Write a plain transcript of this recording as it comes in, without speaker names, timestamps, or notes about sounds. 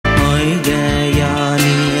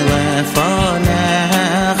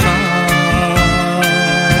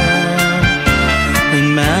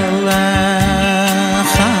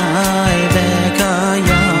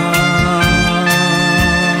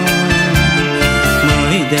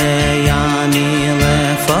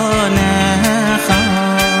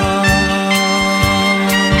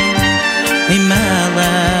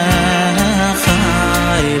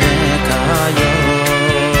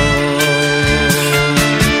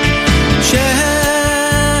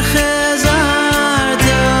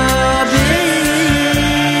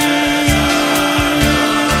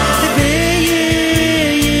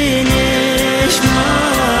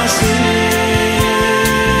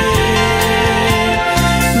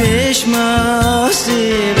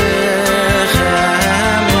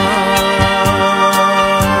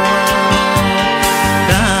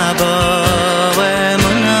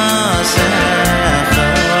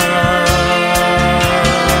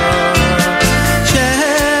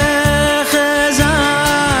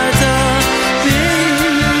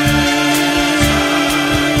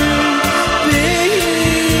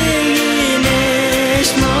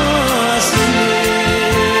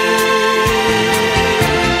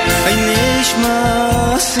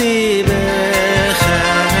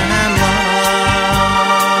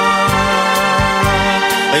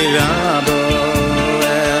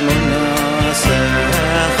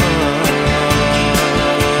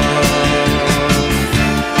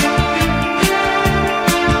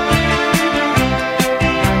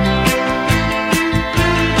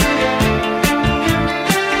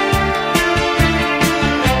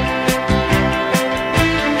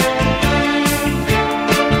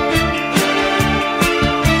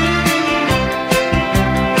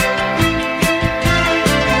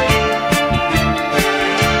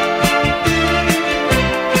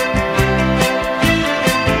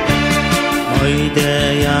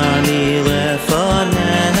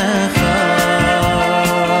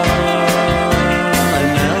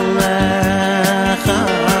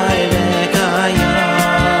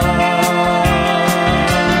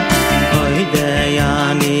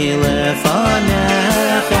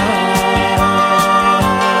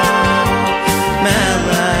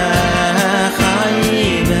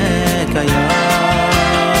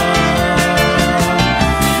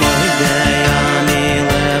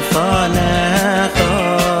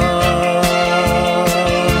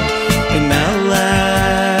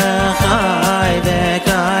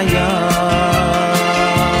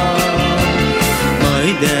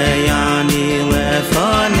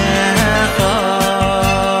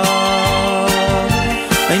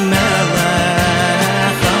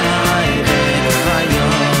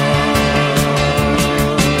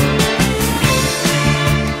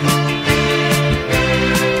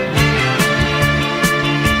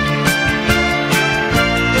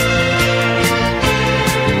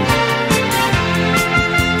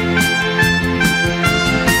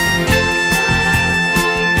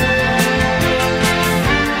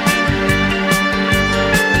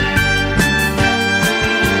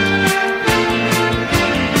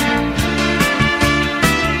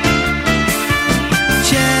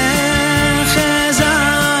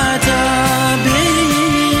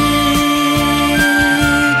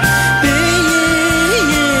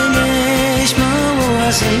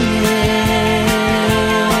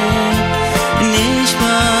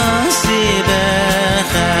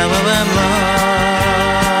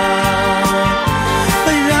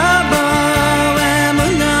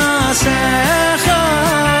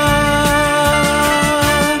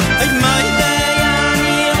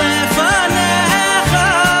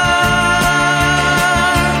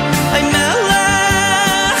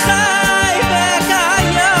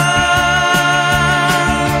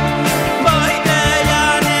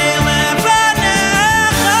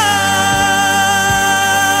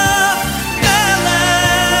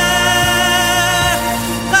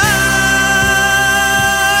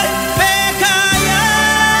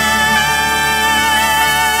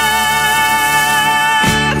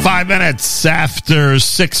minutes after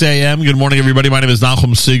 6 a.m. Good morning, everybody. My name is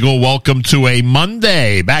Nachum Siegel. Welcome to a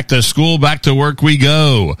Monday. Back to school, back to work we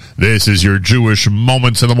go. This is your Jewish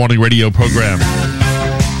Moments in the Morning radio program.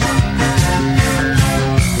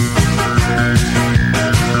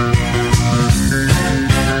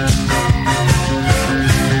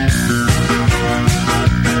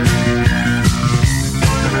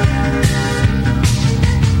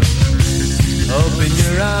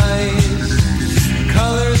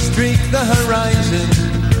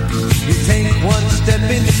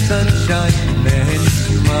 Sunshine and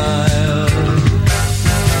smile.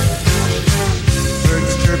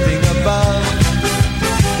 Birds chirping above,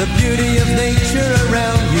 the beauty of nature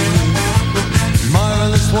around you.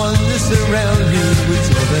 Marvelous wonders around you. It's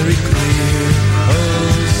all very clear,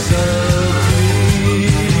 oh so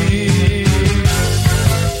clear.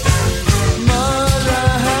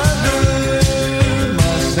 Marahabu,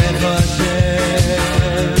 Masech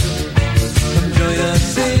Hashem. Come join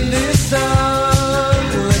us in this song.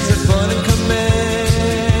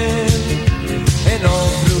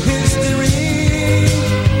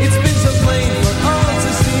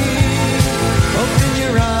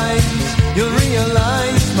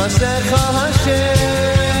 Masech Hashem.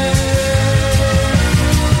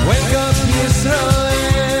 Wake up Yisrael,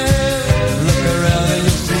 look around and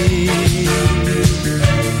you'll see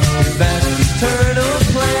His vast eternal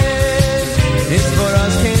plan is for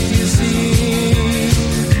us, can't you see?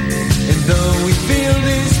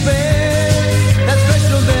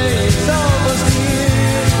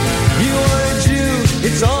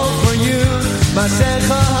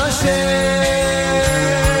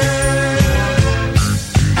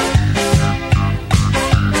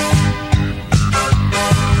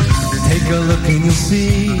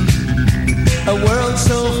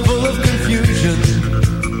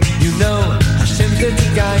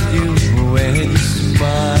 when you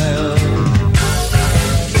smile.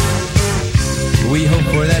 We hope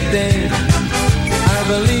for that day. Our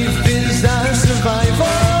belief is our survival.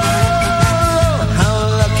 How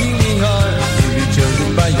lucky we are to be chosen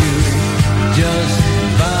by you, just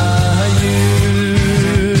by you.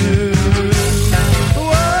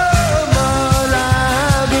 Whoa,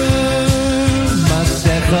 Morabu,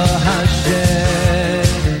 Masecha Hashem.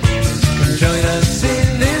 Join us in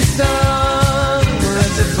this song.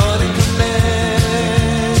 Let's have fun and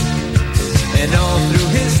command. And all through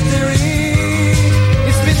history,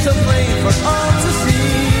 it's been so plain for all to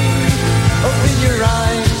see. Open your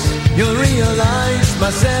eyes, you'll realize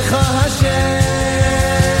Masecha Hashem.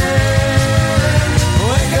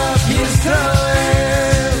 Wake up,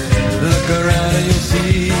 Yisrael. Look around and you'll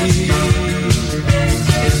see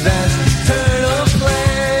it's that eternal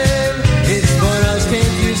plan. It's for us,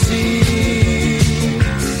 can't you see?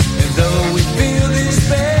 And though we feel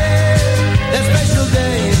despair, that special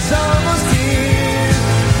day is almost here.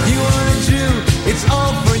 You are a Jew, it's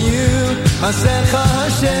all for you. Masecha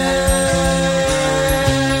Hashem.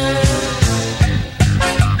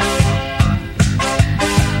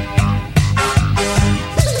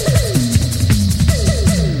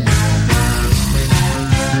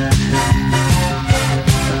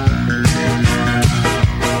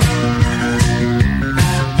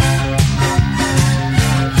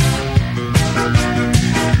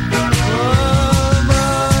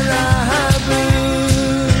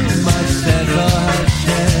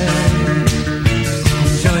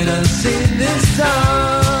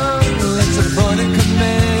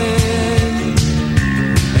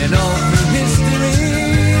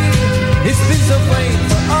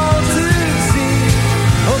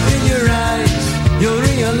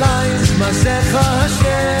 Masecha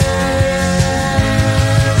Hashem.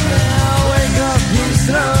 Wake up,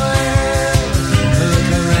 Yisrael. Look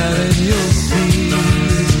around and you'll see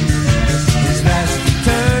His vast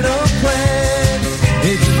eternal plan.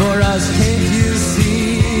 It's for us, can't you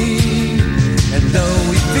see? And though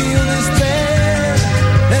we feel despair,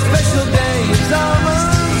 that special day is almost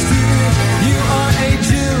here. You are a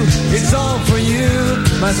Jew, it's all for you.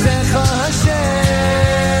 Masecha Hashem.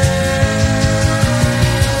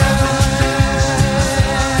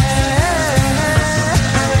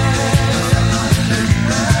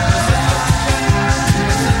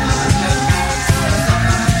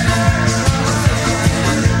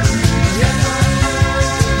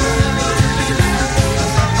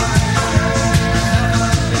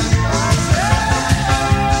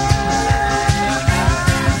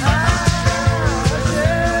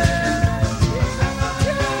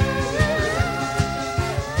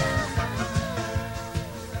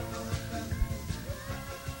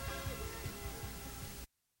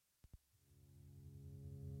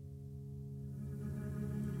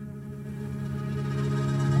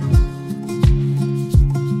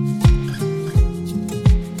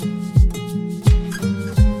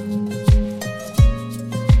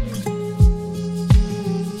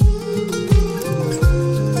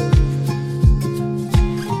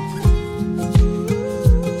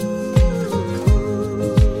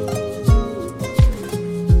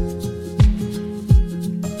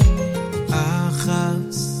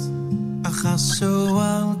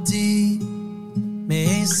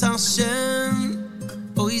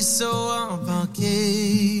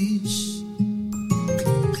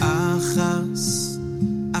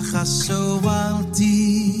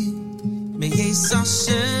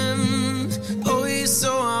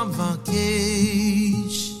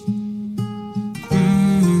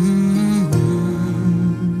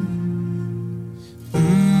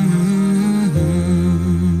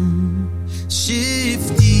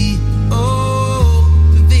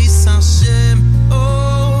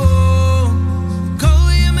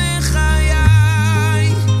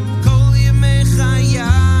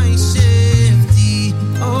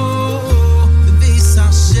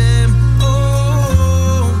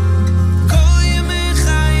 Oh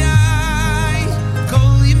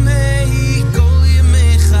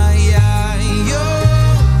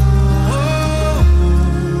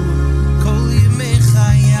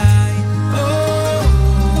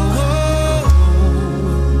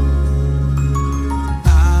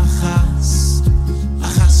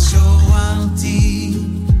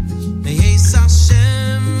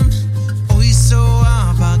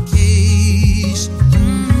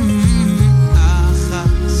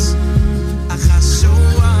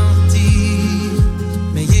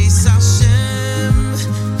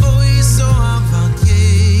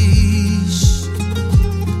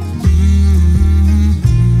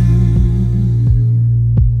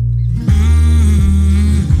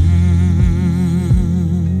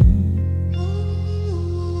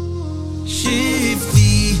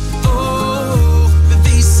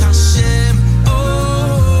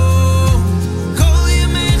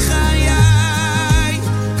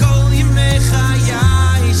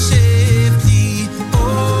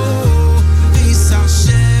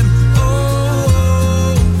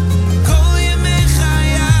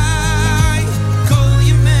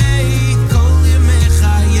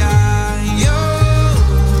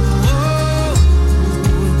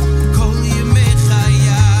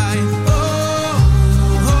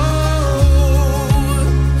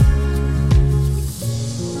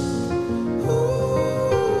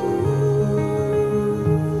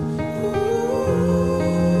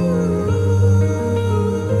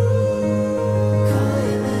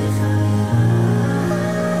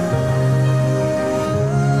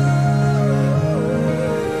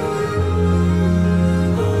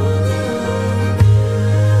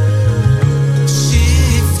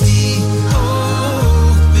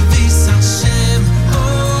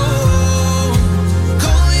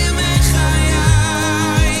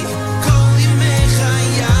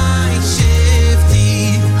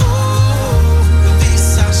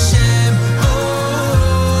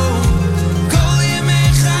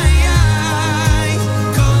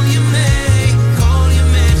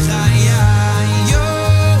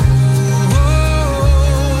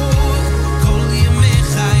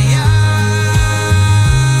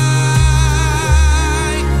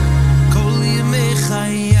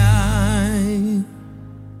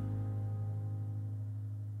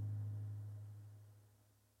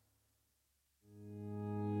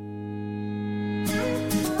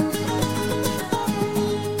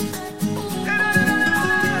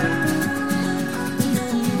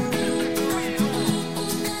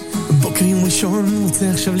ראשון,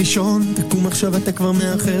 רוצה עכשיו לישון, תקום עכשיו אתה כבר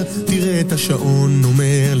מאחר, תראה את השעון,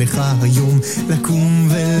 אומר לך היום לקום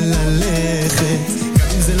וללכת. גם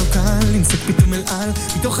אם זה לא קל, נמצאת פתאום אל על,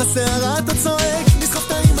 מתוך הסערה אתה צועק,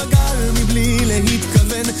 נסחפת עם הגל, מבלי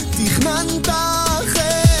להתכוון, תכננת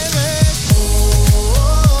אחרת.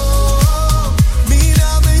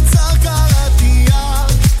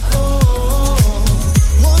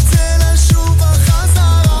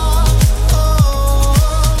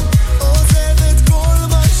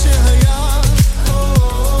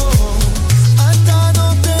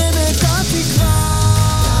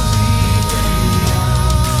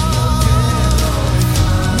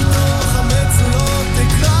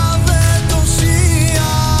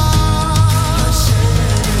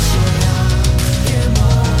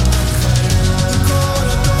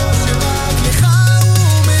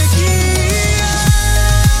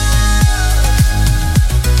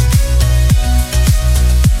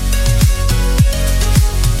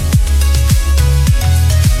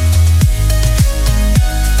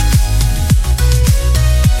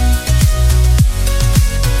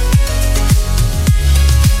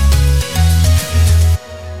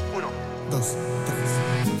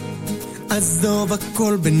 עזוב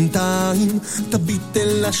הכל בינתיים, תביט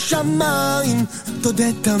אל השמיים, תודה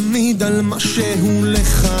תמיד על מה שהוא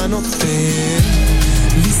לך נותן,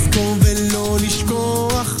 לזכור ולא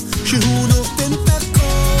לשכוח שהוא נותן את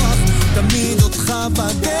הכוח, תמיד אותך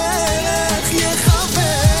בדרך יחבר.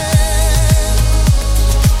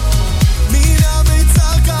 מן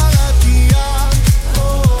הביצר קראתי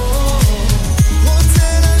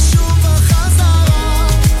רוצה לשוב בחזרה,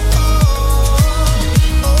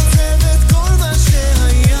 עוזב את כל מה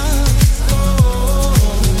שהיה,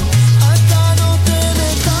 אתה נותן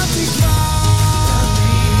את התקווה,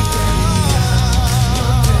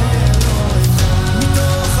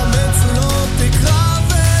 מתוך המצולות תקרא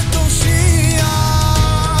ותושיע,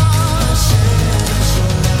 השמש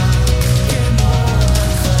עולה כמו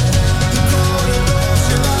התחלה, כל הדור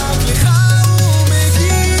שרק לך הוא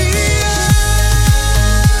מגיע.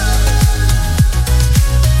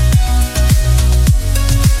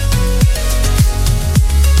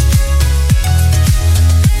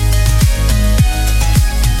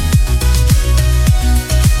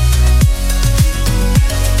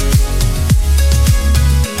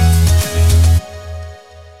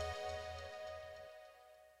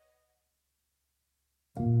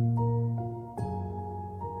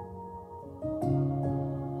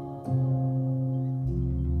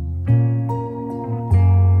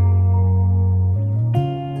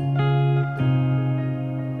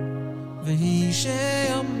 והיא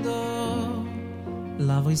שעמדה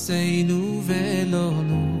לאבויסנו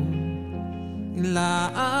ולנו,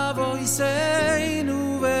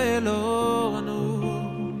 לאבויסנו ולנו,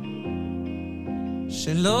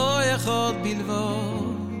 שלא יכול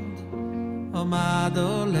בלבוד עמד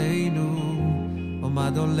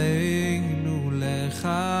עולנו לך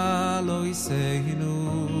לא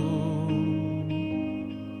יסיינו.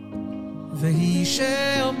 והיא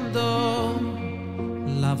שעמדה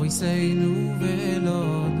לאבויסנו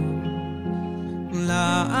ולנו,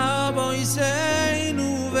 לאבויסנו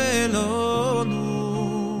ולנו,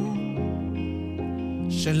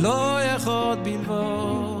 שלא יכול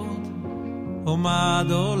בלבוד עמד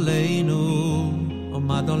עולנו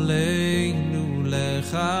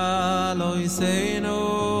לך לא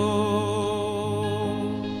יסיינו.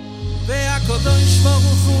 והקדוש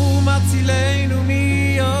ברוך הוא מצילנו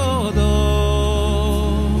מיודו,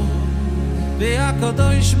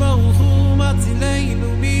 והקדוש ברוך הוא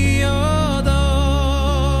מצילנו מיודו,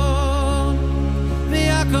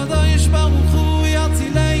 והקדוש ברוך הוא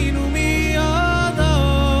יצילנו מיודו,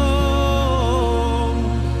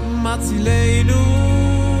 מצילנו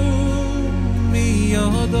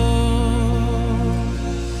מיודו.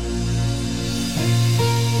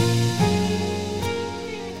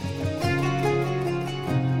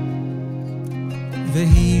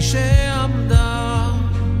 והיא שעמדה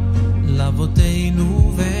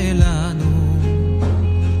לאבותינו ולנו,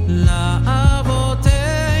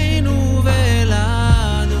 לאבותינו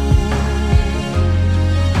ולנו,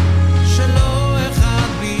 שלא אחד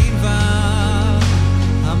בלבד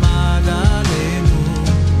עמד עלינו,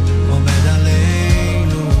 עומד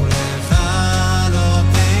עלינו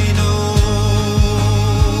לכלותנו.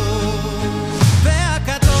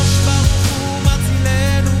 והקדוש ברוך הוא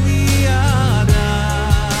מצילנו מידם,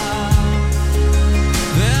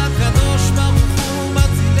 והקדוש ברוך הוא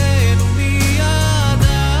מצילנו מידם,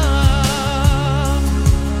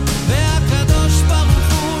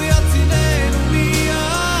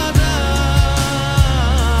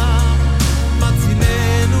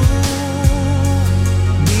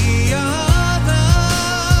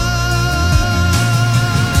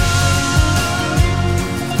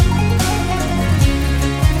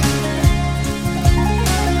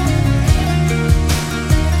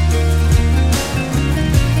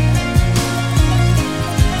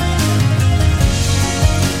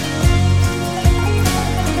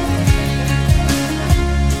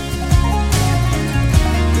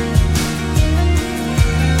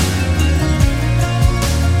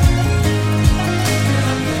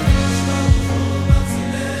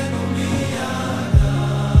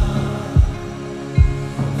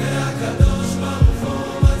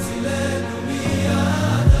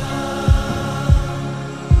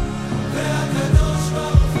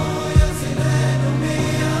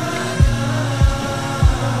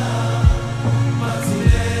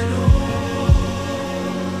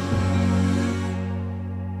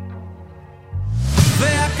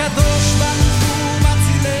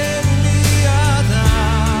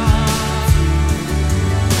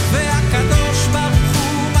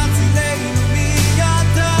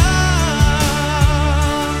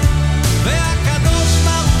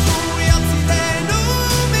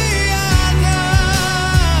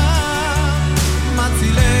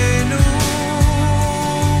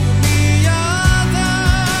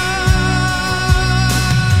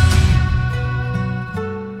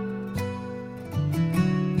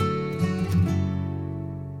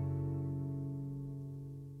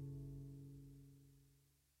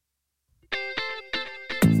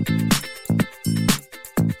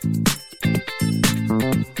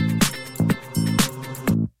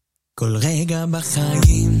 כל רגע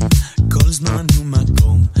בחיים, כל זמן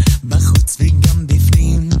ומקום, בחוץ וגם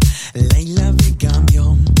בפנים, לילה וגם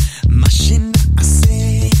יום, מה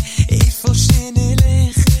שנעשה, איפה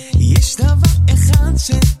שנלך, יש דבר אחד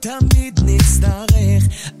שתמיד נצטרך,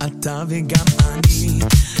 אתה וגם אני,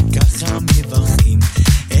 ככה מברכים,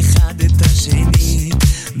 אחד את השני,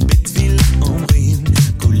 בתפילה אומרים,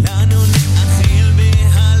 כולנו נאחל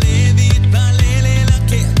והלב יתפלל אל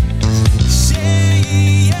הקר,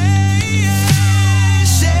 שיהיה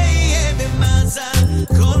במזל,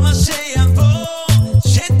 כל מה שיבוא,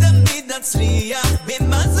 שתמיד נצליח,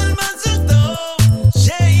 במזל מזל טוב,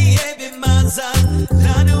 שיהיה במזל,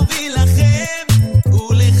 לנו ולכם,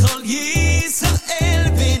 ולכל ישראל,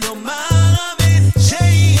 ונאמר אמן,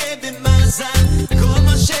 שיהיה במזל, כל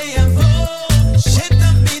מה שיבוא,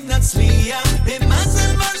 שתמיד נצליח,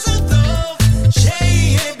 במזל מזל טוב,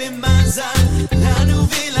 שיהיה במזל, לנו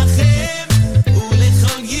ולכם,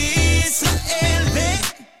 ולכל ישראל,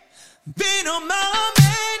 ונאמר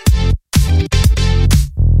אמן.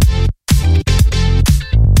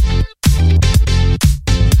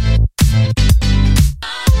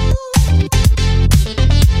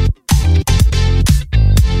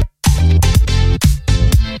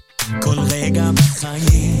 כל רגע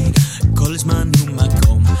בחיים, כל זמן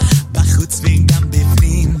ומקום, בחוץ וגם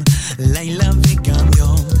בפנים, לילה וגם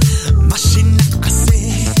יום, מה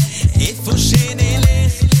שנעשה, איפה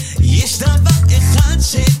שנלך, יש דבר אחד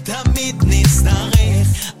שתמיד נצטרך,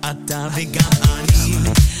 אתה וגם אני,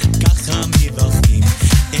 ככה מברכים,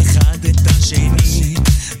 אחד את השני,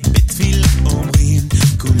 בתפילה אומרים,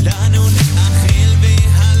 כולנו נאחל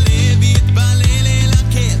והלב יתפלל אל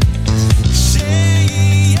הקר,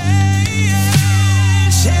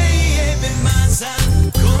 שיהיה במזל,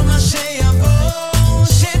 כל מה שיבוא,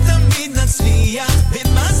 שתמיד נצליח,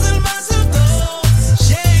 במזל מזל טוב,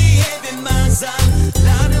 שיהיה במזל,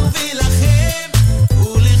 לנו ולכם,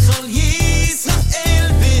 ולכל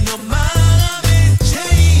ישראל, ונאמר אמן,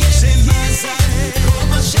 שיהיה במזל, כל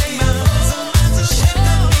מה שיבוא,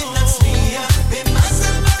 שתמיד נצליח,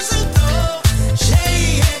 במזל מזל טוב,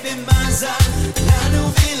 שיהיה במזל, לנו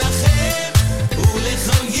ולכם,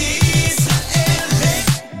 ולכל ישראל,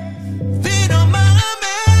 ונאמר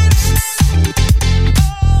אמן.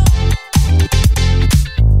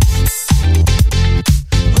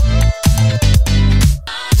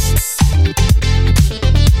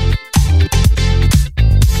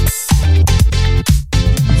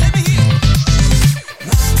 Let me hear.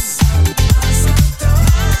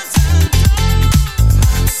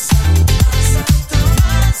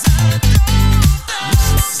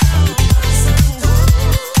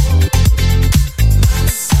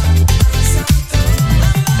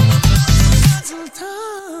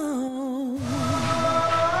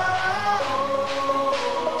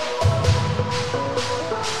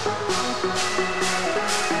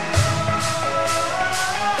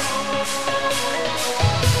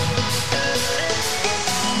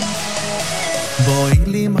 בואי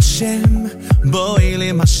לי משם, בואי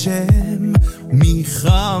לי משם,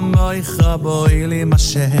 מיכה מויכה, בואי לי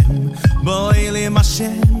משם, בואי לי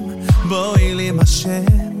משם, בואי לי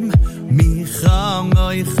משם, מיכה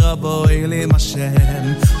מויכה, בואי לי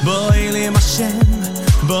משם, בואי לי משם,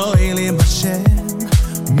 בואי לי משם,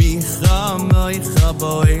 מיכה מויכה,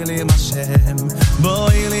 בואי לי משם,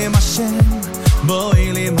 בואי לי משם,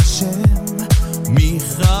 בואי לי משם,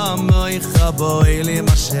 מיכה מויכה, בואי לי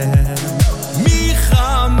משם,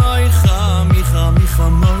 מיכה מויכה, מיכה מיכה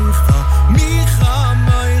מויכה, מיכה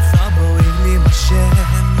מויכה, בואי לי משם,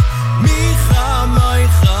 מיכה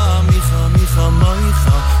מויכה, מיכה מיכה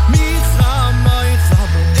מויכה, מיכה מויכה,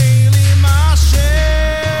 בואי לי משם.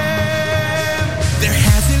 There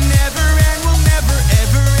hasn't never and will never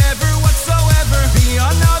ever ever whatsoever be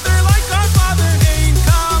another like our Father. Ein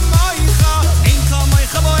kamoicha, ein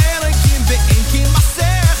kamoicha bo elikim ve'ein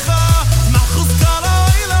kimasecha, malchus kol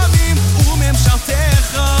ha'olamim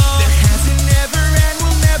u'memshaltecha. There hasn't never and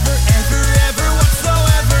will never ever ever whatsoever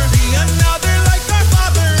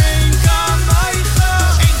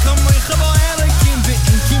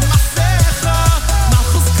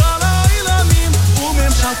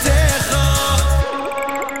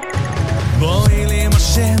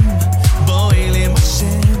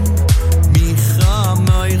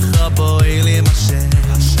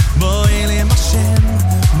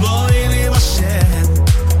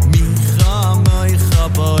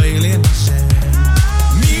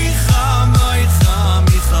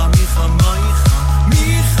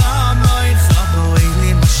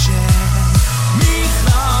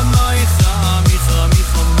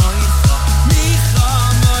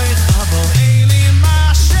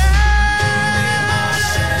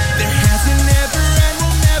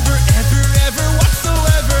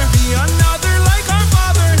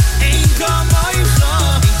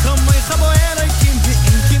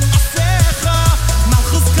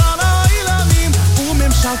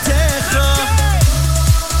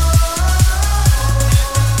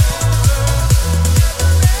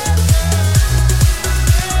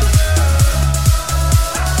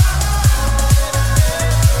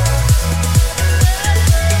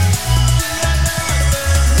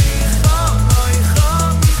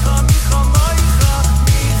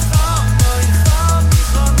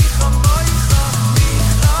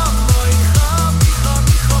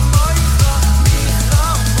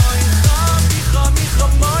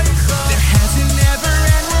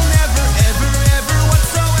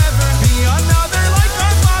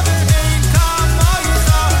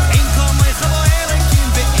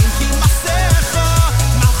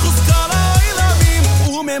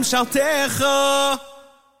משלתך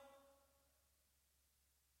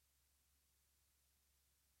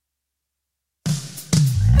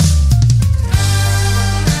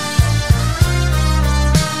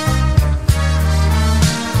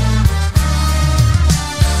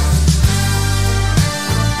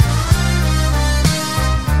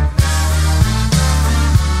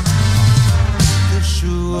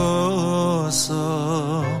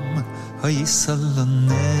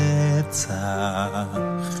Netzach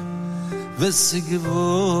Vesigvosom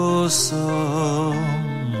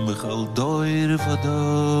Bechal doir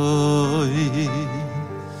vadoi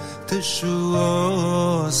Teshuosom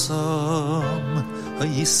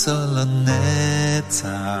Hayisal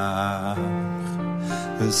Netzach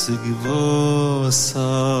Vesigvosom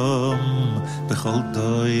Bechal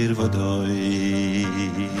doir vadoi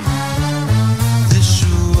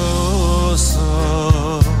Teshuosom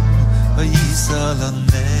Hayisal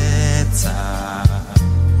Netzach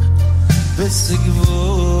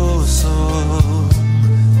Vesigvosom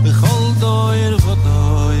Bechol doir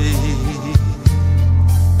vadoi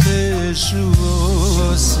Teshuosom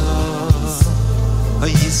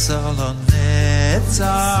Hayisal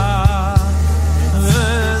Netzach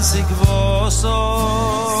Vesigvosom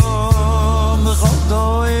Bechol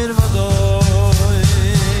doir vadoi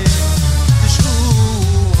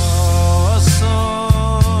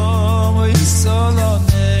Teshuosom Hayisal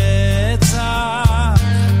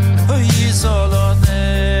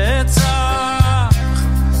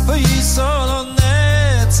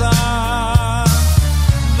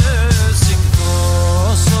Vesigvosom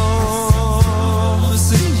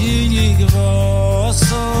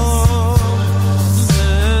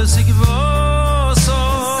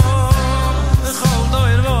Bechol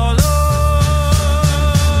doir vadoi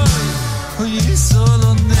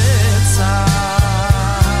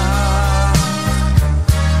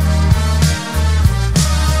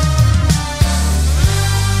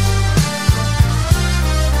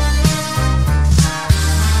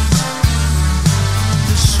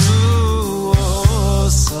Teshuosom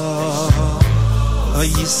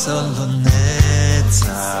Hayisal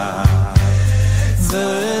Netzach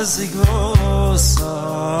Vesigvosom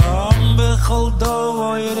Bechol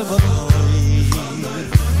doir vadoi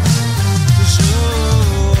Teshuosom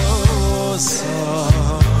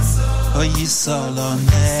Hayisal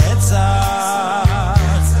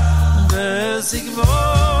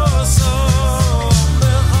Vesigvosom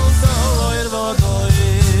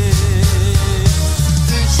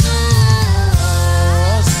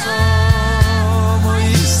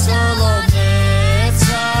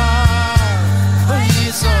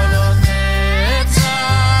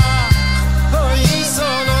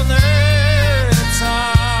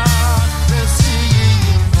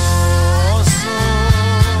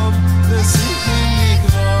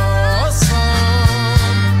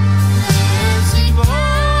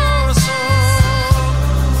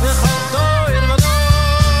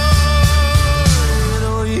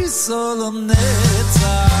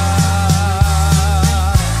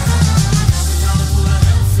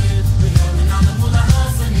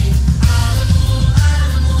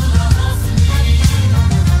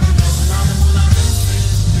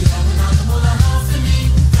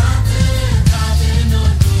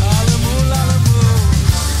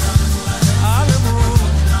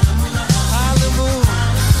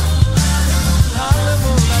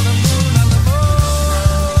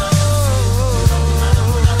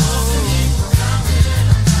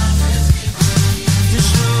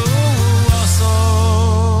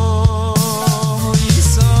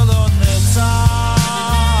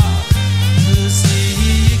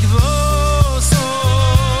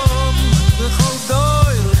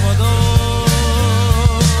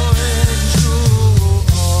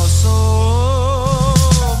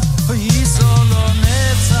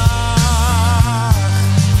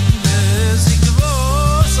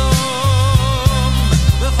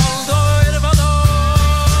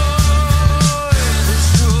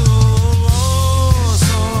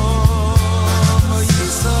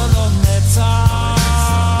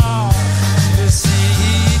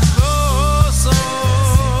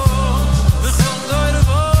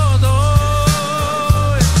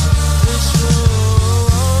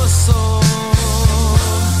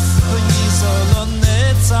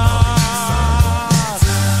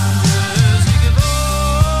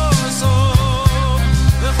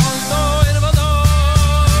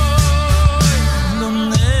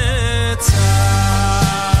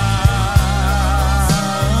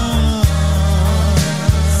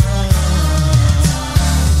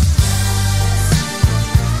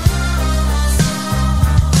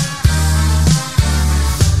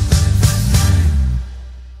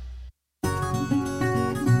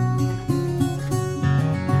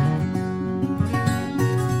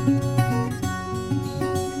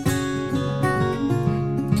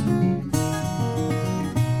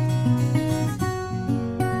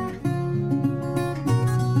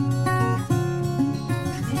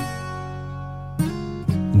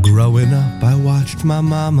Growing up, I watched my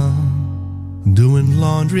mama doing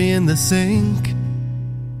laundry in the sink,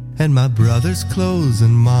 and my brother's clothes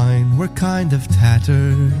and mine were kind of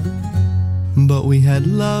tattered. But we had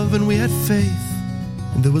love and we had faith,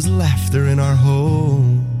 and there was laughter in our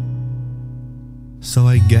home. So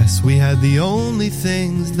I guess we had the only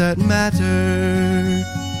things that mattered.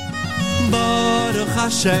 Baruch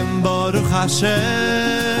Hashem, Baruch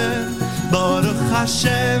Hashem, Baruch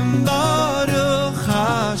Hashem, Baruch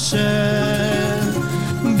Hashem.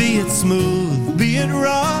 Be it smooth, be it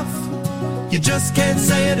rough, you just can't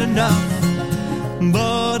say it enough.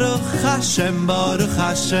 Baruch Hashem, Baruch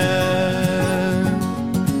Hashem.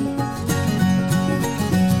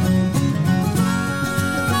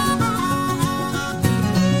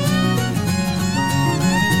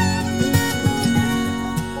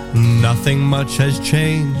 Nothing much has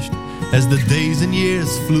changed as the days and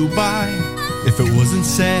years flew by. If it wasn't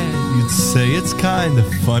sad, you'd say it's kind of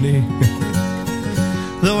funny.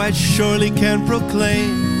 Though I surely can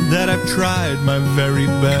proclaim that I've tried my very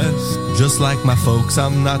best. Just like my folks,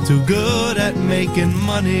 I'm not too good at making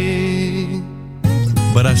money.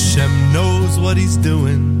 But Hashem knows what He's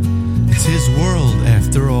doing. It's His world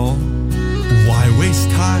after all. Why waste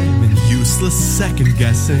time in useless second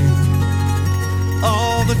guessing?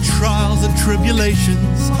 All the trials and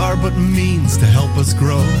tribulations are but means to help us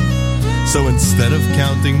grow. So instead of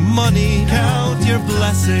counting money, count your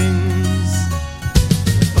blessings.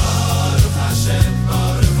 Baruch Hashem,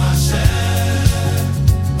 Baruch Hashem,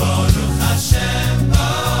 Baruch Hashem,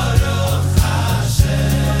 Baruch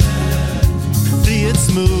Hashem. Be it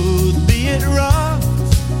smooth, be it rough,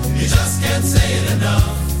 you just can't say it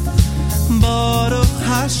enough. Baruch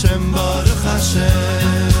Hashem, Baruch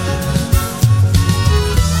Hashem.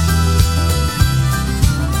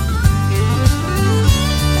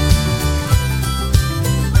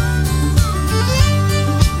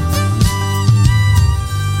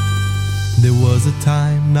 There was a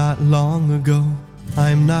time not long ago,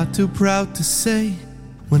 I'm not too proud to say,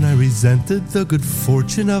 when I resented the good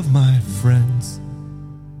fortune of my friends.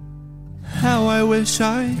 How I wish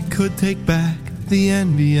I could take back the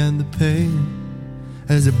envy and the pain,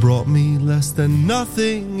 as it brought me less than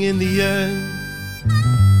nothing in the end.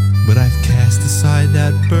 But I've cast aside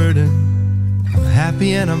that burden, I'm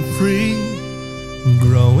happy and I'm free.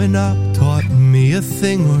 Growing up taught me a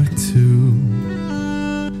thing or two.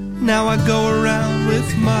 Now I go around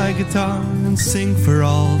with my guitar and sing for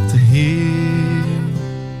all to hear.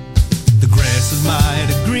 The grass is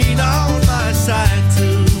mighty green on my side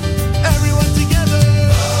too. Everyone together.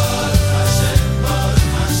 Baruch Hashem, Baruch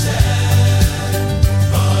Hashem,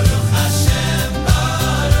 Baruch Hashem,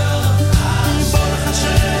 Baruch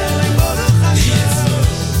Hashem, Baruch Hashem. Be it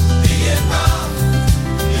smooth, be it rough,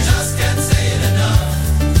 you just can't say it enough.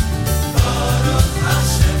 Baruch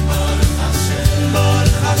Hashem, Baruch Hashem,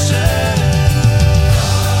 Baruch Hashem.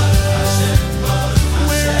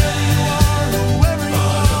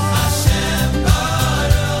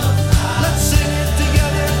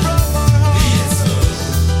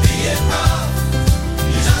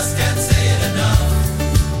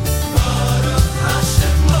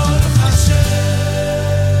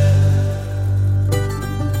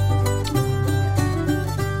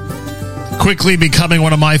 Quickly becoming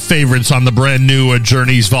one of my favorites on the brand new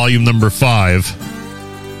Journeys Volume number 5.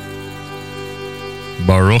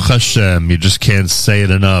 Baruch Hashem, you just can't say it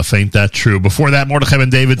enough. Ain't that true? Before that, Mordechai Ben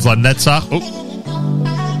David's La Netzach.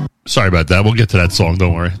 Oh, sorry about that. We'll get to that song.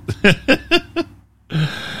 Don't worry.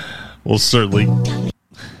 We'll certainly.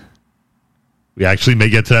 We actually may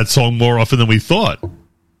get to that song more often than we thought.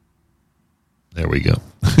 There we go.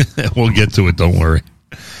 We'll get to it. Don't worry.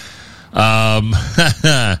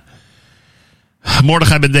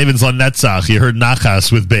 Mordechai Ben David's La Netzach. You heard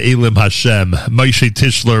Nachas with Be'elim Hashem. Moshe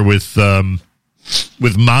Tischler with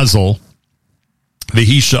Mazel.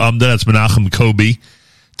 Vehisha Amda, that's Menachem Kobe.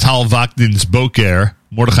 Tal Vakdin's Boker.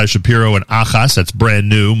 Mordechai Shapiro and Achas, that's brand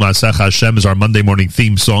new. Masech Hashem is our Monday morning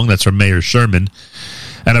theme song. That's from Meir Sherman.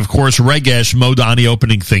 And of course, Regesh Modani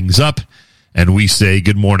opening things up. And we say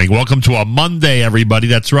good morning. Welcome to a Monday, everybody.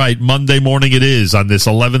 That's right. Monday morning it is on this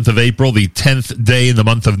 11th of April, the 10th day in the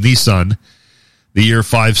month of Nisan, the year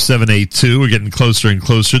 5782. We're getting closer and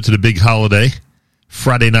closer to the big holiday.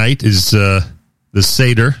 Friday night is the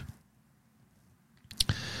Seder.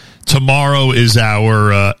 Tomorrow is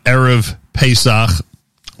our Erev Pesach,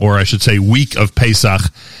 or I should say week of Pesach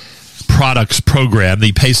products program.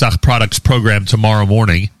 The Pesach products program tomorrow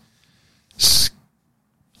morning.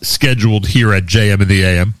 Scheduled here at JM in the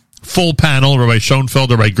AM. Full panel, Rabbi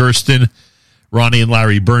Schoenfeld, Rabbi Gersten, Ronnie and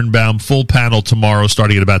Larry Birnbaum. Full panel tomorrow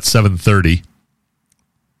starting at about 7:30.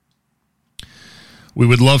 We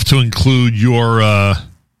would love to include your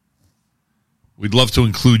we'd love to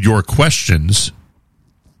include your questions.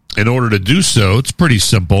 In order to do so, it's pretty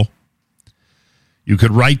simple. You could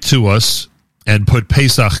write to us and put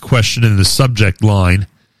Pesach question in the subject line.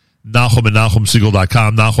 Nahum at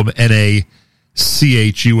NahumSiegel.com. Nahum, N-A-C-H-U-M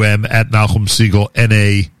at Nahum Siegel,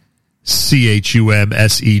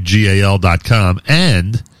 NACHUMSEGAL.com.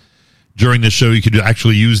 And during the show, you could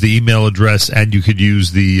actually use the email address and you could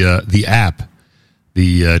use the app,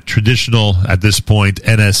 the traditional, at this point,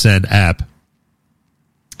 NSN app,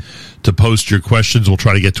 to post your questions. We'll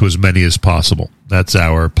try to get to as many as possible. That's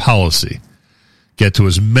our policy. Get to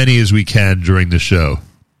as many as we can during the show.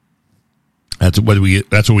 That's what we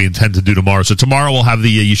intend to do tomorrow. So tomorrow we'll have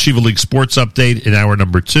the Yeshiva League Sports Update in hour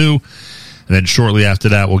number 2. And then shortly after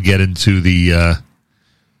that, we'll get into the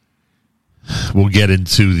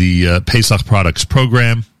Pesach Products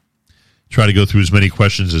program. Try to go through as many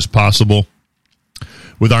questions as possible.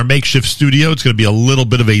 With our makeshift studio, it's going to be a little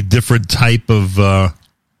bit of a different type of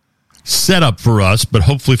setup for us, but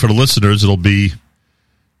hopefully for the listeners, it'll be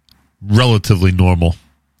relatively normal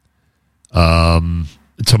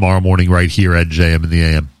tomorrow morning right here at JM in the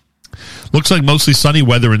AM. Looks like mostly sunny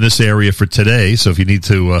weather in this area for today, so if you need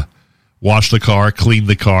to wash the car, clean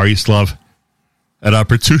the car, you still have an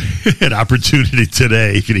opportunity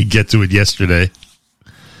today if you didn't get to it yesterday.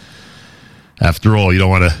 After all, you don't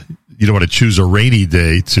want to choose a rainy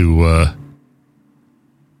day to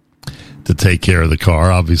take care of the car.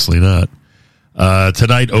 Obviously not.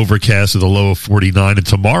 Tonight, overcast with a low of 49, and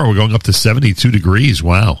tomorrow we're going up to 72 degrees.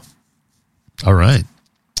 Wow. All right.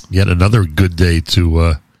 Yet another good day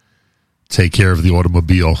to take care of the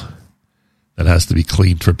automobile that has to be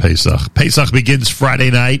cleaned for Pesach. Pesach begins Friday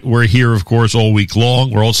night. We're here, of course, all week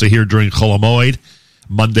long. We're also here during Chol HaMoed,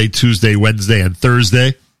 Monday, Tuesday, Wednesday, and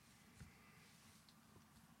Thursday.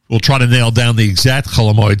 We'll try to nail down the exact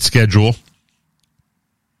Chol HaMoed schedule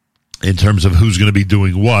in terms of who's going to be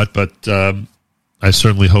doing what, but I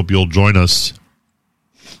certainly hope you'll join us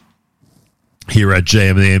here at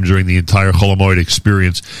JM and the AM during the entire Chol HaMoed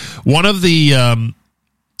experience. One of the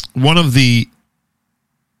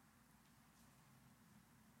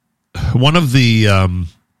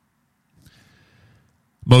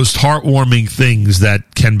most heartwarming things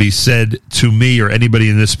that can be said to me or anybody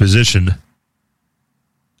in this position,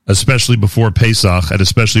 especially before Pesach and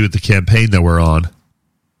especially with the campaign that we're on,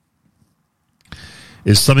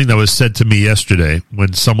 is something that was said to me yesterday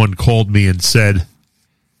when someone called me and said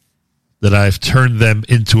that I've turned them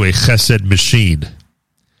into a chesed machine.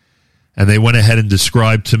 And they went ahead and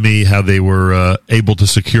described to me how they were able to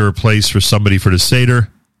secure a place for somebody for the Seder,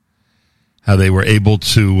 how they were able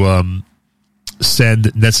to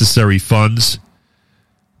send necessary funds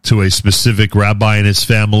to a specific rabbi and his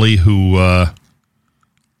family who are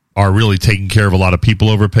really taking care of a lot of people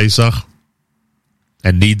over Pesach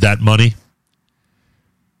and need that money.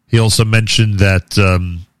 He also mentioned that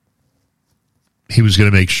he was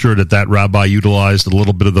going to make sure that rabbi utilized a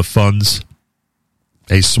little bit of the funds,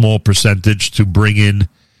 a small percentage, to bring in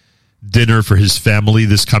dinner for his family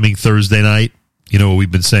this coming Thursday night. You know what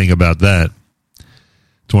we've been saying about that.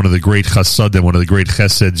 It's one of the great chasadim, one of the great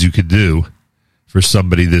cheseds you could do for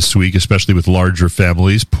somebody this week, especially with larger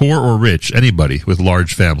families, poor or rich, anybody with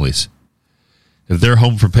large families. If they're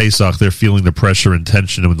home for Pesach, they're feeling the pressure and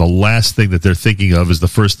tension, and the last thing that they're thinking of is the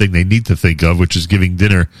first thing they need to think of, which is giving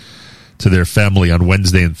dinner to their family on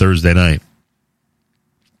Wednesday and Thursday night.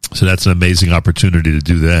 So that's an amazing opportunity to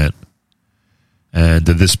do that. And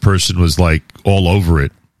this person was like all over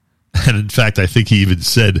it. And in fact, I think he even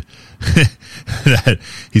said that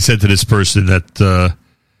he said to this person that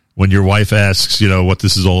when your wife asks, what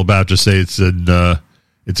this is all about, just say it's in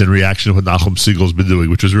reaction to what Nahum Siegel's been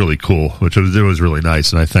doing, which was really cool, which was really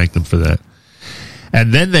nice, and I thanked them for that.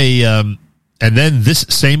 And then this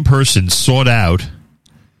same person sought out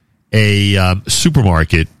a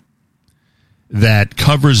supermarket that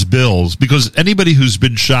covers bills, because anybody who's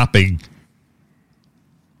been shopping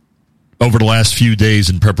over the last few days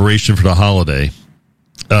in preparation for the holiday,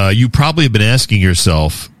 you probably have been asking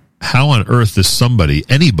yourself, how on earth does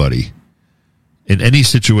anybody, in any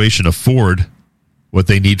situation afford what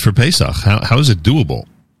they need for Pesach? How is it doable?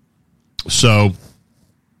 So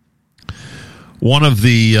one of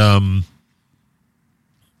the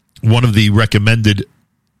recommended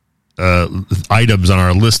items on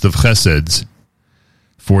our list of cheseds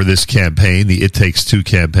for this campaign, the It Takes Two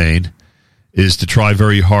campaign, is to try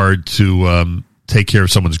very hard to take care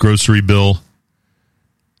of someone's grocery bill,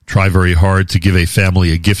 try very hard to give a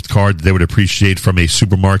family a gift card that they would appreciate from a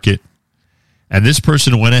supermarket. And this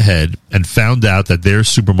person went ahead and found out that their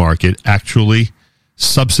supermarket actually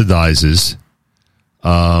subsidizes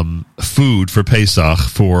food for Pesach,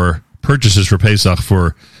 for purchases for Pesach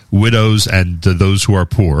for widows and those who are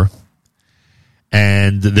poor.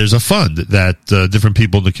 And there's a fund that different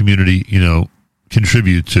people in the community,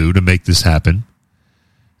 contribute to make this happen.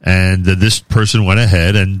 And this person went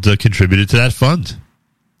ahead and contributed to that fund.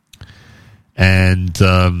 And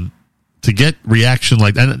to get reaction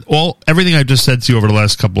like that, and everything I just said to you over the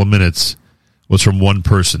last couple of minutes was from one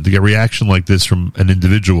person. To get reaction like this from an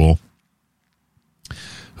individual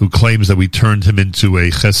who claims that we turned him into a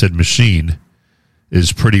chesed machine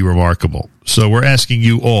is pretty remarkable. So we're asking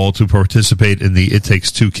you all to participate in the It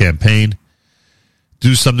Takes Two campaign.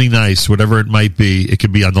 Do something nice, whatever it might be. It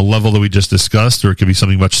could be on the level that we just discussed, or it could be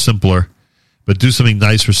something much simpler. But do something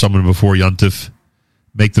nice for someone before Yontif.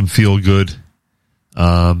 Make them feel good.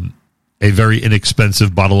 A very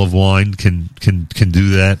inexpensive bottle of wine can do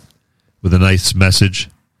that with a nice message.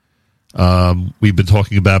 We've been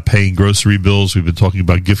talking about paying grocery bills. We've been talking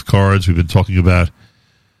about gift cards. We've been talking about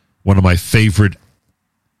one of my favorite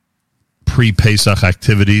pre-Pesach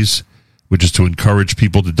activities, which is to encourage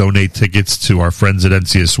people to donate tickets to our friends at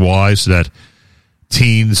NCSY so that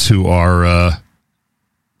teens who are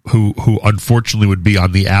who unfortunately would be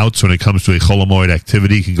on the outs when it comes to a Chol Hamoed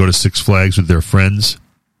activity can go to Six Flags with their friends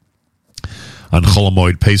on Chol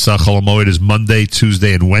Hamoed Pesach. Chol Hamoed is Monday,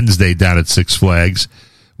 Tuesday, and Wednesday down at Six Flags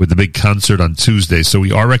with the big concert on Tuesday. So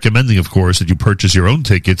we are recommending, of course, that you purchase your own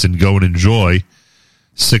tickets and go and enjoy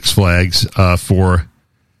Six Flags for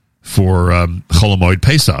Chol Hamoed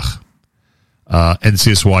Pesach.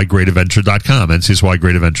 NCSYGreatAdventure.com,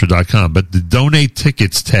 NCSYGreatAdventure.com. But the Donate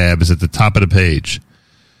Tickets tab is at the top of the page.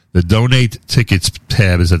 The Donate Tickets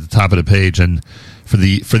tab is at the top of the page. And for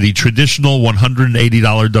the traditional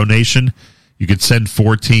 $180 donation, you could send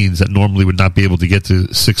 4 teens that normally would not be able to get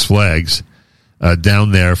to Six Flags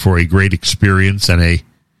down there for a great experience and a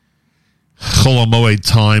Chol Hamoed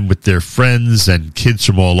time with their friends and kids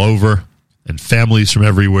from all over and families from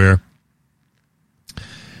everywhere.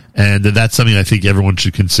 And that's something I think everyone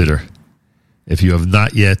should consider. If you have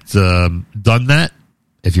not yet done that,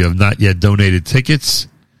 if you have not yet donated tickets,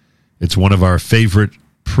 it's one of our favorite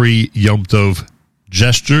pre-Yom Tov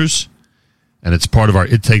gestures, and it's part of our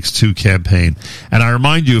It Takes Two campaign. And I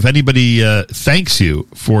remind you, if anybody thanks you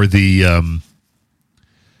for the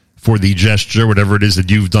gesture, whatever it is that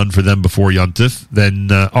you've done for them before Yom Tov,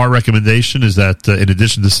 then our recommendation is that in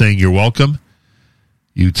addition to saying you're welcome,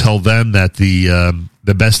 you tell them that the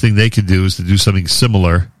best thing they can do is to do something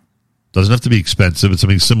similar. Doesn't have to be expensive. It's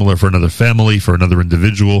something similar for another family, for another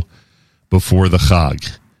individual before the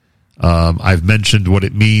Chag. I've mentioned what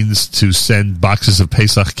it means to send boxes of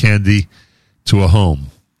Pesach candy to a home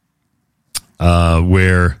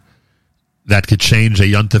where that could change a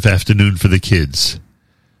Yontif afternoon for the kids.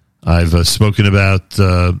 I've spoken about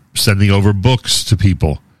sending over books to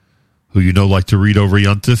people who like to read over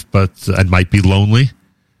Yontif and might be lonely.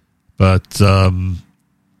 But,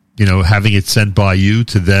 having it sent by you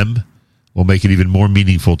to them will make it even more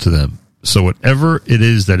meaningful to them. So whatever it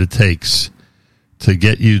is that it takes to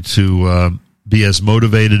get you to be as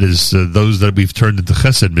motivated as those that we've turned into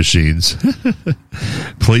chesed machines,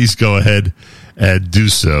 please go ahead and do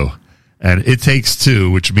so. And it takes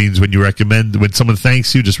two, which means when someone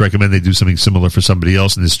thanks you, just recommend they do something similar for somebody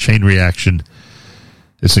else. And this chain reaction,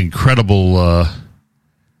 this incredible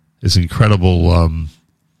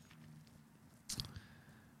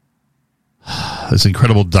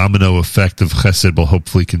domino effect of chesed will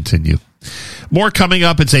hopefully continue. More coming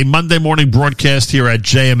up. It's a Monday morning broadcast here at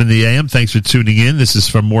JM in the AM. Thanks for tuning in. This is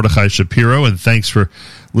from Mordechai Shapiro, and thanks for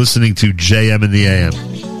listening to JM in the AM.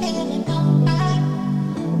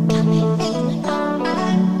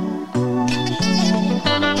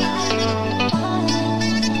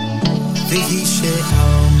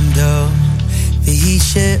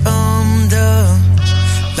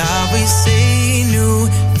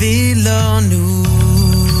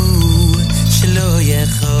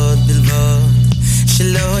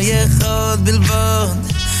 שלא יחוד בלבד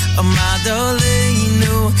עמד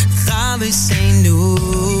עלינו חלוסינו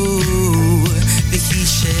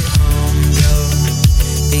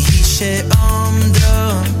והיא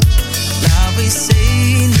שעומדו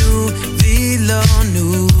לאביסינו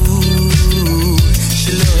ולנו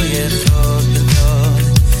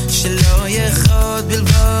שלא יחוד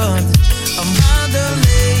בלבד עמד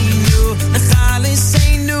עלינו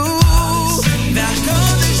חלוסינו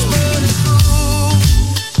והקודש ברוך הוא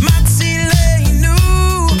מצילנו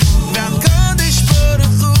והקודש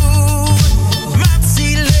ברוך הוא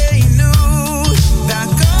מצילנו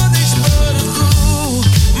והקודש ברוך הוא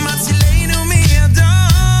מצילנו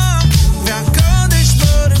מידם והקודש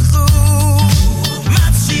ברוך הוא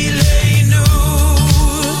מצילנו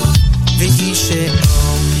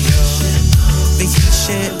she'omyo v'hi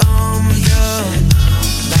she'omyo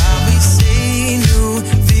laviseinu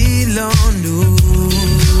v'ilonu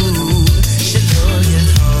shelo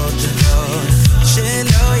yechod bilvod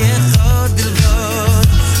shelo yechod bilvod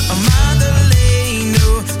amad aleinu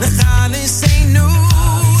l'chaliseinu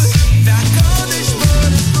v'hakodesh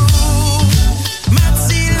baruch hu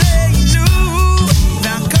matzilenu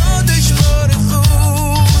v'hakodesh baruch hu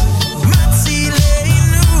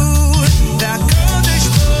matzilenu v'hakodesh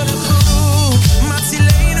baruch hu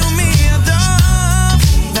matzilenu miyadav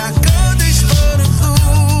v'hakodesh baruch hu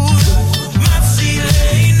matzilenu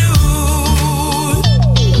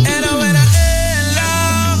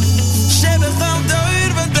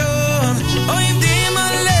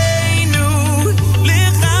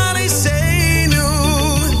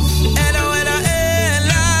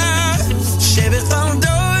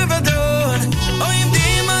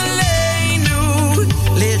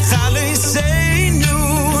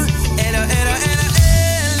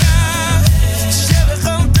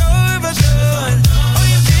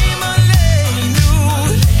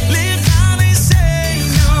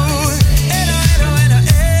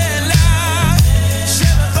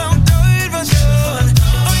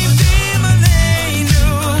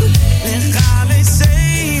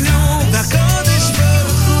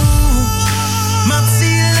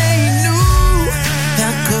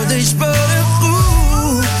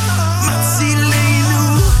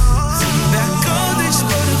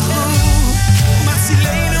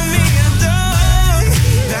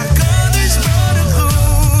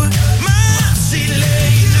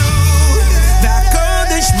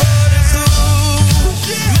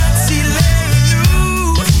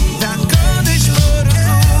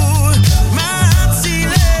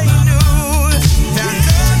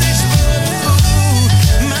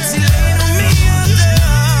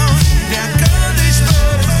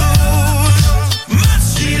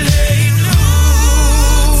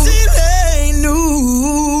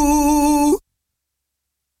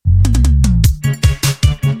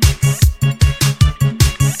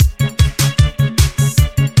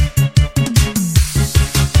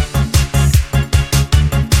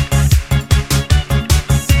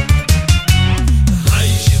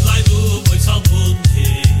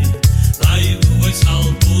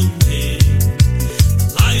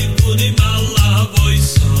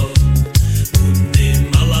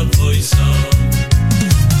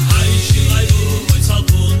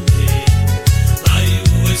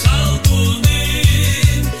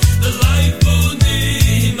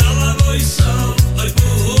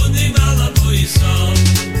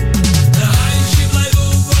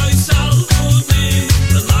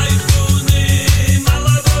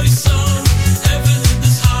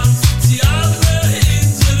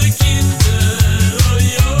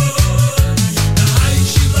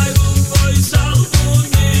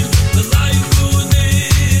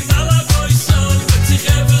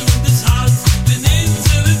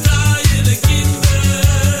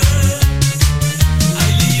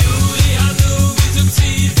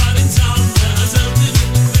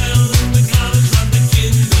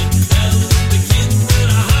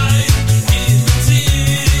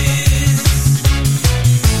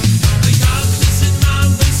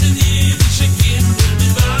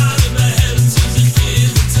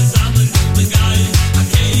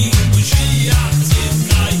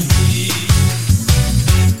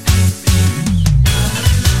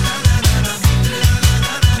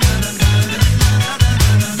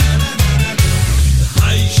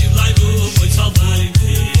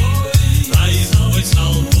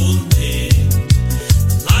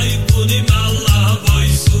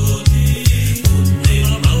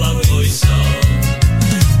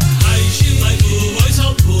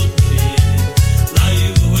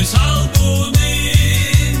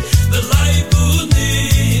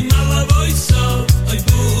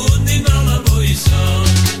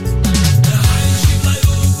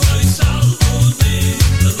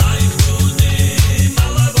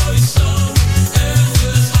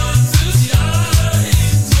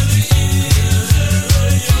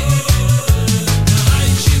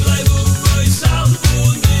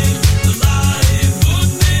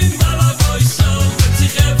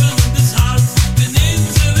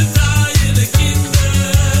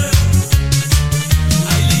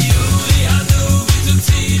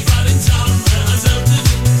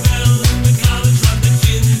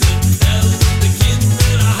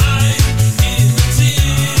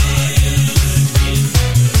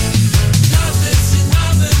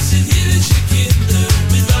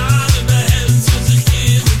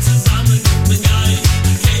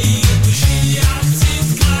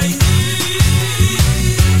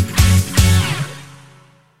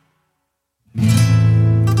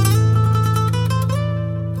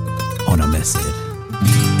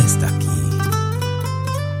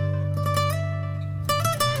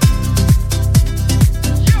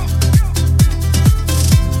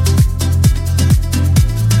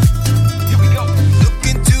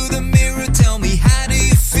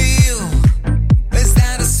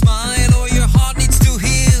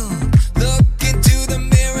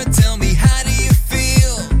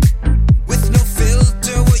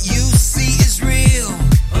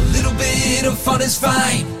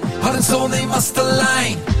fine. Heart and soul, they must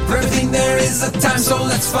align. For everything there is a time, so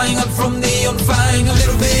let's find out from the unfine. A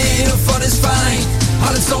little bit of fun is fine.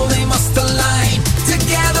 Heart and soul, they must align.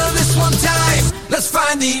 Together this one time, let's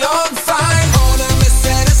find the unfine. Ona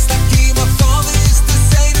Mercedes Taki, my father used to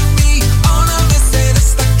say to me. Ona Mercedes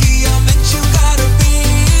Taki, I meant you gotta be.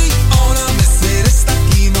 Ona Mercedes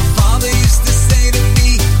Taki, my father used to say to me.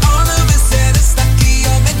 Ona Mercedes Taki,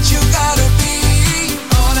 I meant you gotta be.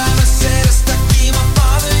 Ona Mercedes Taki, my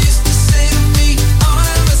father used to say to me.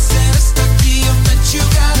 Ona Mercedes Taki, I meant you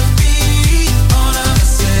gotta be. Ona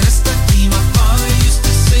Mercedes Taki, my father used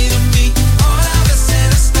to say to me. Ona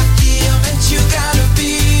Mercedes Taki, I meant you gotta be.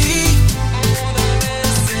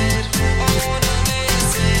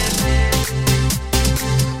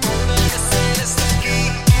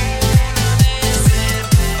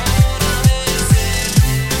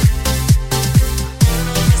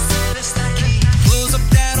 Close up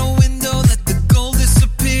that old window, let the gold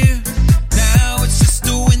disappear. Now it's just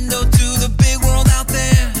a window to the big world out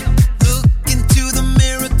there. Look into the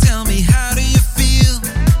mirror, tell me how do you feel?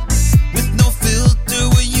 With no filter,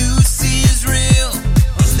 what you see is real.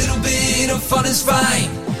 A little bit of fun is fine.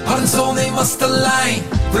 Heart and soul, they must align.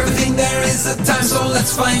 For everything there is a time, so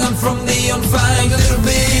let's find out from the unfine. A little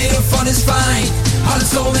bit of fun is fine. Heart and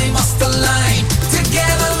soul, they must align.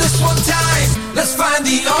 Together this one time, let's find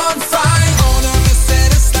the unfine. Ona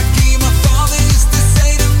Mercedes Taki, my father used to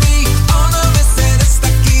say to me. Ona Mercedes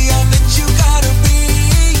Taki, I meant you gotta be.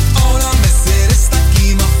 Ona Mercedes Taki,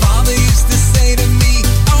 my father used to say to me.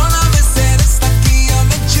 Ona Mercedes Taki, I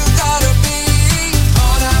meant you gotta be.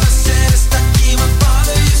 Ona Mercedes Taki, my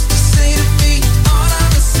father used to say to me. Ona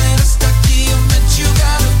Mercedes Taki, I meant you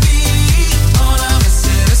gotta be. Ona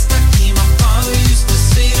Mercedes Taki, my father used to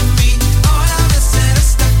say to me. Ona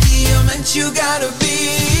Mercedes Taki, I meant you gotta be.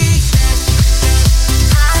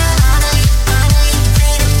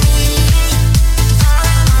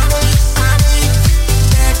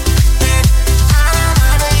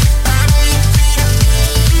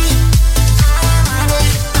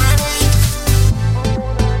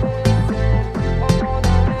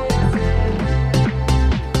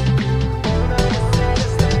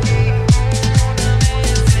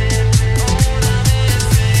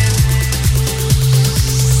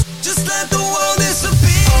 Just let the world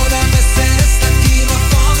disappear. Ona Mercedes Taki, my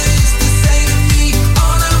father used to say to me.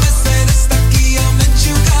 Ona Mercedes Taki, I meant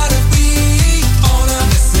you gotta be. Ona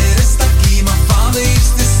Mercedes Taki, my father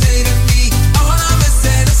used to say to me. Ona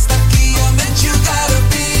Mercedes Taki, I meant you gotta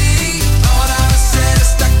be. Ona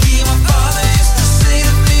Mercedes Taki, my father used to say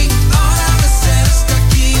to me. Ona Mercedes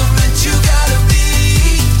Taki, I meant you gotta be.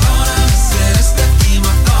 Ona Mercedes Taki,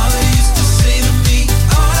 my father used to say to me.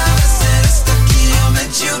 Ona Mercedes Taki, I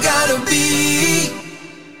meant you gotta be.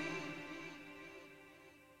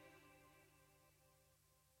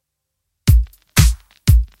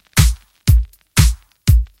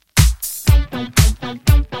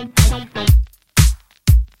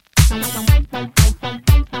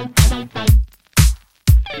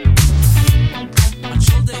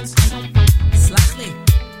 שולדץ, סלח לי,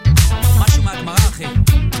 משהו מהגמרא אחי.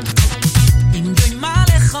 אם יוימה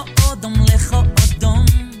לך אודום לך אודום,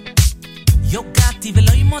 יוגעתי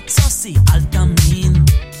ולא ימוצוסי אל תאמין.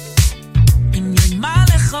 אם יוימה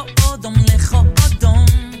לך אודום לך אודום,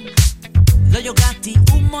 לא יוגעתי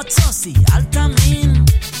ומוצוסי אל תאמין.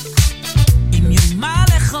 אם יוימה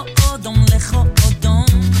לך אודום לך אודום,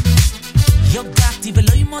 יוגעתי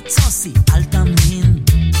ולא ימוצוסי אל תאמין.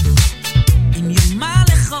 אם יומה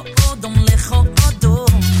לך אודום לך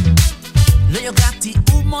אודום, לא יוגעתי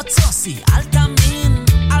ומוצוסי אל תאמין,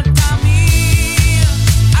 אל תאמין,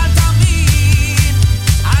 אל תאמין,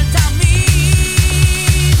 אל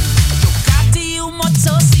תאמין. יוגעתי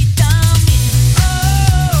ומוצוסי תאמין.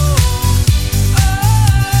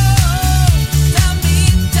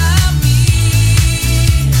 תאמין, תאמין.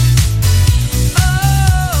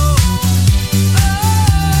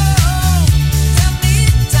 תאמין,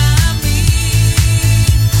 תאמין.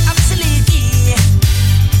 אבא שלי הגיע,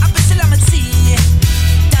 אבא של המציא.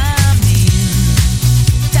 תאמין,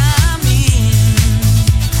 תאמין.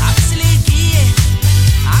 אבא שלי הגיע,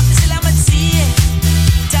 אבא של המציא.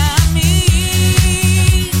 תאמין.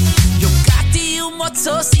 יוגעתי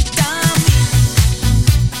ומוצוסי תאמין.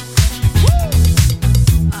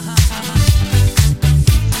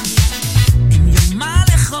 אם יומה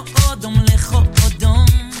לך אודום לך אודום,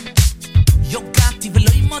 יוגעתי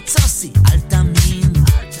ולא ימוצוסי אל תאמין.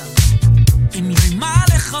 אם יומה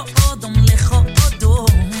לך אודום לך אודום,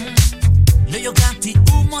 לא יוגעתי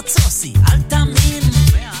ומוצוסי אל תאמין.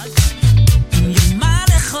 אם יומה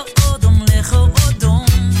לך אודום לך אודום,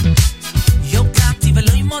 יוגעתי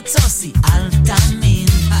ולא ימוצוסי אל תאמין.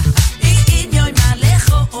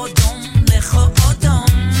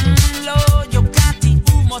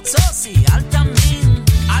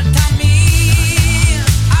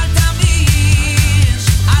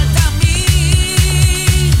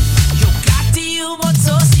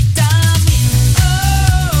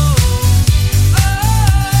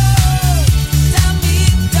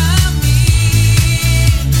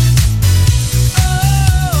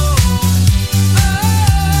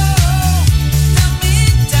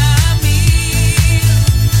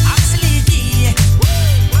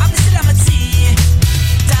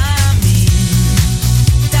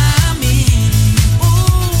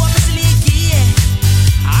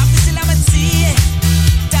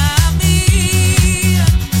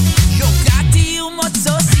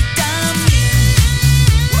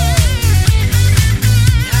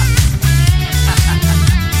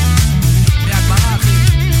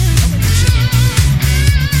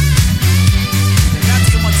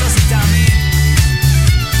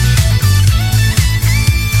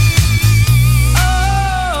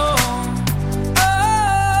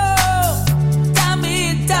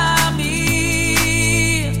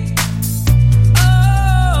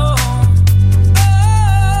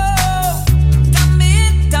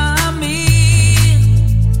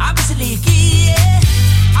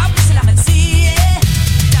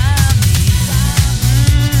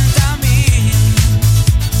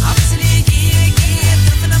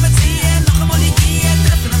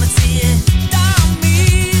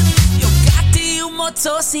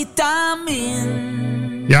 יוסי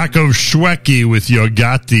תאמין. Yaakov Shweki with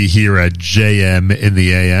Yogati here at JM in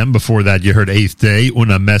the AM. Before that, you heard Eighth Day,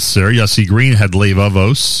 Una Messer. Yossi Green had Lev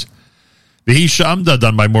Avos. V'hisha Amda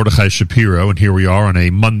done by Mordechai Shapiro. And here we are on a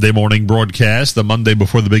Monday morning broadcast, the Monday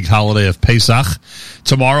before the big holiday of Pesach.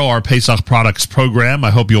 Tomorrow, our Pesach products program.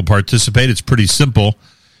 I hope you'll participate. It's pretty simple.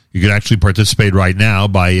 You can actually participate right now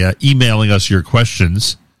by emailing us your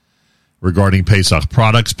questions regarding Pesach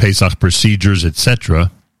products, Pesach procedures, etc.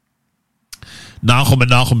 Nachum at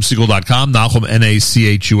NachumSegal.com, Nachum,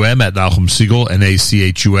 N-A-C-H-U-M, at Nachum Segal,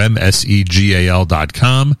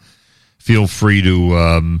 N-A-C-H-U-M-S-E-G-A-L.com. Feel free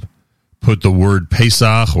to put the word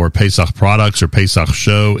Pesach or Pesach products or Pesach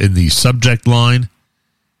show in the subject line.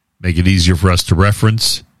 Make it easier for us to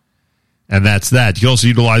reference. And that's that. You can also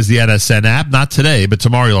utilize the NSN app. Not today, but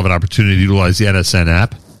tomorrow you'll have an opportunity to utilize the NSN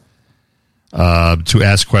app to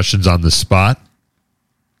ask questions on the spot.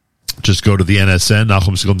 Just go to the NSN,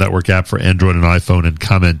 Nachum Segal Network app for Android and iPhone, and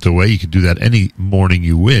comment away. You can do that any morning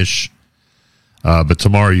you wish. But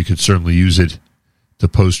tomorrow you can certainly use it to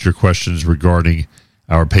post your questions regarding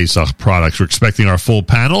our Pesach products. We're expecting our full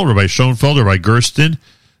panel, Rabbi Schoenfeld, Rabbi Gersten,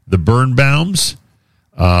 the Birnbaums.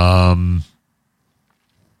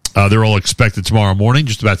 They're all expected tomorrow morning,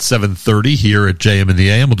 just about 7:30 here at JM in the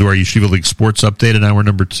AM. We'll do our Yeshiva League Sports Update in hour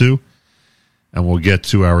number 2. And we'll get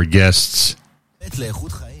to our guests.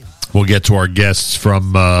 We'll get to our guests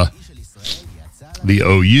from the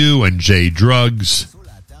OU and J Drugs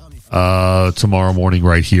tomorrow morning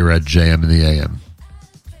right here at JM in the AM.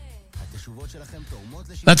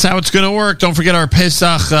 That's how it's going to work. Don't forget our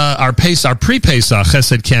Pesach, our pre-Pesach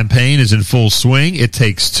Chesed campaign is in full swing. It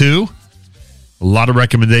takes two. A lot of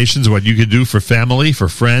recommendations of what you can do for family, for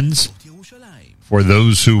friends, for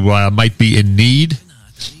those who might be in need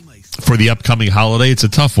for the upcoming holiday. It's a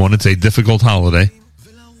tough one. It's a difficult holiday.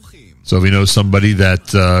 So if you know somebody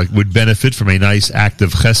that would benefit from a nice act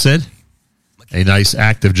of chesed, a nice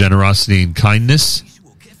act of generosity and kindness,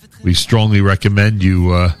 we strongly recommend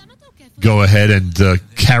you go ahead and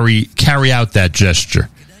carry out that gesture.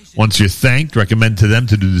 Once you're thanked, recommend to them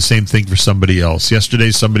to do the same thing for somebody else. Yesterday,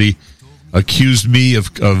 somebody accused me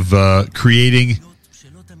of creating...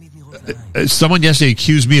 someone yesterday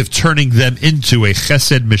accused me of turning them into a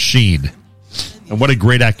chesed machine. And what a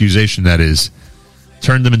great accusation that is.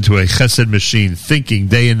 Turn them into a chesed machine, thinking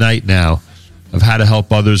day and night now of how to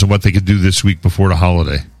help others and what they could do this week before the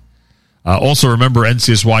holiday. Also, remember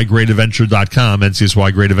NCSYGreatAdventure.com,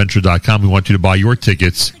 NCSYGreatAdventure.com. We want you to buy your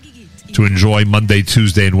tickets to enjoy Monday,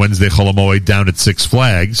 Tuesday, and Wednesday Chol HaMoed down at Six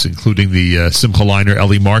Flags, including the Simcha Leiner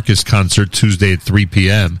Eli Marcus concert Tuesday at 3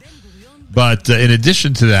 p.m. But in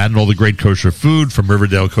addition to that and all the great kosher food from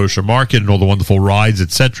Riverdale Kosher Market and all the wonderful rides,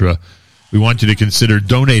 etc., we want you to consider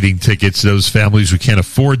donating tickets to those families who can't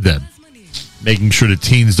afford them. Making sure the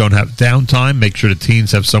teens don't have downtime. Make sure the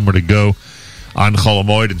teens have somewhere to go on Chol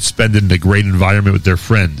HaMoed and spend it in a great environment with their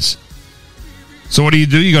friends. So what do?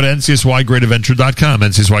 You go to NCSYGreatAdventure.com.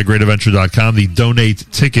 NCSYGreatAdventure.com. The Donate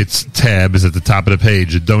Tickets tab is at the top of the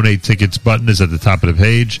page. The Donate Tickets button is at the top of the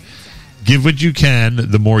page. Give what you can.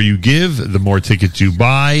 The more you give, the more tickets you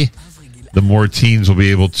buy, the more teens will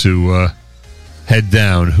be able to head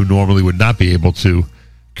down who normally would not be able to,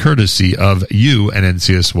 courtesy of you and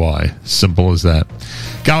NCSY. Simple as that.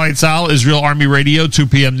 Galei Tzahal, Israel Army Radio, 2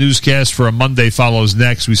 p.m. newscast for a Monday follows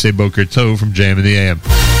next. We say Boker Tov from JM in the AM.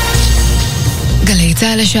 גלי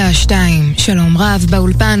צהל לשעה 2, שלום רב,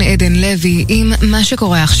 באולפן עדן לוי עם מה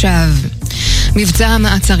שקורה עכשיו. מבצע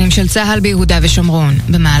המעצרים של צהל ביהודה ושומרון.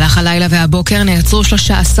 במהלך הלילה והבוקר נעצרו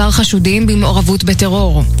 13 חשודים במעורבות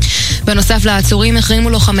בטרור. בנוסף לעצורים החרימו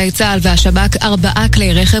לוחמי צהל והשב"כ 4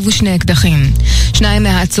 כלי רכב ו2 אקדחים. 2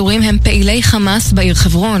 מהעצורים הם פעילי חמאס בעיר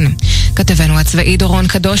חברון. כתבנו הצבאי דורון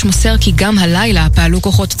קדוש מוסר כי גם הלילה פעלו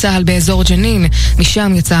כוחות צהל באזור ג'נין,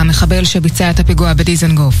 משם יצא המחבל שביצע את הפיגוע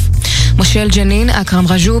בדיזנגוף. מושל ג'נין, אכרם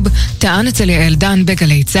רג'וב, טען אצל יעל דן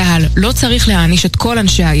בגלי צהל, לא צריך להעניש את כל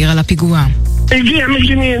אנשי העיר על הפיגוע. הגיע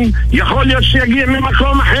מג'נין, יכול להיות שיגיע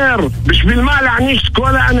ממקום אחר. בשביל מה להעניש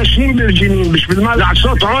כל האנשים בג'נין? בשביל מה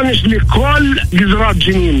לעשות עונש לכל גזרת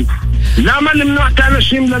ג'נין? למה למנוע את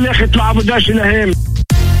האנשים ללכת לעבודה שלהם?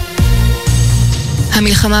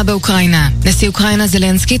 המלחמה באוקראינה. נשיא אוקראינה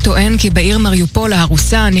זלנסקי טוען כי בעיר מריופול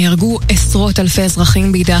הרוסה נהרגו עשרות אלפי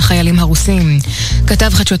אזרחים בידי החיילים הרוסים. כתב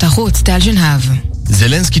חדשות החוץ טל ג'נהב.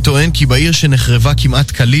 זלנסקי טוען כי בעיר שנחרבה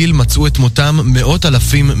כמעט כליל מצאו את מותם מאות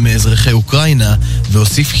אלפים מאזרחי אוקראינה,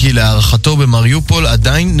 והוסיף כי להערכתו במריופול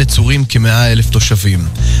עדיין נצורים כ100,000 תושבים.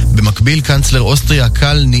 במקביל, קנצלר אוסטריה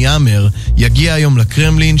קל ניאמר יגיע היום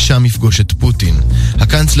לקרמלין, שם יפגוש את פוטין.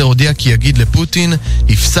 הקנצלר הודיע כי יגיד לפוטין,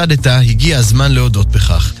 הפסדת, הגיע הזמן להודות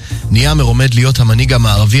בכך. ניאמר עומד להיות המנהיג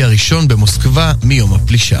המערבי הראשון במוסקבה מיום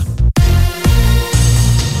הפלישה.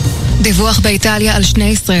 דיווח באיטליה על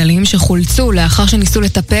 2 ישראלים שחולצו לאחר שניסו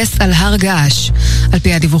לטפס על הר געש. על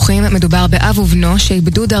פי הדיווחים מדובר באב ובנו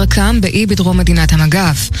שאיבדו דרכם באי בדרום מדינת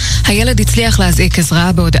המגף. הילד הצליח להזעיק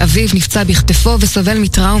עזרה בעוד אביו נפצע בכתפו וסובל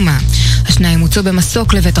מטראומה. השניים הוצאו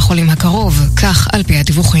במסוק לבית החולים הקרוב, כך על פי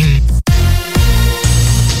הדיווחים.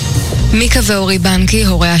 מיקה ואורי בנקי,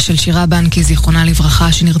 הוריה של שירה בנקי זיכרונה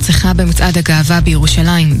לברכה שנרצחה במצעד הגאווה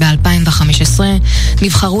בירושלים ב-2015,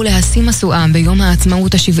 נבחרו להשיא משואה ביום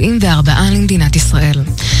העצמאות ה-74 למדינת ישראל.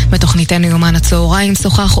 בתוכניתנו יומן הצהריים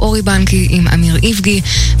שוחח אורי בנקי עם אמיר איבגי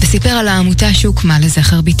וסיפר על העמותה שהוקמה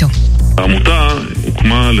לזכר ביתו. העמותה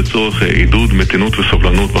הוקמה לצורך עידוד מתינות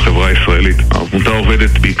וסובלנות בחברה הישראלית. העמותה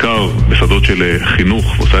עובדת בעיקר בשדות של חינוך,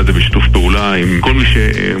 ועושה את זה בשיתוף פעולה עם כל מי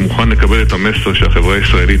שמוכן לקבל את המסר שהחברה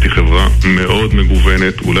הישראלית היא חברה מאוד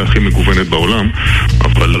מגוונת, אולי הכי מגוונת בעולם,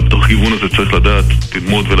 אבל בתוך כיוון הזה צריך לדעת,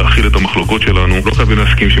 ללמוד ולהכיל את המחלוקות שלנו. לא חייבים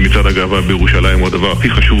להסכים שמצעד הגאווה בירושלים הוא הדבר הכי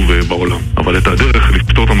חשוב בעולם, אבל את הדרך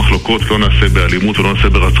לפתור את המחלוקות לא נעשה באלימות ולא נעשה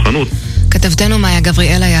ברצחנות. כתבתנו מאיה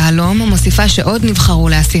גבריאלה יהלום מוסיפה שעוד נבחרו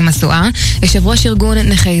להשיא משואה יושב ראש ארגון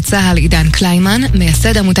נכי צה"ל עידן קליימן,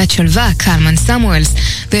 מייסד עמותת שלווה קלמן סמואלס,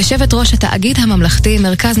 ויושבת ראש התאגיד הממלכתי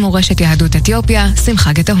מרכז מורשת יהדות אתיופיה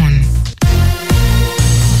שמחה גטהון.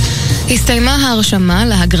 הסתיימה ההרשמה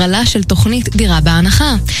להגרלה של תוכנית דירה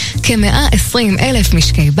בהנחה. כ-120,000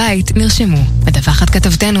 משקי בית נרשמו. מדווחת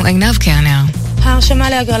כתבתנו עינב קרנר. ההרשמה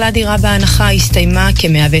להגרלה דירה בהנחה הסתיימה,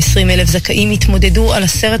 כ-120,000 זכאים התמודדו על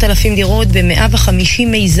 10,000 דירות ב-150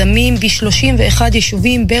 מיזמים ב-31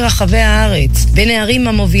 יישובים ברחבי הארץ. בין הערים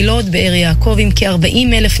המובילות באר יעקב עם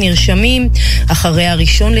כ-40,000 נרשמים, אחרי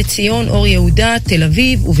הראשון לציון, אור יהודה, תל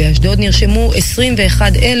אביב ובאשדוד נרשמו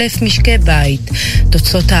 21,000 משקי בית.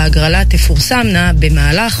 תוצאות ההגרלה תפורסמנה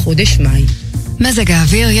במהלך חודש מאי. מזג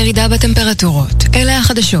האוויר, ירידה בטמפרטורות. אלה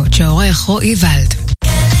החדשות שעורך רועי ולד.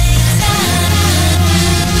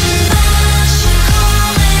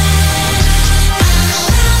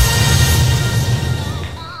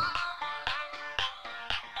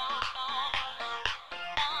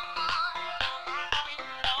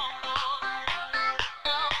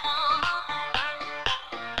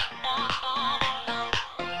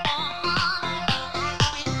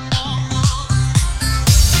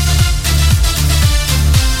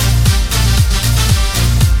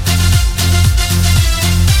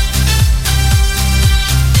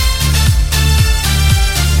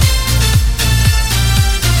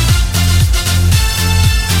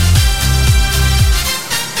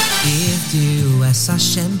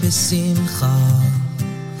 Hashem besimcha,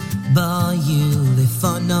 bayu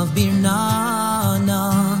lefanav birnana.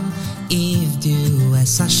 Ivdu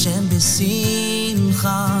es Hashem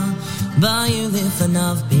besimcha, bayu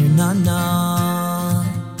lefanav birnana.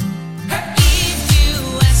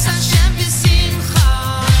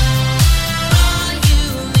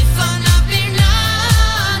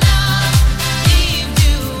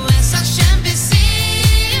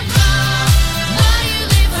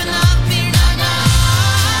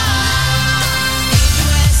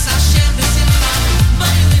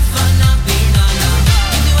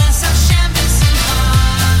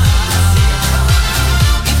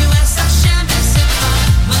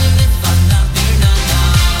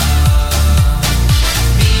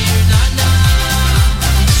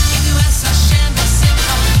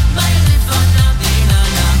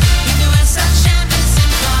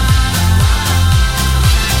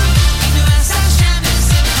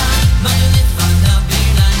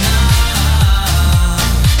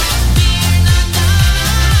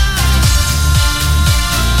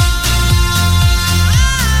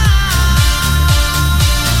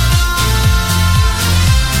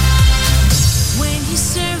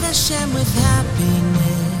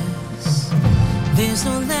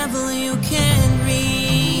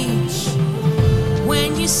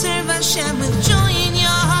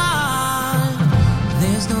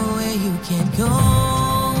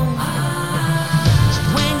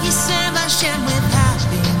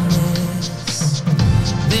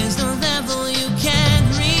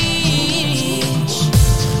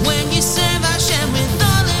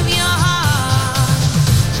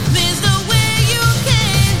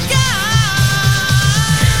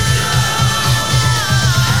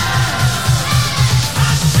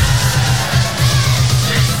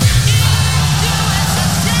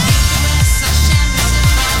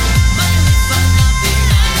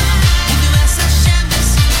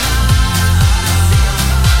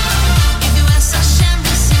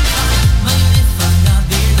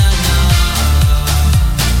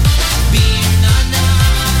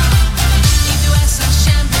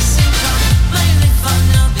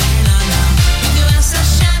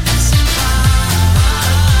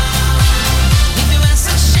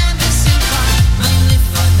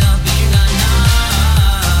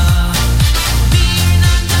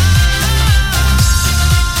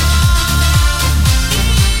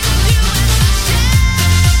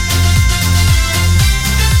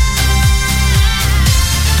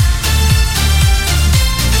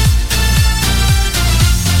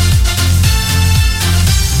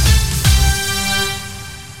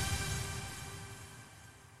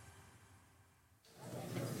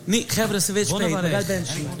 Nee, Gebre, ze weet spelen.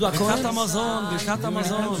 Du a Birkat Amazon, Birkat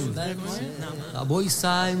Amazon. Aboy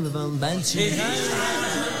sein, wir wollen Benchen.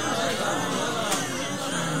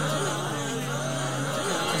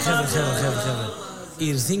 Gebre.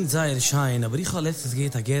 Ihr singt sehr schein, aber ich habe letztes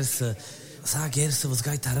geht a Gerse, sag Gerse, was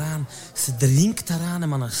geht daran, es dringt daran,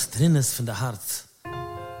 man nach drinnes von der Herz.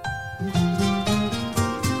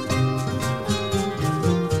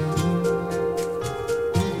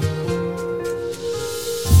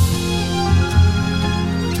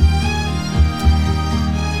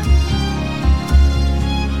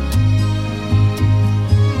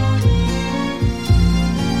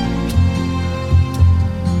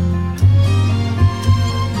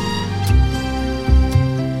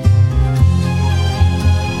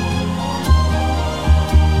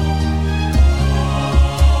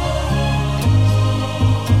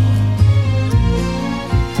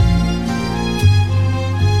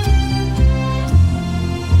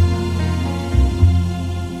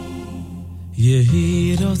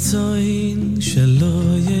 רצון שלא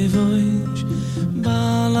יבוש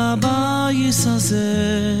בעל הבייס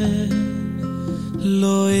הזה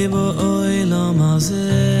לא יבוא עולם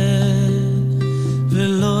הזה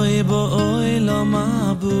ולא יבוא עולם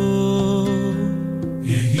הבא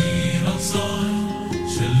יהי רצון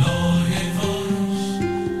שלא יבוש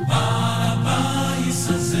בעל הבייס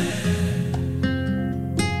הזה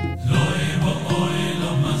לא יבוא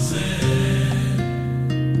עולם הזה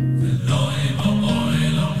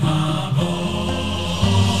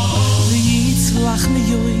lach me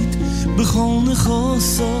joit begon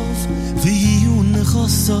khosov vi un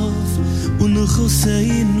khosov un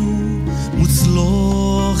khoseinu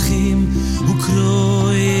mutzlochim u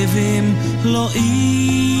kroevim loim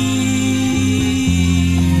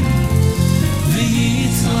vi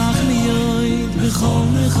lach me joit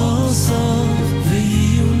begon khosov vi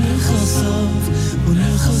un khosov un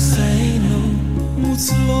khoseinu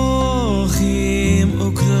mutzlochim u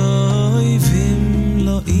kroevim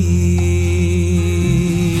loim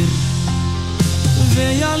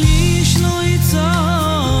ויליש לו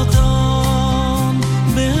יצאתם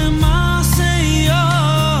במעשה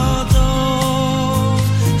ידו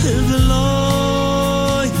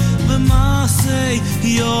ולוי במעשה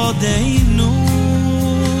ידינו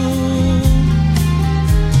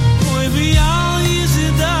אוי ביאל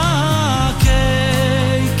יזדקק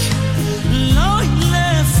לא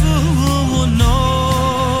לפונו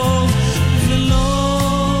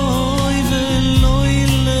ולוי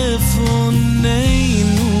לפוני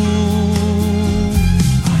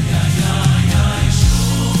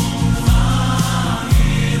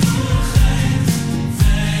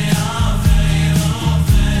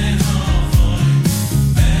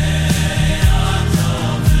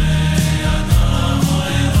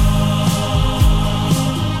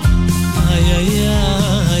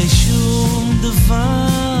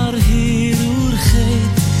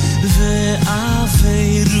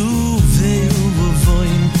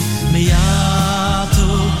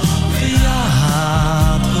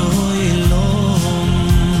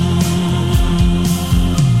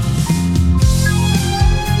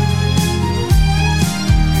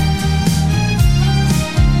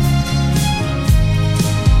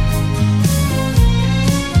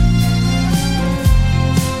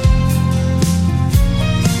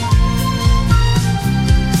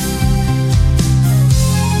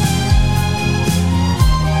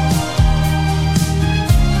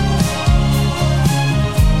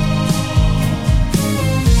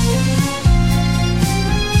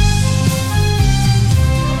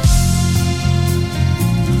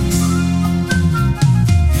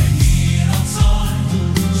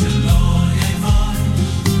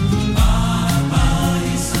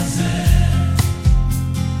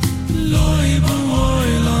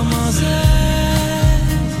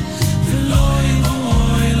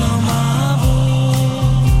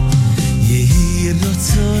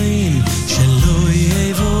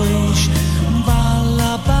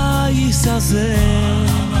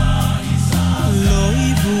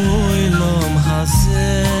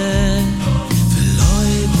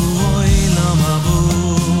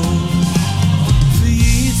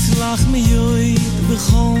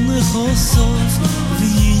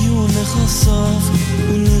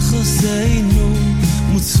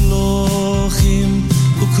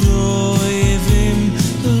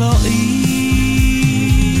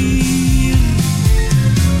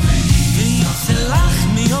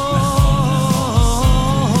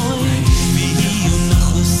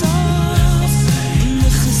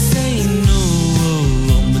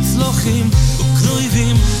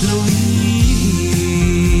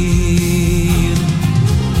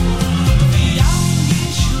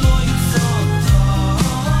ויליש לו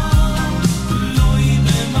יצאתם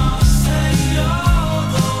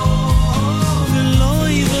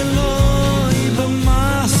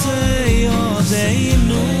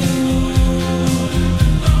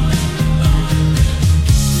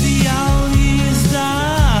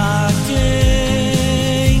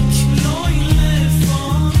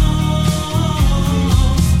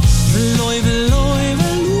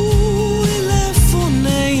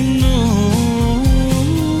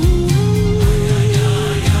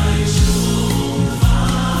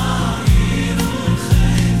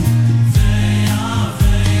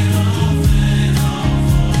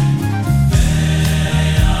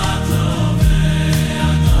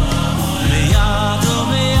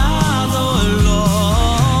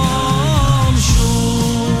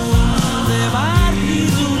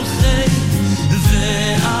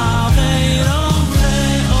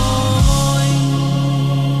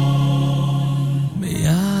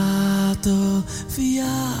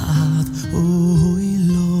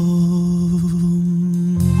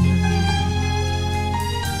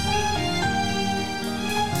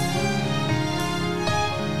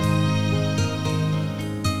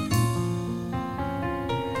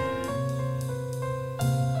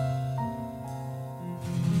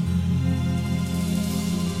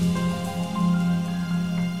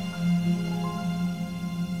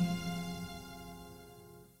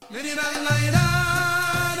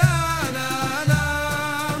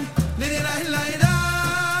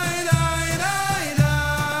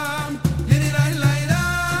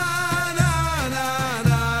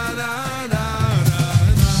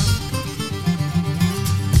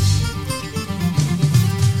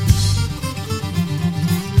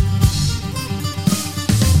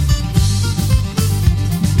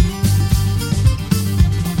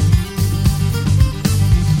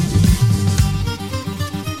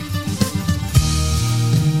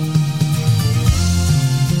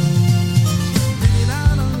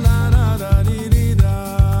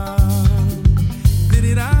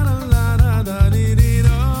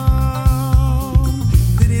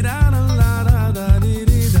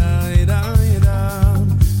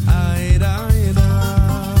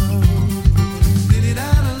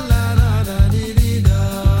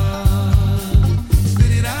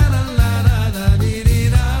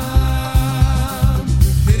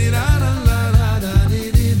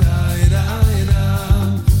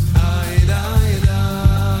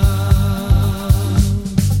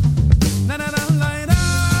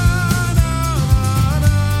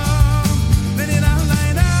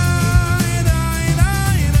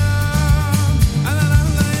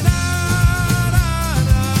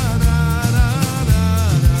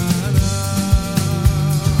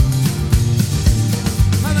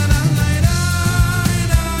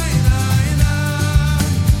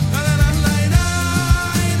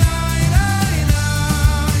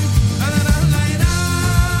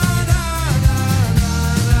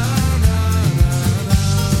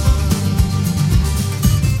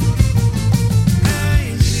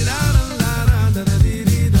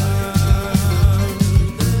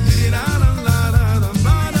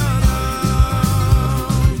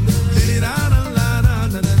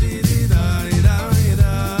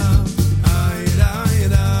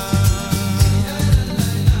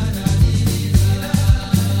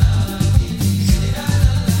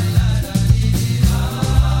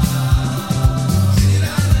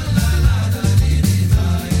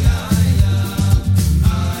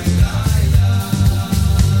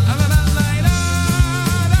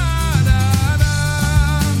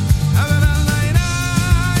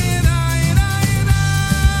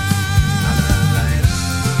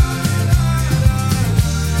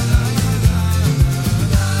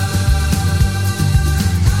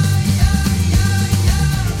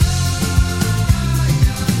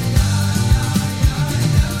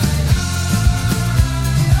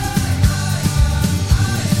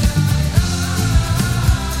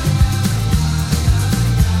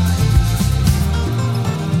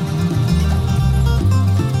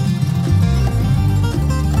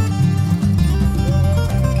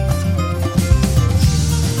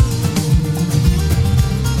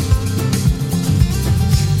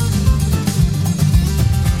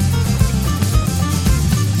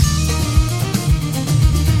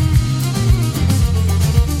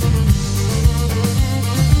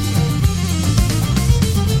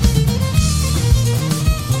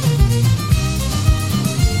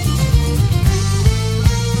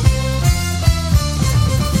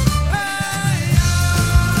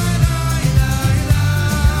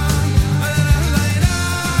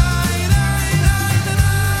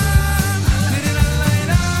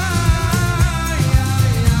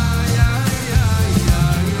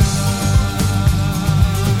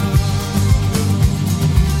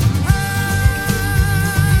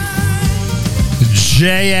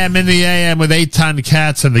JM in the AM with Eitan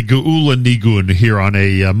Katz and the Geula Nigun here on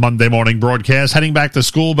a Monday morning broadcast. Heading back to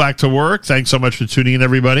school, back to work. Thanks so much for tuning in,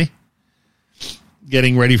 everybody.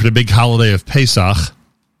 Getting ready for the big holiday of Pesach.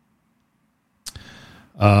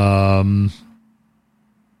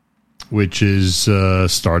 Which is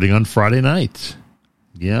starting on Friday night.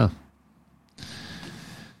 Yeah.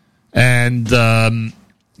 And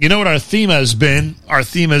you know what our theme has been? Our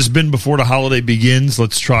theme has been before the holiday begins.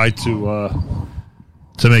 Let's try to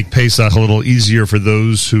make Pesach a little easier for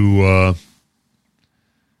those who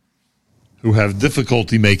have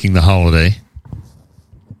difficulty making the holiday.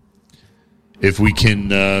 If we can,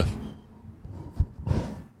 there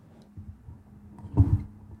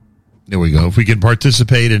we go. If we can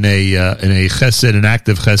participate in a chesed, an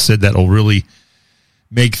active chesed that will really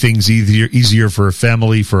make things easier for a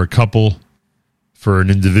family, for a couple, for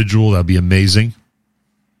an individual, that'd be amazing.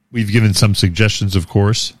 We've given some suggestions, of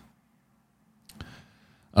course.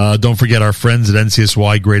 Don't forget our friends at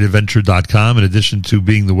ncsygreatadventure.com. In addition to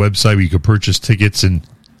being the website where you can purchase tickets and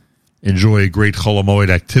enjoy a great Chol HaMoed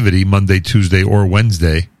activity Monday, Tuesday, or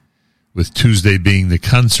Wednesday, with Tuesday being the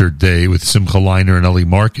concert day with Simcha Leiner and Eli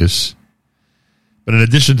Marcus. But in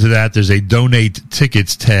addition to that, there's a donate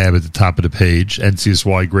tickets tab at the top of the page,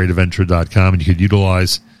 ncsygreatadventure.com, and you could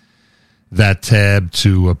utilize that tab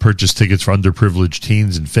to purchase tickets for underprivileged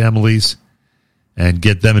teens and families and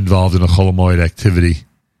get them involved in a Chol HaMoed activity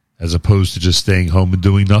as opposed to just staying home and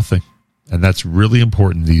doing nothing. And that's really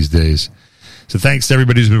important these days. So thanks to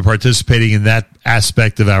everybody who's been participating in that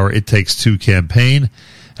aspect of our It Takes Two campaign,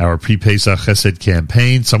 our pre-Pesach Chesed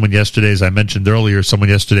campaign. Someone yesterday, as I mentioned earlier,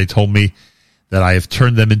 told me that I have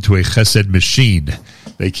turned them into a Chesed machine.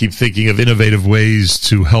 They keep thinking of innovative ways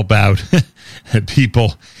to help out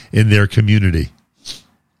people in their community.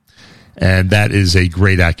 And that is a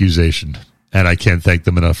great accusation. And I can't thank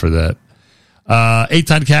them enough for that.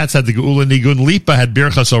 Eitan Katz had the Geula Nigun. Lipa had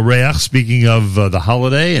Birchas Oreach, speaking of the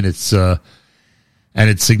holiday and its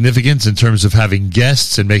significance in terms of having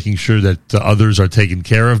guests and making sure that others are taken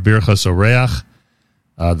care of. Birchas Oreach,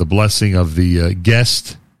 the blessing of the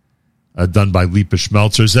guest, done by Lipa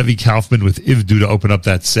Schmelzer. Zevi Kaufman with Ivdu to open up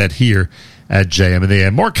that set here at JM and the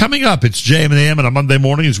AM. More coming up. It's JM and the AM on a Monday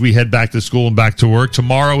morning as we head back to school and back to work.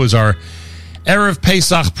 Tomorrow is our Erev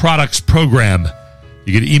Pesach products program.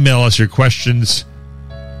 You can email us your questions.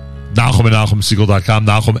 Nachum at NachumSegal.com.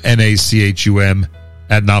 Nachum, Nachum,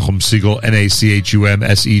 at Nachum Segal,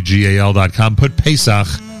 NachumSegal.com. Put Pesach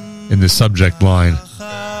in the subject line.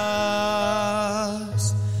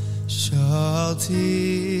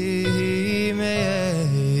 Shalti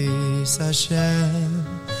me'es Hashem,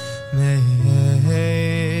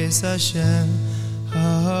 me'es Hashem,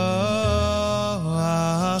 ha'achas.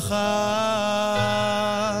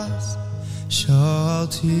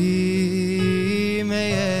 Shalti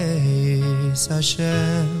me'es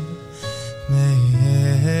Hashem,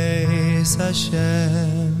 me'es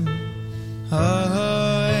Hashem,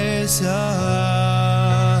 ha'es avakesh.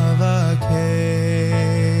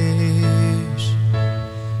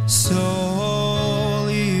 So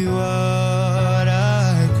holy what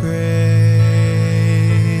I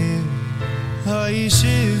crave.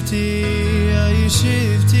 Ha'yishivti,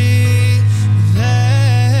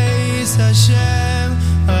 v'eis Hashem,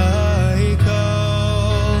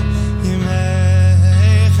 ha'ikol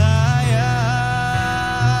yimei chayai.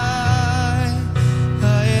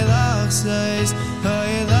 Ha'ilach says,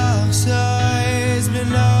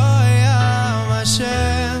 b'noyam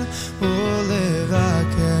Hashem,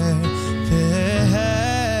 u'levaker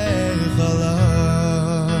p'hei chalai.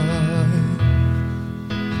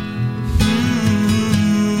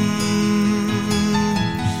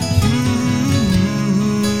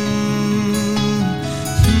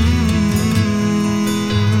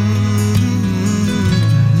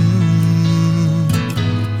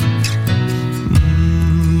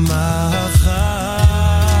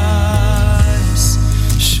 Machas,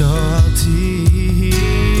 shalti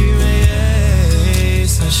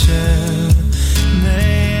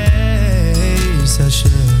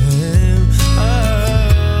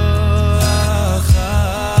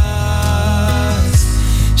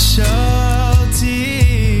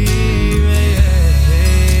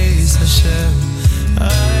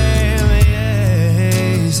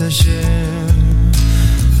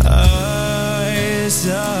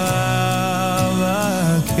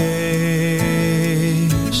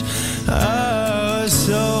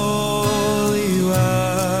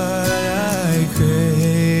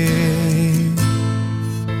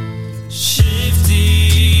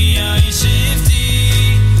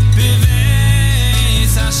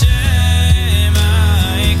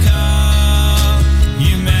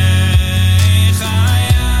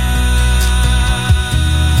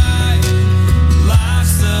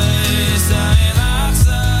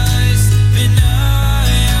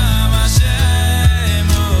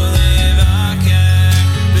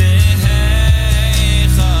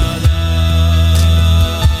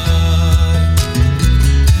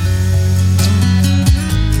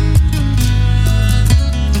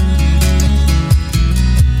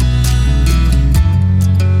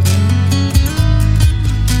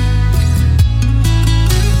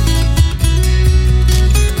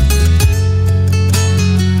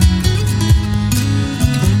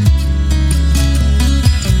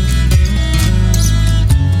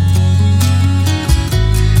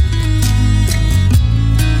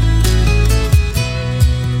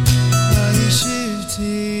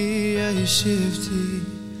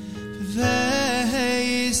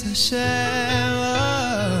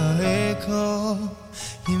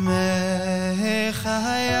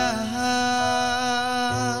בחיי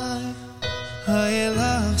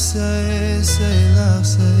הילך סייס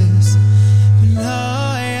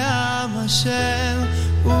בנוים השם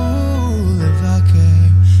ולבקר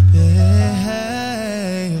בהיכלוי.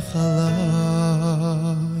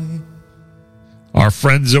 Our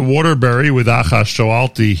friends at Waterbury with Achash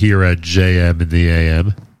Shoalti here at JM in the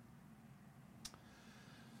AM.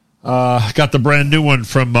 Got the brand new one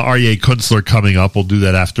from Aryeh Kunstler coming up. We'll do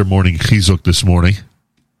that after morning Chizuk this morning.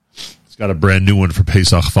 It's got a brand new one for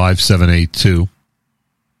Pesach 5782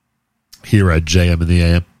 here at JM in the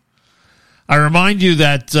AM. I remind you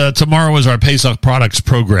that tomorrow is our Pesach Products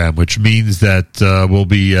program, which means that we'll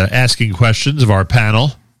be asking questions of our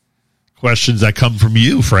panel, questions that come from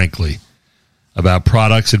you, frankly, about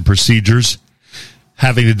products and procedures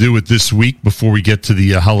having to do with this week before we get to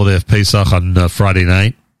the holiday of Pesach on Friday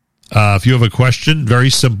night. If you have a question, very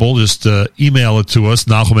simple, just email it to us,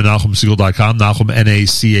 Nachum at NachumSegal.com, Nachum,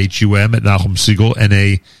 N-A-C-H-U-M, at Nachum Segal,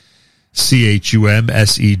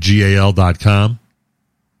 N-A-C-H-U-M-S-E-G-A-L.com.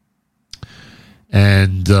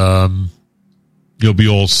 And you'll be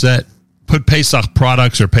all set. Put Pesach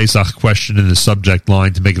products or Pesach question in the subject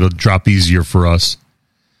line to make it a drop easier for us.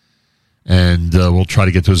 And we'll try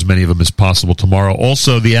to get to as many of them as possible tomorrow.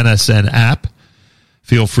 Also, the NSN app.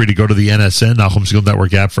 Feel free to go to the NSN, Nachum Segal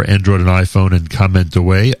Network app for Android and iPhone, and comment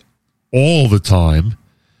away all the time.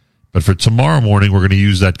 But for tomorrow morning, we're going to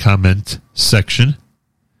use that comment section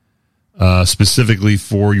specifically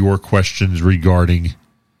for your questions regarding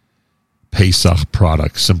Pesach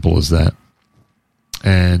products. Simple as that.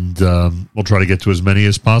 And we'll try to get to as many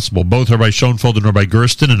as possible. Both Rabbi Schoenfeld and Rabbi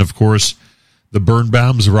Gersten, and of course, the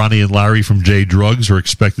Birnbaums, Ronnie and Larry from J Drugs, are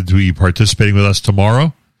expected to be participating with us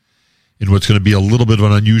tomorrow in what's going to be a little bit of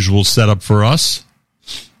an unusual setup for us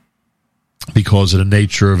because of the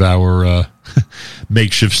nature of our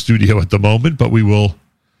makeshift studio at the moment. But we will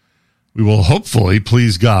hopefully,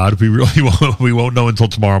 please God, we won't know until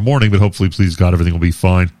tomorrow morning, but hopefully, please God, everything will be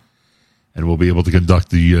fine, and we'll be able to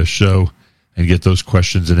conduct the show and get those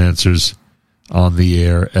questions and answers on the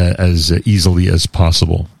air as easily as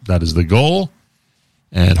possible. That is the goal,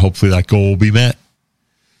 and hopefully that goal will be met.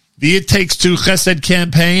 The It Takes Two Chesed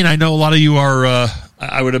campaign. I know a lot of you are,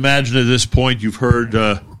 I would imagine at this point you've heard,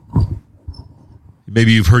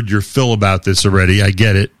 maybe you've heard your fill about this already. I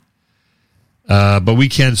get it. But we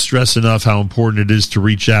can't stress enough how important it is to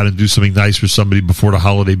reach out and do something nice for somebody before the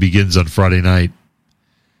holiday begins on Friday night.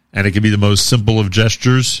 And it can be the most simple of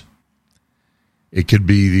gestures. It could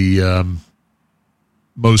be the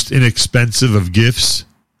most inexpensive of gifts.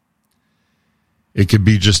 It could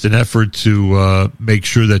be just an effort to make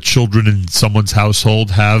sure that children in someone's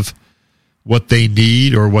household have what they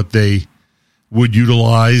need or what they would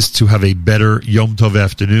utilize to have a better Yom Tov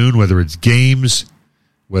afternoon, whether it's games,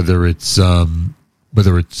 whether it's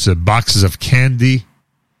boxes of candy,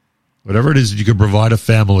 whatever it is that you can provide a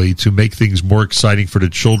family to make things more exciting for the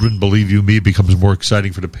children. Believe you me, it becomes more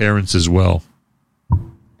exciting for the parents as well.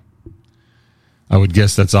 I would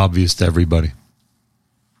guess that's obvious to everybody.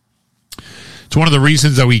 It's one of the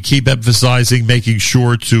reasons that we keep emphasizing making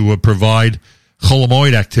sure to provide Chol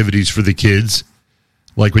Hamoed activities for the kids.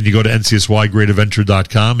 Like when you go to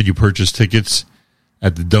ncsygreatadventure.com and you purchase tickets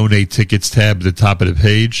at the Donate Tickets tab at the top of the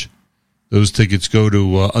page. Those tickets go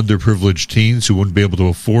to underprivileged teens who wouldn't be able to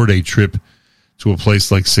afford a trip to a place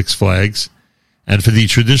like Six Flags. And for the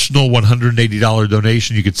traditional $180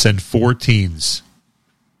 donation, you could send 4 teens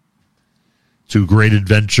to Great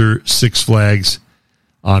Adventure Six Flags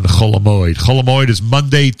on Chol Hamoed. Chol Hamoed is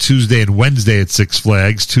Monday, Tuesday, and Wednesday at Six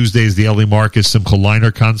Flags. Tuesday is the Eli Marcus Simcha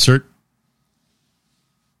Leiner concert.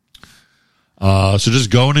 So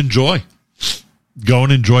just go and enjoy. Go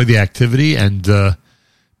and enjoy the activity and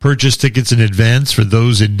purchase tickets in advance for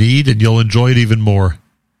those in need, and you'll enjoy it even more.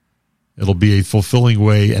 It'll be a fulfilling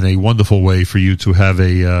way and a wonderful way for you to have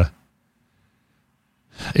a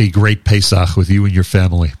great Pesach with you and your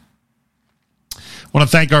family. I want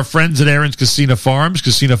to thank our friends at Aaron's Casino Farms,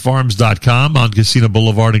 CasinoFarms.com on Casino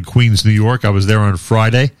Boulevard in Queens, New York. I was there on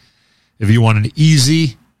Friday. If you want an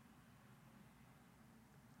easy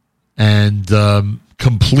and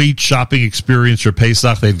complete shopping experience for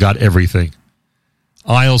Pesach, they've got everything.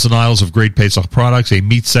 Aisles and aisles of great Pesach products, a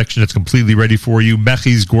meat section that's completely ready for you,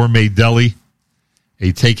 Mechi's Gourmet Deli,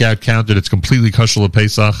 a takeout counter that's completely kosher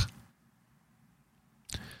Pesach.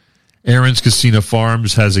 Aaron's Casino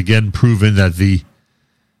Farms has again proven that the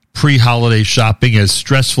pre-holiday shopping, as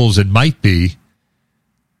stressful as it might be,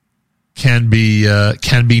 can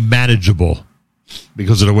be manageable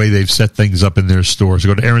because of the way they've set things up in their stores. So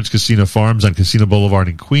go to Aaron's Casino Farms on Casino Boulevard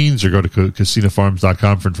in Queens, or go to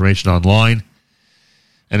CasinoFarms.com for information online.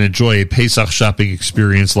 and enjoy a Pesach shopping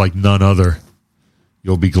experience like none other.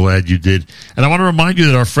 You'll be glad you did. And I want to remind you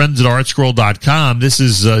that our friends at artscroll.com, this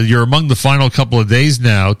is, you're among the final couple of days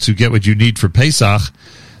now to get what you need for Pesach.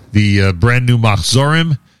 The brand new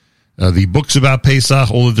Machzorim, the books about Pesach,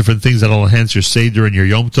 all the different things that will enhance your Seder and your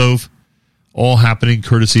Yom Tov, all happening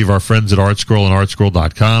courtesy of our friends at ArtScroll and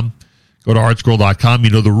artscroll.com. Go to artscroll.com. You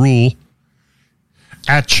know the rule.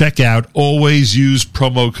 At checkout, always use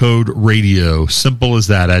promo code RADIO. Simple as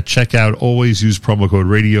that. At checkout, always use promo code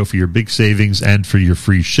RADIO for your big savings and for your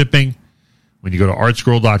free shipping. When you go to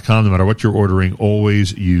artscroll.com, no matter what you're ordering,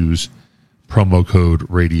 always use promo code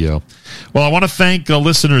RADIO. Well, I want to thank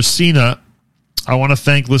listener Sina. I want to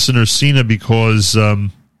thank listener Sina because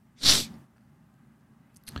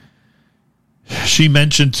she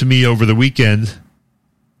mentioned to me over the weekend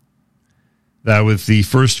that with the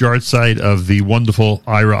first yard site of the wonderful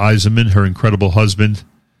Ira Eisenman, her incredible husband,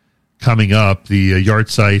 coming up, the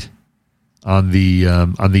yard site on the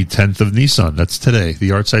 10th of Nisan. That's today. The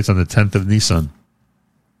yard site's on the 10th of Nisan.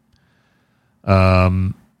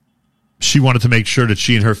 She wanted to make sure that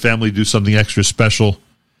she and her family do something extra special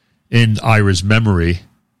in Ira's memory,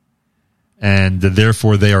 and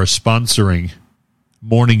therefore they are sponsoring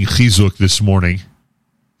Morning Chizuk this morning.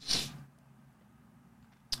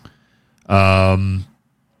 Rabbi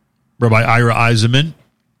Ira Eisenman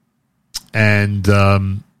and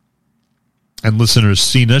listener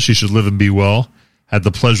Sina, she should live and be well, had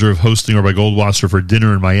the pleasure of hosting Rabbi Goldwasser for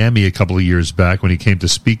dinner in Miami a couple of years back when he came to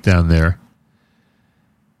speak down there.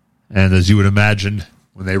 And as you would imagine,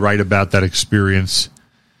 when they write about that experience,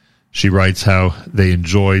 she writes how they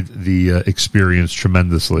enjoyed the experience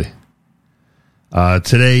tremendously.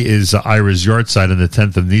 Today is Ira's yard site on the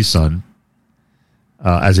 10th of Nisan.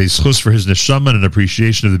 As a schus for his neshama and an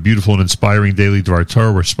appreciation of the beautiful and inspiring daily Dvar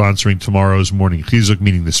Torah, we're sponsoring tomorrow's Morning Chizuk,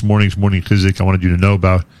 meaning this morning's Morning Chizuk. I wanted you to know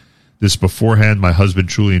about this beforehand. My husband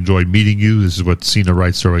truly enjoyed meeting you. This is what Sina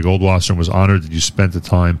writes to Rabbi Goldwasser, and was honored that you spent the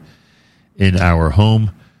time in our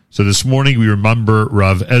home. So this morning we remember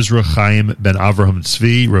Rav Ezra Chaim ben Avraham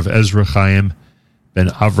Tzvi, Rav Ezra Chaim ben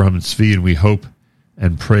Avraham Tzvi, and we hope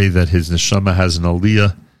and pray that his neshama has an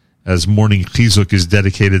aliyah, as Morning Chizuk is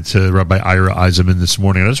dedicated to Rabbi Ira Eisenman this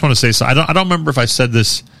morning. I just want to say, so I don't remember if I said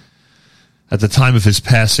this at the time of his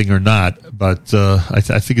passing or not, but I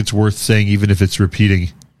think it's worth saying, even if it's repeating.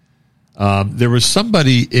 There was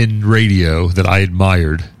somebody in radio that I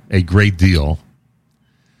admired a great deal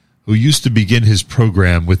who used to begin his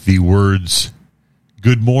program with the words,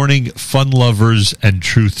 "Good morning, fun lovers and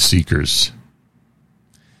truth seekers."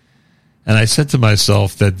 And I said to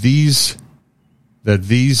myself that these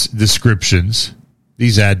descriptions,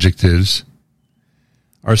 these adjectives,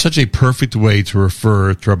 are such a perfect way to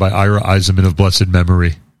refer to Rabbi Ira Eisenman of blessed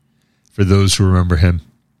memory, for those who remember him.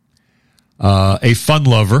 A fun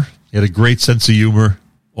lover. He had a great sense of humor,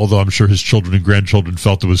 although I'm sure his children and grandchildren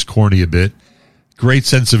felt it was corny a bit. Great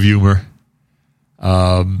sense of humor.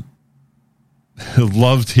 Loved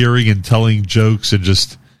hearing and telling jokes and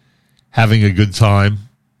just having a good time.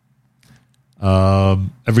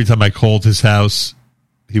 Every time I called his house,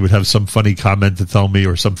 he would have some funny comment to tell me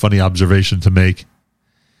or some funny observation to make.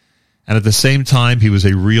 And at the same time, he was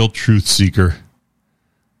a real truth seeker.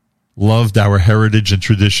 Loved our heritage and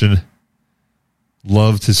tradition.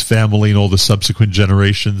 Loved his family and all the subsequent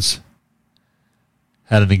generations.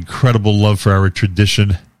 Had an incredible love for our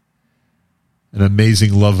tradition. An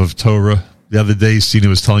amazing love of Torah. The other day, Sina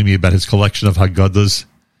was telling me about his collection of Haggadahs.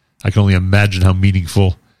 I can only imagine how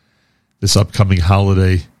meaningful this upcoming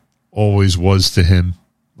holiday always was to him.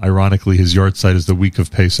 Ironically, his yard site is the week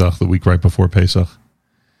of Pesach, the week right before Pesach.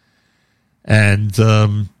 And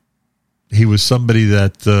he was somebody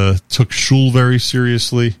that took shul very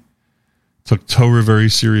seriously, took Torah very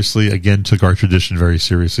seriously, again, took our tradition very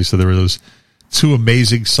seriously. So there were those two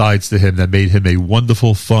amazing sides to him that made him a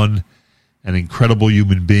wonderful, fun, and incredible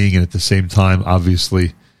human being, and at the same time,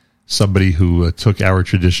 obviously, somebody who took our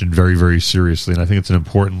tradition very, very seriously. And I think it's an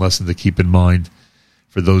important lesson to keep in mind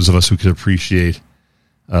for those of us who can appreciate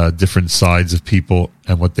different sides of people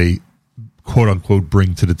and what they, quote-unquote,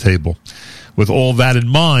 bring to the table. With all that in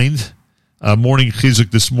mind, Morning Chizuk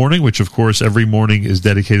this morning, which, of course, every morning is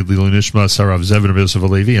dedicated to Lilu Nishmas Harav Zev Rabbi Yosef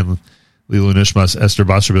Alevi and Lilu Nishmas Esther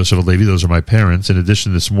Bas Rabbi Yosef Alevi. Those are my parents. In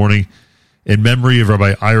addition, this morning, in memory of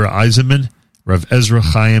Rabbi Ira Eisenman, Rav Ezra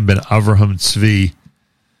Chaim ben Avraham Tzvi,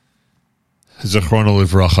 Zechrono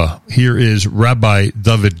Livracha. Here is Rabbi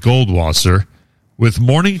David Goldwasser with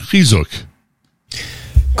Morning Chizuk.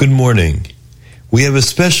 Good morning. We have a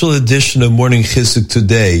special edition of Morning Chizuk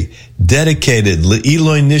today, dedicated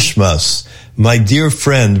Le'iloi Nishmas, my dear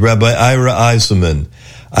friend, Rabbi Ira Eisenman.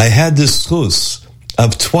 I had the schus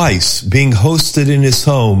of twice being hosted in his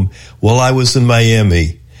home while I was in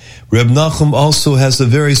Miami. Reb Nachum also has a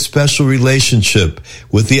very special relationship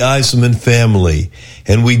with the Eisenman family,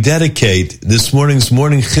 and we dedicate this morning's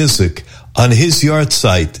morning chizuk on his yard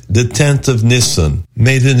site, the 10th of Nisan.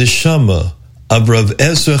 May the neshama of Rav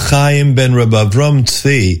Ezra Chaim ben Reb Avram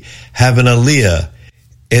Tzvi have an aliyah,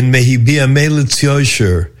 and may he be a melitz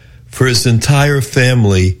yosher for his entire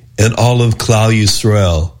family and all of Klal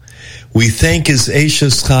Yisrael. We thank his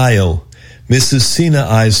Eishes Chayil, Mrs. Sina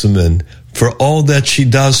Eisenman, for all that she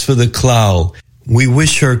does for the Klal. We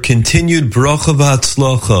wish her continued bracha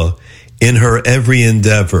v'hatzlacha in her every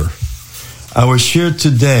endeavor. Our shir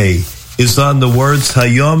today is on the words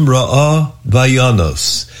Hayom Ra'ah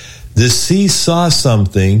Vayanos. The sea saw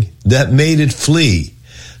something that made it flee.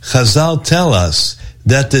 Chazal tell us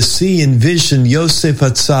that the sea envisioned Yosef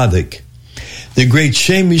HaTzadik. The great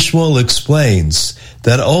Shem Mishmol explains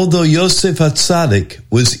that although Yosef HaTzadik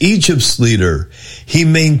was Egypt's leader, he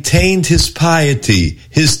maintained his piety,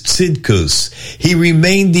 his tzidkus. He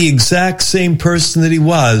remained the exact same person that he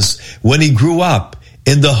was when he grew up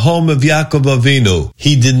in the home of Yaakov Avinu.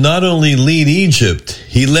 He did not only lead Egypt,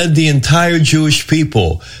 he led the entire Jewish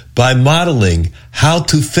people by modeling how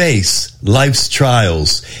to face life's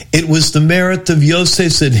trials. It was the merit of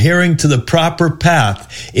Yosef's adhering to the proper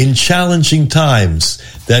path in challenging times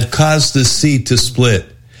that caused the sea to split.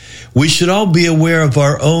 We should all be aware of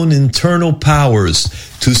our own internal powers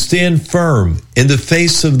to stand firm in the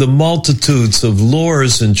face of the multitudes of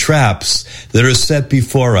lures and traps that are set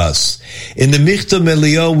before us. In the Michtav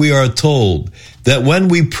Elio, we are told that when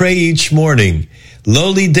we pray each morning,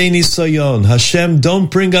 Loli Deni Sayon, Hashem,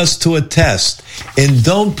 don't bring us to a test and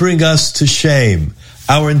don't bring us to shame.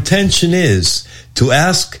 Our intention is to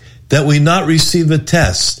ask that we not receive a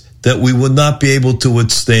test that we would not be able to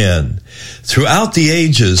withstand. Throughout the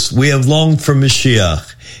ages, we have longed for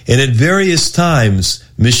Mashiach, and at various times,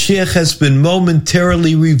 Mashiach has been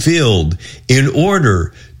momentarily revealed in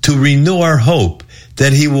order to renew our hope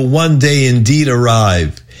that he will one day indeed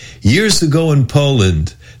arrive. Years ago in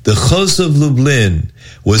Poland, the Chos of Lublin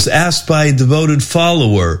was asked by a devoted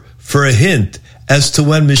follower for a hint as to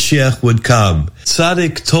when Mashiach would come.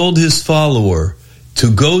 Tzaddik told his follower to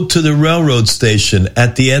go to the railroad station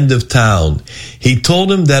at the end of town. He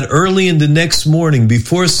told him that early in the next morning,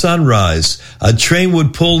 before sunrise, a train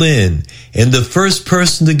would pull in, and the first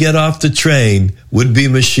person to get off the train would be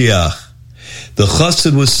Mashiach. The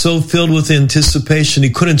chassid was so filled with anticipation he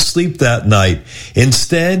couldn't sleep that night.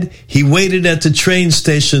 Instead, he waited at the train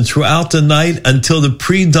station throughout the night until the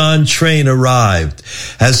pre-dawn train arrived.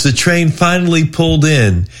 As the train finally pulled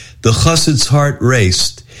in, the chassid's heart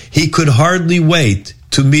raced. He could hardly wait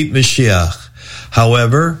to meet Mashiach.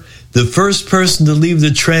 However, the first person to leave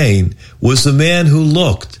the train was a man who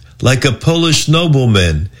looked like a Polish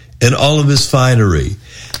nobleman in all of his finery.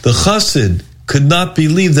 The chassid could not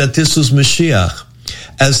believe that this was Mashiach.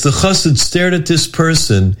 As the chassid stared at this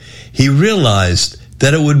person, he realized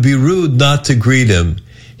that it would be rude not to greet him.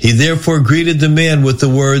 He therefore greeted the man with the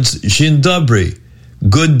words, Dzień dobry,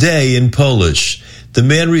 good day in Polish. The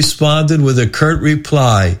man responded with a curt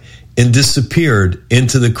reply and disappeared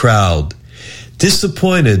into the crowd.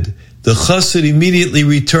 Disappointed, the chassid immediately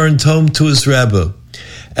returned home to his Rebbe.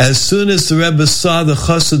 As soon as the Rebbe saw the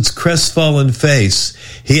chassid's crestfallen face,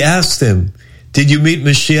 he asked him, "Did you meet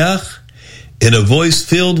Mashiach?" In a voice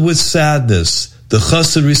filled with sadness, the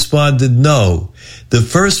chassid responded, "No. The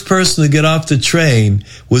first person to get off the train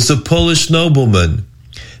was a Polish nobleman."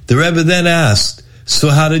 The Rebbe then asked, "So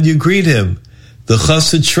how did you greet him?" The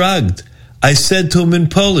chassid shrugged. "I said to him in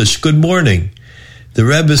Polish, 'Good morning.'" The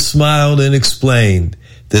Rebbe smiled and explained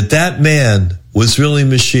that that man was really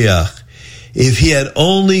Mashiach. If he had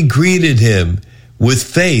only greeted him with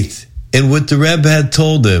faith in what the Rebbe had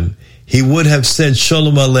told him, he would have said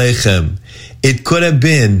Shalom Aleichem. It could have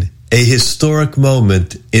been a historic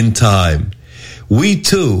moment in time. We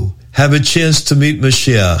too have a chance to meet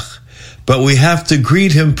Mashiach, but we have to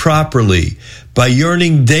greet him properly by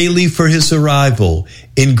yearning daily for his arrival,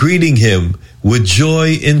 in greeting him with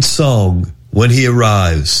joy in song when he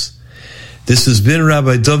arrives. This has been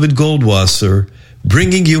Rabbi David Goldwasser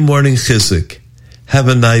bringing you Morning Chizuk. Have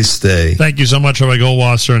a nice day. Thank you so much, Rabbi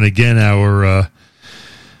Goldwasser. And again, our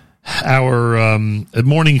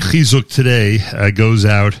Morning Chizuk today goes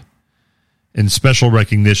out in special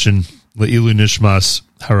recognition Le'ilu Nishmas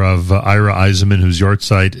Harav Ira Eisenman, whose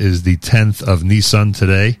yahrzeit is the 10th of Nisan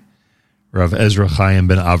today. Rav Ezra Chaim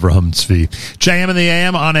ben Avraham Tzvi. JM in the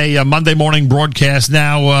AM on a Monday morning broadcast.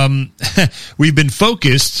 Now, we've been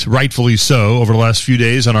focused, rightfully so, over the last few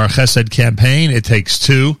days on our Chesed campaign. It Takes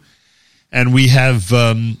Two. And we have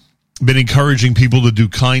been encouraging people to do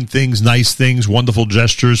kind things, nice things, wonderful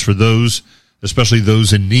gestures for those, especially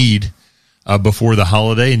those in need, before the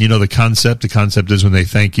holiday. And you know the concept is when they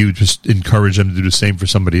thank you, just encourage them to do the same for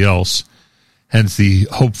somebody else. Hence the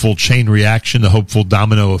hopeful chain reaction, the hopeful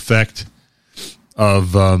domino effect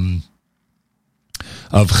of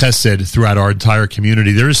chesed throughout our entire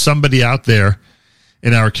community. There is somebody out there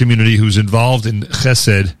in our community who's involved in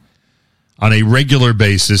chesed on a regular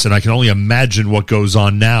basis, and I can only imagine what goes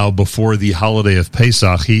on now before the holiday of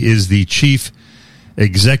Pesach. He is the chief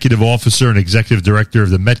executive officer and executive director of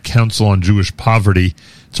the Met Council on Jewish Poverty.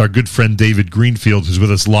 It's our good friend David Greenfield, who's with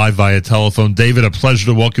us live via telephone. David, a pleasure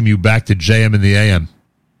to welcome you back to JM in the AM.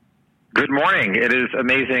 Good morning. It is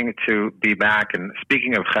amazing to be back. And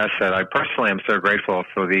speaking of chesed, I personally am so grateful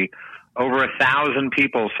for the over 1,000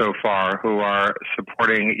 people so far who are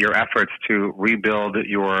supporting your efforts to rebuild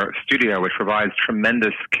your studio, which provides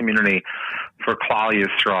tremendous community for Klal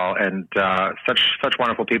Yisrael, and such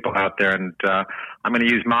wonderful people out there. And I'm going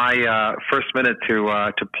to use my first minute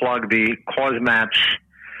to plug the Cause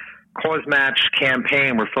Match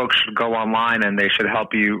campaign, where folks should go online and they should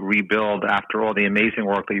help you rebuild after all the amazing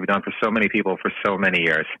work that you've done for so many people for so many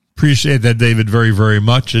years. Appreciate that, David, very, very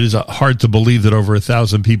much. It is hard to believe that over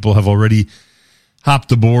 1,000 people have already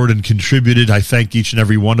hopped aboard and contributed. I thank each and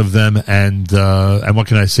every one of them, and what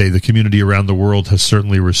can I say? The community around the world has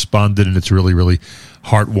certainly responded, and it's really, really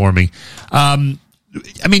heartwarming. I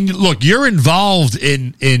mean, look, you're involved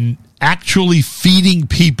in actually feeding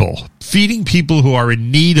people who are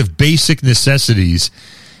in need of basic necessities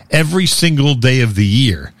every single day of the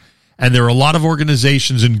year. And there are a lot of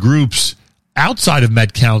organizations and groups outside of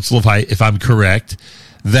Met Council, if I'm correct,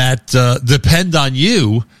 that depend on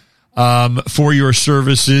you for your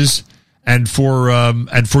services and for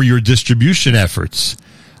your distribution efforts.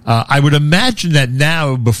 I would imagine that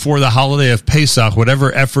now, before the holiday of Pesach,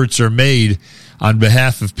 whatever efforts are made on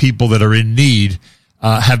behalf of people that are in need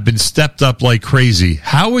have been stepped up like crazy.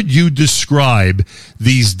 How would you describe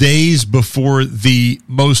these days before the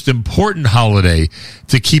most important holiday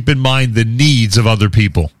to keep in mind the needs of other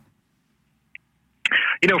people?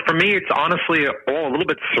 You know, for me, it's honestly all a little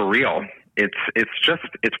bit surreal.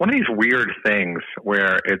 It's one of these weird things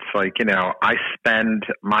where it's like, you know, I spend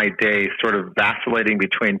my day sort of vacillating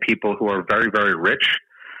between people who are very, very rich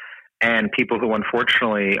and people who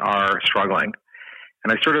unfortunately are struggling.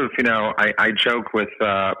 And I sort of, you know, I joke with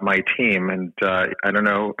my team, and I don't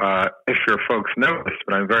know if your folks know this,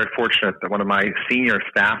 but I'm very fortunate that one of my senior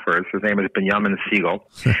staffers, his name is Benjamin Siegel,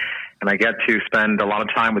 and I get to spend a lot of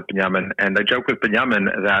time with Benjamin. And I joke with Benjamin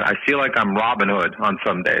that I feel like I'm Robin Hood on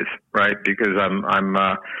some days, right? Because I'm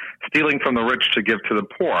stealing from the rich to give to the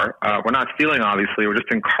poor. We're not stealing, obviously. We're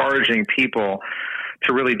just encouraging people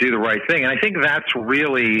to really do the right thing. And I think that's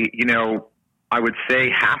really, you know, I would say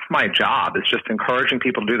half my job is just encouraging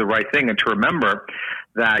people to do the right thing, and to remember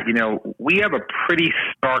that, you know, we have a pretty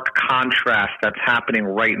stark contrast that's happening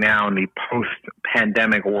right now in the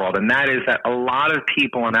post-pandemic world, and that is that a lot of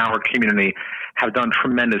people in our community have done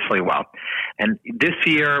tremendously well. And this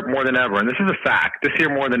year, more than ever, and this is a fact, this year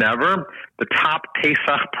more than ever, the top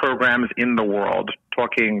Pesach programs in the world,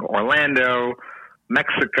 talking Orlando,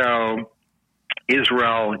 Mexico,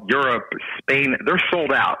 Israel, Europe, Spain, they're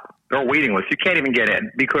sold out. They're waiting list. You can't even get in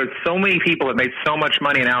because so many people have made so much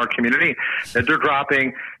money in our community that they're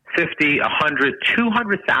dropping $50,000, $100,000,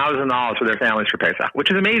 $200,000 for their families for Pesach, which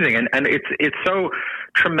is amazing. And it's so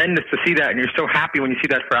tremendous to see that, and you're so happy when you see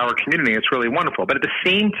that for our community. It's really wonderful. But at the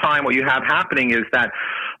same time, what you have happening is that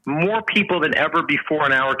more people than ever before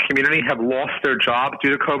in our community have lost their jobs due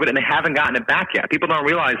to COVID, and they haven't gotten it back yet. People don't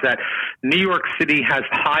realize that New York City has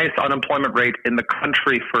the highest unemployment rate in the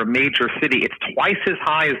country for a major city. It's twice as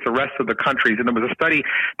high as the rest of the countries. And there was a study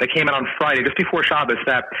that came out on Friday, just before Shabbos,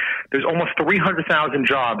 that there's almost 300,000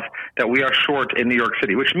 jobs that we are short in New York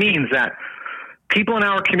City, which means that people in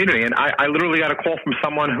our community, and I literally got a call from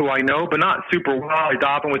someone who I know, but not super well. I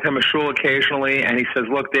daven with him a shul occasionally, and he says,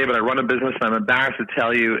 look, David, I run a business, and I'm embarrassed to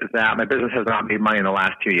tell you that my business has not made money in the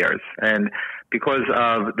last 2 years. And because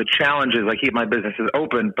of the challenges, I keep my businesses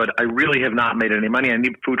open, but I really have not made any money. I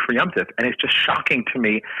need food for Yom Tov. And it's just shocking to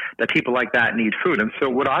me that people like that need food. And so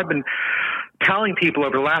what I've been telling people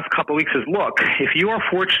over the last couple of weeks is, look, if you are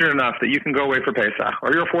fortunate enough that you can go away for Pesach,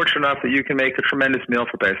 or you're fortunate enough that you can make a tremendous meal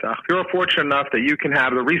for Pesach, if you're fortunate enough that you can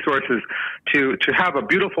have the resources to have a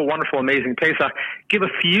beautiful, wonderful, amazing Pesach, give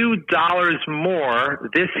a few dollars more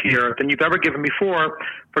this year than you've ever given before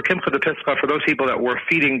for Kimcha de Pesach, for those people that we're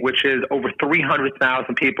feeding, which is over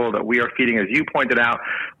 300,000 people that we are feeding, as you pointed out,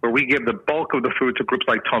 where we give the bulk of the food to groups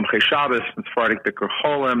like Tomchei Shabbos and Sephardic Bikur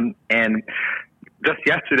Cholim, and just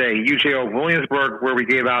yesterday, UJO Williamsburg, where we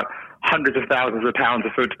gave out hundreds of thousands of pounds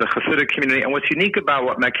of food to the Hasidic community. And what's unique about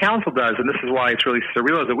what Met Council does, and this is why it's really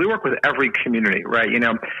surreal, is that we work with every community, right? You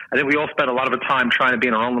know, I think we all spend a lot of the time trying to be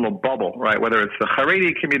in our own little bubble, right? Whether it's the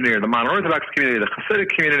Haredi community or the Modern Orthodox community, the Hasidic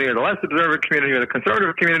community or the less observant community or the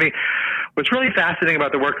conservative community. What's really fascinating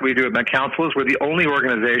about the work that we do at Met Council is we're the only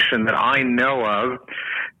organization that I know of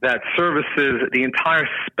that services the entire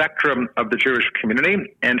spectrum of the Jewish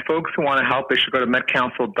community. And folks who want to help, they should go to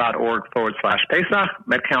metcouncil.org/Pesach,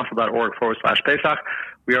 metcouncil.org/Pesach.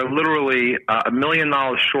 We are literally $1 million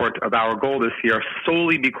short of our goal this year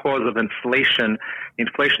solely because of inflation. The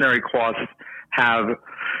inflationary costs have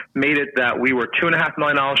made it that we were $2.5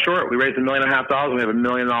 million short. We raised $1.5 million, and we have $1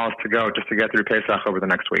 million to go just to get through Pesach over the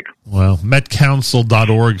next week. Well,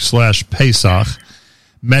 metcouncil.org/Pesach.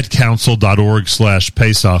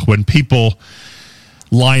 metcouncil.org/Pesach. When people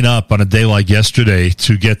line up on a day like yesterday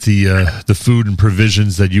to get the food and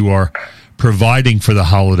provisions that you are providing for the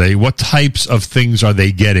holiday, what types of things are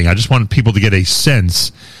they getting? I just want people to get a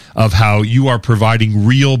sense of how you are providing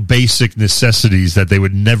real basic necessities that they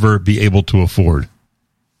would never be able to afford.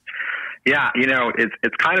 Yeah, you know,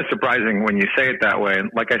 it's kind of surprising when you say it that way.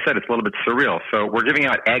 And like I said, it's a little bit surreal. So we're giving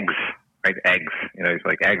out eggs. Right, eggs. You know, it's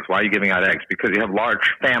like eggs. Why are you giving out eggs? Because you have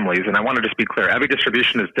large families, and I want to just be clear. Every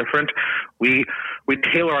distribution is different. We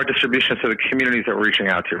tailor our distribution to the communities that we're reaching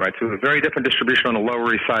out to. Right, so we have a very different distribution on the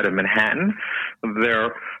Lower East Side of Manhattan,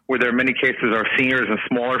 where there in many cases are seniors and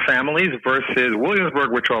smaller families, versus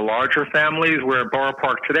Williamsburg, which are larger families. Where Borough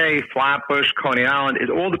Park today, Flatbush, Coney Island,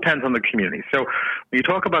 it all depends on the community. So when you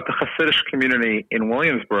talk about the Hasidic community in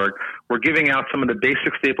Williamsburg, we're giving out some of the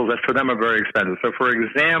basic staples that for them are very expensive. So, for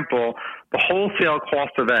example, the wholesale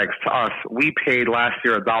cost of eggs to us, we paid last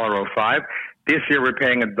year $1.05. This year we're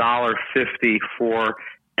paying $1.50 for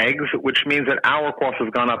eggs, which means that our cost has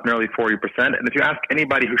gone up nearly 40%. And if you ask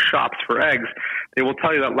anybody who shops for eggs, they will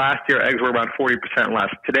tell you that last year eggs were about 40% less.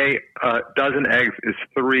 Today, a dozen eggs is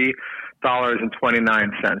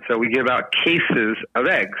 $3.29. So we give out cases of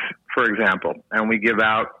eggs, for example, and we give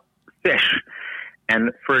out fish.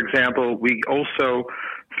 And, for example, we also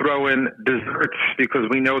throw in desserts because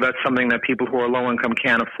we know that's something that people who are low income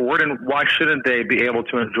can't afford. And why shouldn't they be able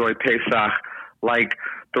to enjoy Pesach like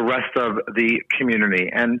the rest of the community?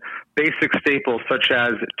 And basic staples such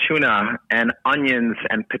as tuna and onions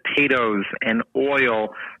and potatoes and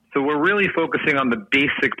oil. So we're really focusing on the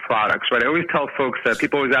basic products, right? I always tell folks that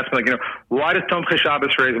people always ask me, like, you know, why does Tomchei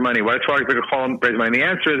Shabbos raise money? Why does Sephardic Bigger Cholim raise money? And the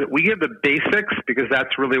answer is we give the basics because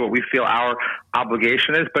that's really what we feel our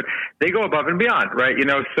obligation is, but they go above and beyond, right? You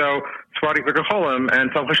know, so Sephardic Bigger Cholim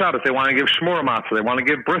and Tomchei Shabbos, they want to give shmura matzah, they want to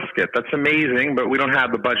give brisket. That's amazing, but we don't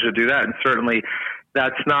have the budget to do that, and certainly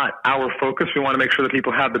that's not our focus. We want to make sure that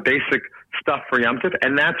people have the basic stuff for Yom Tov,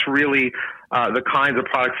 and that's really the kinds of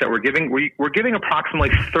products that we're giving. We're giving approximately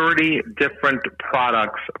 30 different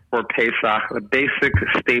products for Pesach, the basic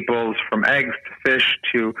staples from eggs to fish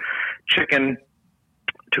to chicken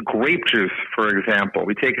to grape juice, for example.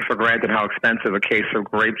 We take it for granted how expensive a case of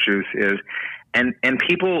grape juice is. And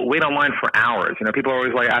people wait online for hours. You know, people are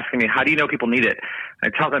always like asking me, how do you know people need it?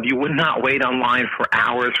 And I tell them, you would not wait online for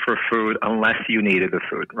hours for food unless you needed the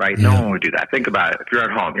food, right? Yeah. No one would do that. Think about it. If you're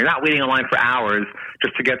at home, you're not waiting online for hours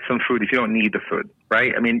just to get some food if you don't need the food,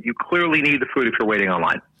 right? I mean, you clearly need the food if you're waiting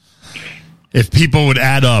online. If people would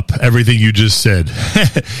add up everything you just said,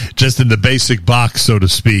 just in the basic box, so to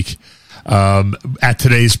speak, at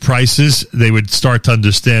today's prices, they would start to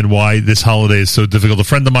understand why this holiday is so difficult. A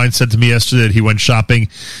friend of mine said to me yesterday that he went shopping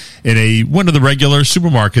in one of the regular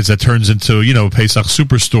supermarkets that turns into, you know, Pesach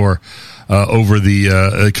Superstore over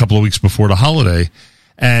a couple of weeks before the holiday,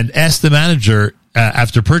 and asked the manager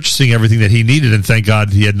after purchasing everything that he needed, and thank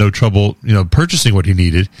God he had no trouble, you know, purchasing what he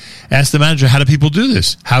needed. Asked the manager, how do people do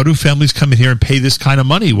this? How do families come in here and pay this kind of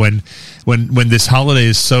money when this holiday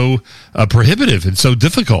is so prohibitive and so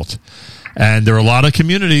difficult? And there are a lot of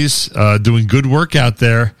communities doing good work out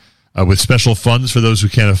there with special funds for those who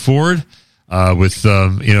can't afford, with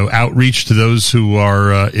outreach to those who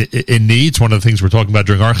are in need. It's one of the things we're talking about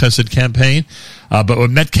during our Chesed campaign. But what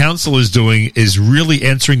Met Council is doing is really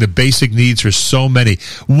answering the basic needs for so many.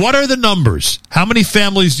 What are the numbers? How many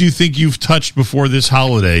families do you think you've touched before this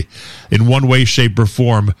holiday in one way, shape, or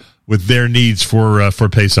form with their needs for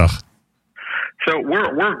Pesach? So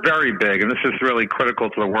we're very big, and this is really critical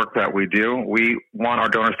to the work that we do. We want our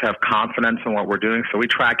donors to have confidence in what we're doing, so we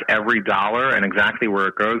track every dollar and exactly where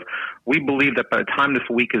it goes. We believe that by the time this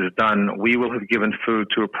week is done, we will have given food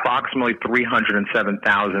to approximately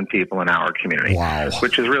 307,000 people in our community, wow,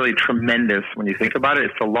 which is really tremendous when you think about it.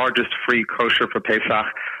 It's the largest free kosher for Pesach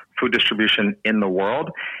food distribution in the world.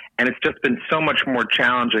 And it's just been so much more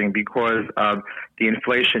challenging because of the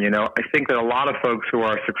inflation. I think that a lot of folks who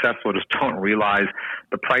are successful just don't realize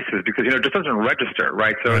the prices because, it just doesn't register,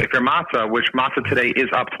 right? So if your matzah, which matzah today is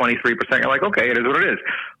up 23%, you're like, okay, it is what it is.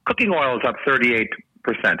 Cooking oil is up 38%.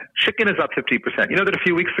 Chicken is up 50%. You know that a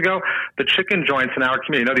few weeks ago, the chicken joints in our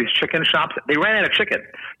community, these chicken shops, they ran out of chicken.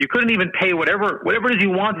 You couldn't even pay whatever it is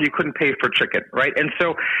you wanted, you couldn't pay for chicken, right? And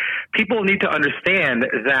so people need to understand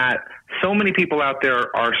that so many people out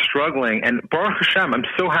there are struggling, and Baruch Hashem, I'm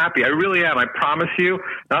so happy. I really am. I promise you,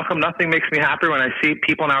 Nachum, nothing makes me happier when I see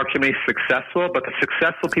people in our community successful, but the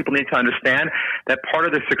successful people need to understand that part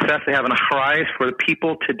of the success they have in Achrai is for the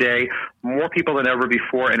people today, more people than ever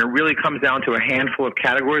before, and it really comes down to a handful of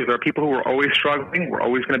categories. There are people who are always struggling. We're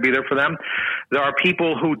always going to be there for them. There are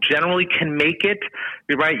people who generally can make it,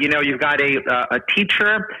 right? You've got a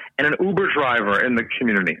teacher and an Uber driver in the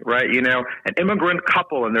community, right? An immigrant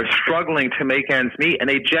couple, and they're struggling to make ends meet, and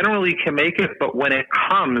they generally can make it, but when it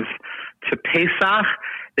comes to Pesach,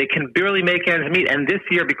 they can barely make ends meet. And this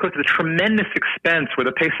year, because of the tremendous expense where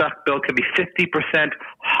the Pesach bill can be 50%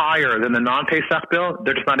 higher than the non-Pesach bill,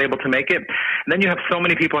 they're just not able to make it. And then you have so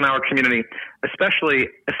many people in our community, especially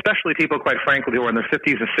people, quite frankly, who are in their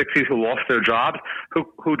 50s and 60s who lost their jobs,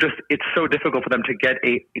 who just, it's so difficult for them to get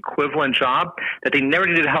a equivalent job that they never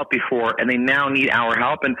needed help before, and they now need our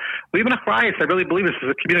help. And we have enough riots. I really believe this is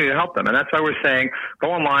a community to help them. And that's why we're saying,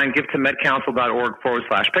 go online, give to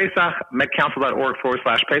medcouncil.org/Pesach,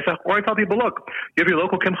 medcouncil.org/Pesach, or I tell people, look, you have your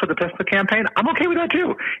local Kimcha de Pesach campaign. I'm okay with that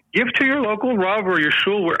too. Give to your local Rav or your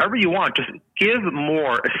shul, wherever you want. Just give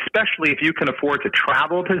more, especially if you can afford to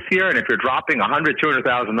travel this year, and if you're dropping $100,000,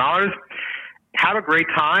 $200,000, have a great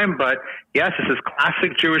time. But yes, this is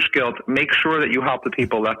classic Jewish guilt. Make sure that you help the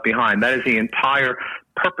people left behind. That is the entire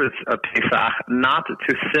purpose of Pesach, not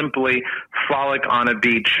to simply frolic on a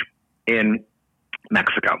beach in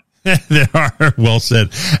Mexico. Well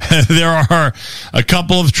said. There are a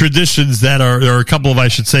couple of traditions there are a couple of, I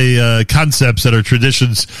should say, concepts that are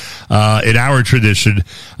traditions in our tradition.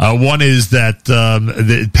 One is that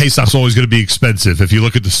Pesach's always going to be expensive. If you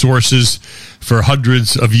look at the sources for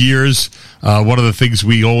hundreds of years, one of the things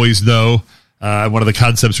we always know, one of the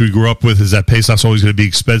concepts we grew up with, is that Pesach's always going to be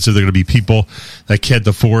expensive. There are going to be people that can't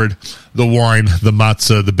afford the wine, the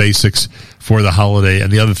matzah, the basics for the holiday.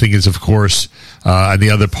 And the other thing is, of course, and the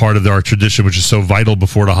other part of our tradition, which is so vital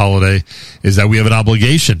before the holiday, is that we have an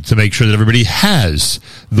obligation to make sure that everybody has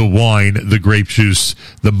the wine, the grape juice,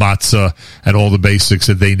 the matzah, and all the basics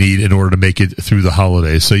that they need in order to make it through the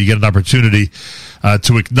holidays. So you get an opportunity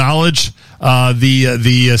to acknowledge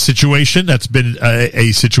the situation that's been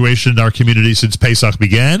a situation in our community since Pesach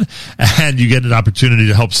began, and you get an opportunity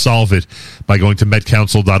to help solve it by going to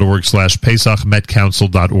medcouncil.org/Pesach,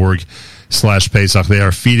 medcouncil.org/Pesach. They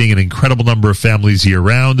are feeding an incredible number of families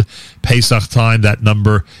year-round. Pesach time, that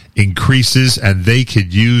number increases, and they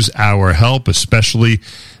could use our help, especially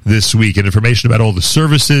this week. And information about all the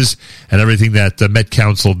services and everything that Met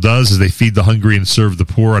Council does is they feed the hungry and serve the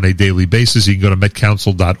poor on a daily basis. You can go to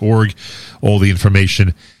medcouncil.org. All the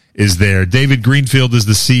information is there. David Greenfield is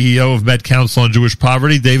the CEO of Met Council on Jewish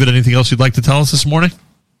Poverty. David, anything else you'd like to tell us this morning?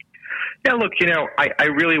 Yeah, look, I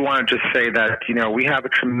really want to just say that, we have a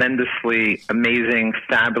tremendously amazing,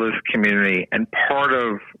 fabulous community, and part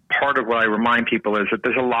of what I remind people is that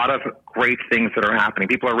there's a lot of great things that are happening.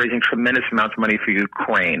 People are raising tremendous amounts of money for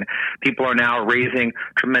Ukraine. People are now raising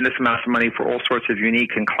tremendous amounts of money for all sorts of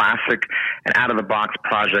unique and classic and out-of-the-box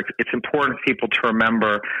projects. It's important for people to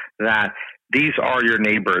remember that these are your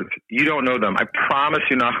neighbors. You don't know them. I promise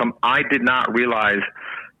you, Nachum, I did not realize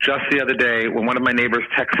just the other day when one of my neighbors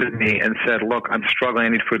texted me and said, look, I'm struggling, I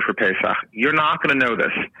need food for Pesach. You're not going to know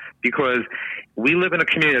this because we live in a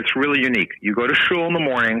community that's really unique. You go to shul in the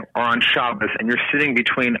morning or on Shabbos, and you're sitting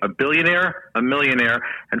between a billionaire, a millionaire,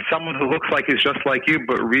 and someone who looks like he's just like you,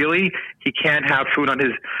 but really he can't have food on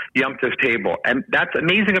his Yom Tov table. And that's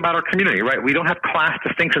amazing about our community, right? We don't have class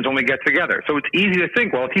distinctions when we get together. So it's easy to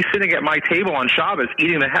think, well, if he's sitting at my table on Shabbos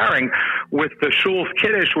eating the herring with the shul's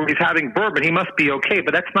kiddush where he's having bourbon, he must be okay.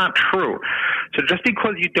 But that's not true. So just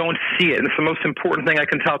because you don't see it, and it's the most important thing I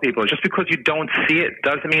can tell people, just because you don't see it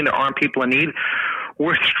doesn't mean there aren't people in need.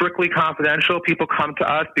 We're strictly confidential. People come to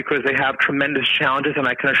us because they have tremendous challenges, and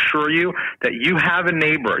I can assure you that you have a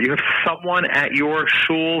neighbor, you have someone at your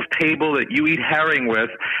shul's table that you eat herring with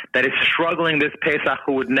that is struggling this Pesach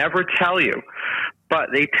who would never tell you.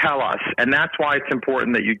 But they tell us, and that's why it's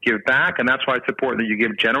important that you give back, and that's why it's important that you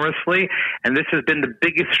give generously. And this has been the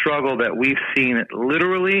biggest struggle that we've seen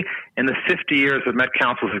literally in the 50 years of Met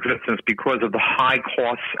Council's existence because of the high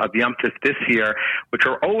costs of Yom Tov this year, which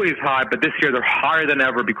are always high, but this year they're higher than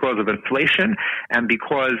ever because of inflation and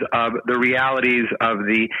because of the realities of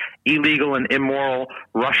the illegal and immoral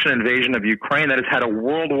Russian invasion of Ukraine that has had a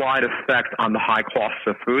worldwide effect on the high costs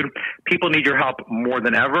of food. People need your help more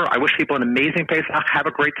than ever. I wish people an amazing Pesach. Have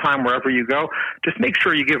a great time wherever you go. Just make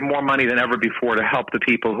sure you give more money than ever before to help the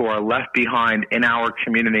people who are left behind in our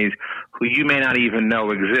communities who you may not even know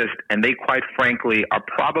exist. And they, quite frankly, are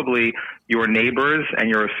probably your neighbors and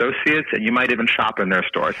your associates, and you might even shop in their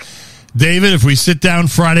stores. David, if we sit down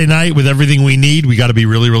Friday night with everything we need, we got to be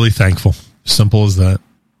really, really thankful. Simple as that.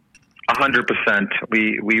 100%.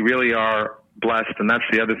 We really are blessed, and that's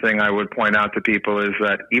the other thing I would point out to people is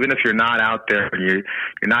that even if you're not out there and you're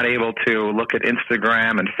not able to look at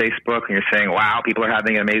Instagram and Facebook and you're saying, wow, people are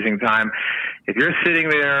having an amazing time, if you're sitting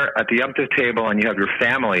there at the Yom Tov table and you have your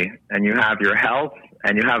family and you have your health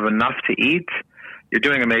and you have enough to eat, you're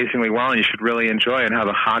doing amazingly well, and you should really enjoy and have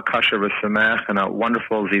a Chag Kosher V'Sameach and a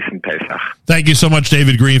wonderful Zisen Pesach. Thank you so much,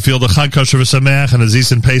 David Greenfield. A Chag Kosher V'Sameach and a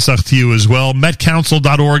Zisen Pesach to you as well.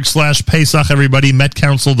 metcouncil.org/Pesach, everybody.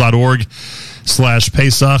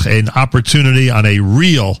 metcouncil.org/Pesach. An opportunity on a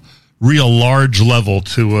real large level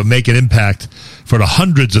to make an impact for the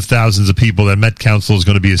hundreds of thousands of people that Met Council is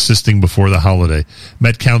going to be assisting before the holiday.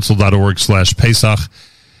 metcouncil.org/Pesach.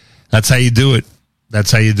 That's how you do it. That's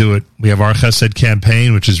how you do it. We have our Chesed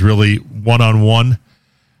campaign, which is really one-on-one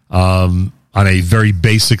on a very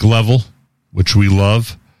basic level, which we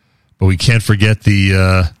love. But we can't forget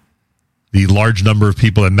the large number of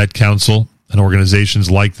people at Met Council and organizations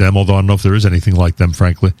like them, although I don't know if there is anything like them,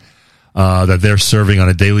 frankly, that they're serving on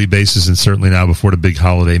a daily basis and certainly now before the big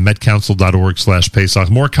holiday. metcouncil.org/Pesach.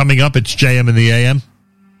 More coming up. It's JM in the AM.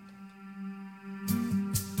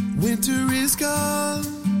 Winter is gone.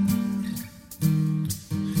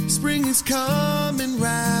 Spring is coming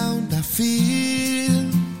round. I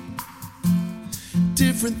feel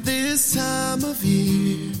different this time of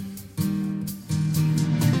year.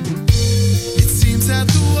 It seems that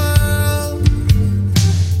the world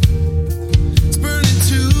is burning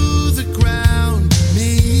to the ground.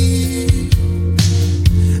 Me,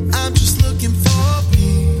 I'm just looking for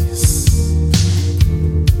peace.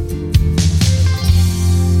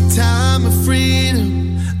 Time of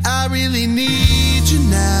freedom, I really need you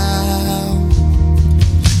now.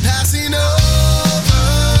 Passing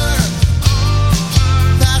over,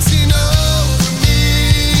 passing over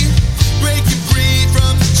me, breaking free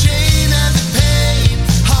from the chain and the pain,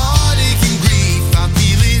 heartache and grief. I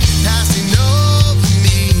feel it passing over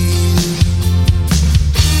me.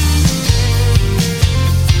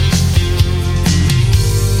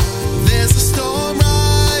 There's a storm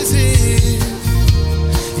rising.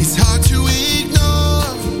 It's hard to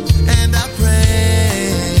ignore, and I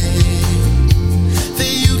pray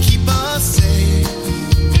that you keep us safe.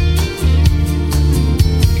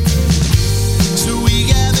 So we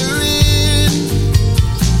gather in,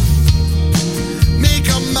 make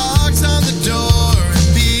our marks on the door,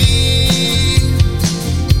 and be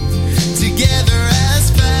together as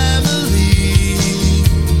family.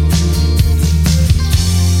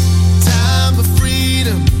 Time of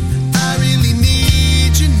freedom, I really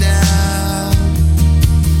need you now.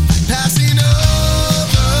 Passing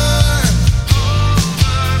over,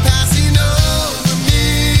 passing over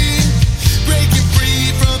me, breaking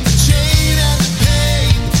free from the chain and the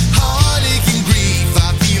pain, heartache and grief. I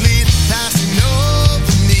feel it passing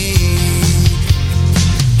over me.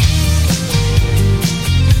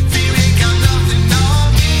 Feeling got nothing on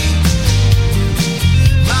me.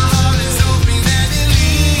 My heart is open and it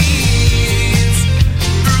leads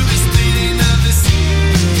through the splitting of the sea.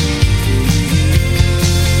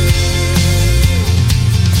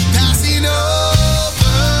 Passing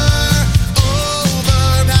over,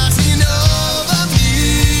 passing over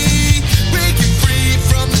me, breaking free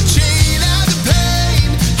from the chain and the pain,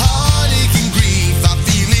 heartache and grief. I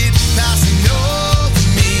feel it passing over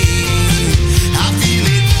me. I feel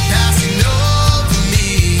it passing over me,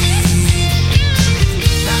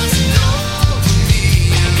 passing over me.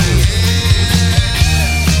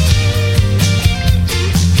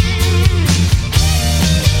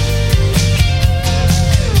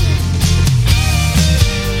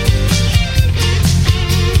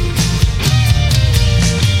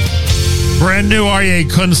 Brand new Aryeh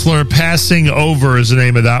Kunstler, Passing Over is the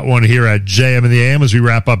name of that one here at JM in the AM as we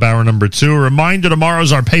wrap up hour number 2. A reminder,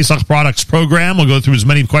 tomorrow's our Pesach Products program. We'll go through as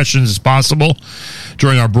many questions as possible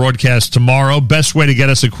during our broadcast tomorrow. Best way to get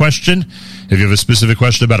us a question, if you have a specific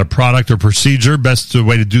question about a product or procedure, best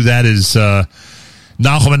way to do that is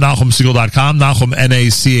Nachum at NachumSegal.com. Nachum,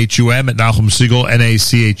 N-A-C-H-U-M at Nachum Segal,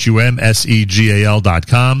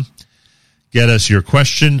 NACHUM-SEGAL.com. Get us your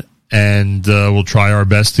question, and we'll try our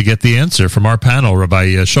best to get the answer from our panel.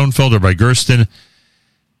 Rabbi Schoenfeld, Rabbi Gersten,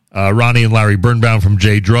 Ronnie and Larry Birnbaum from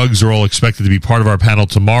J Drugs are all expected to be part of our panel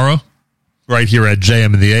tomorrow, right here at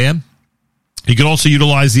JM in the AM. You can also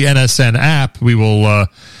utilize the NSN app. We will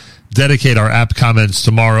dedicate our app comments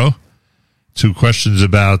tomorrow to questions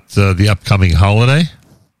about the upcoming holiday.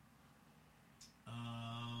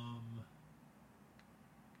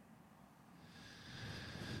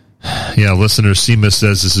 Yeah, listener Seema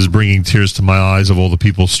says this is bringing tears to my eyes of all the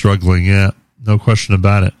people struggling. Yeah, no question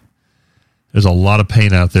about it. There's a lot of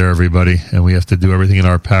pain out there, everybody, and we have to do everything in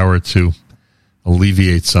our power to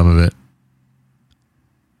alleviate some of it.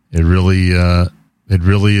 It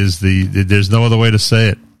really is there's no other way to say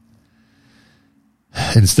it.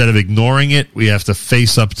 Instead of ignoring it, we have to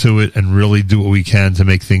face up to it and really do what we can to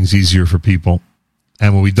make things easier for people.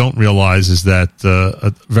 And what we don't realize is that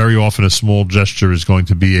very often a small gesture is going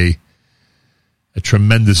to be a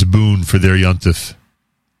tremendous boon for their yontif,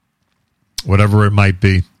 whatever it might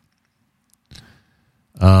be.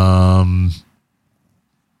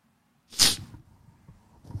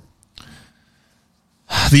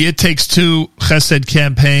 The It Takes Two Chesed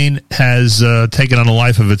campaign has taken on a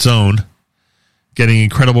life of its own, getting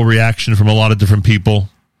incredible reaction from a lot of different people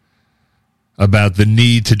about the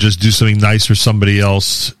need to just do something nice for somebody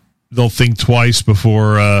else. They'll think twice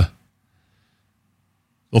before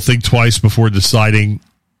deciding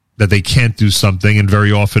that they can't do something, and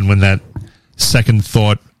very often when that second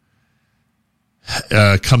thought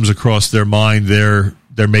comes across their mind, they're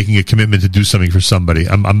making a commitment to do something for somebody.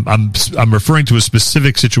 I'm referring to a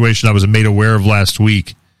specific situation I was made aware of last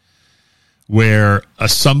week, where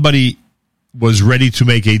somebody was ready to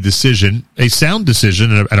make a decision, a sound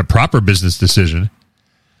decision, and a proper business decision,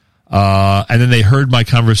 and then they heard my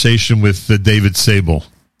conversation with David Sable,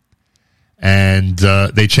 and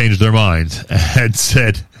they changed their mind and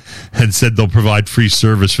said they'll provide free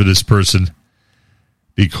service for this person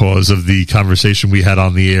because of the conversation we had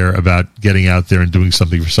on the air about getting out there and doing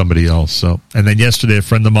something for somebody else. So, and then yesterday, a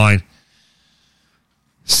friend of mine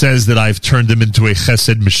says that I've turned him into a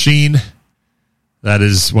chesed machine. That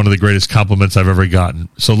is one of the greatest compliments I've ever gotten.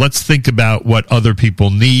 So let's think about what other people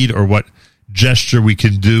need, or what gesture we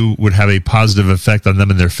can do would have a positive effect on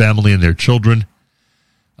them and their family and their children.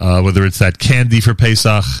 Whether it's that candy for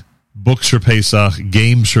Pesach, books for Pesach,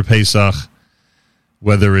 games for Pesach,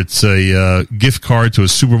 whether it's a gift card to a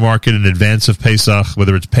supermarket in advance of Pesach,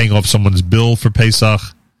 whether it's paying off someone's bill for Pesach,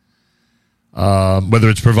 whether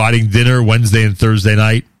it's providing dinner Wednesday and Thursday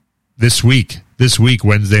night this week,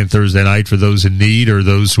 Wednesday and Thursday night, for those in need or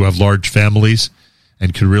those who have large families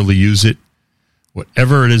and could really use it.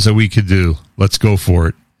 Whatever it is that we could do, let's go for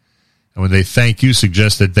it. And when they thank you,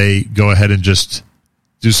 suggest that they go ahead and just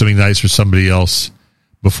do something nice for somebody else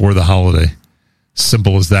before the holiday.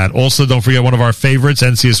 Simple as that. Also, don't forget one of our favorites,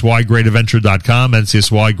 NCSYGreatAdventure.com,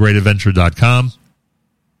 NCSYGreatAdventure.com.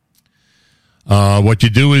 What you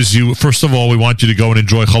do is first of all, we want you to go and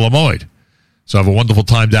enjoy Chol HaMoed. So have a wonderful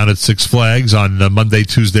time down at Six Flags on Monday,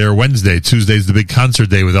 Tuesday, or Wednesday. Tuesday's the big concert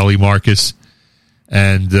day with Eli Marcus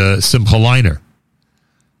and Simcha Leiner.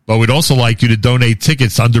 But we'd also like you to donate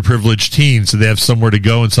tickets to underprivileged teens so they have somewhere to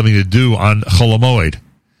go and something to do on Chol HaMoed.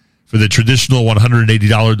 For the traditional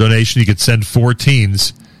 $180 donation, you could send 4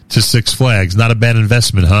 teens to Six Flags. Not a bad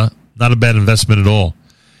investment, huh? Not a bad investment at all.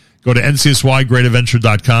 Go to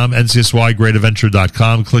NCSYGreatAdventure.com,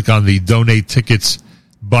 NCSYGreatAdventure.com. Click on the Donate Tickets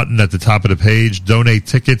button at the top of the page. Donate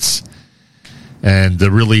tickets and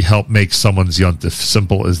really help make someone's yontif.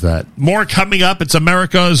 Simple as that. More coming up. It's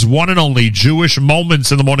America's one and only Jewish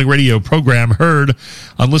Moments in the Morning radio program, heard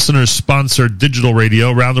on listeners-sponsored digital radio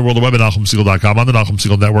around the world, the web at NachumSegal.com, on the Nachum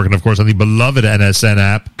Segal Network, and, of course, on the beloved NSN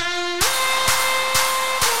app.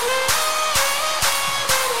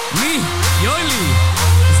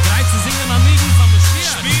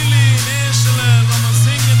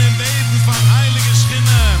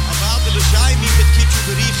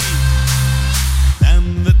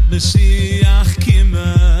 Mashiach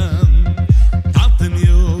kimmen, taten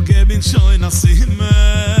you gebin shoyn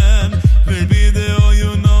asimen, ve bideo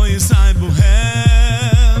you know isay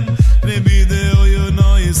buhem, ve bideo you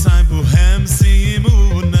know isay buhem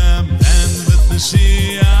simunem, and with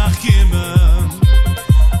Mashiach kimmen,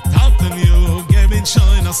 taten you gebin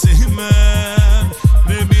shoyn asimen,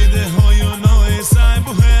 ve bideo you know isay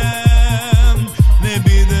buhem, ve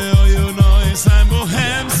bideo you know isay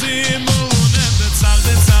buhem simunem.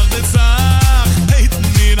 Side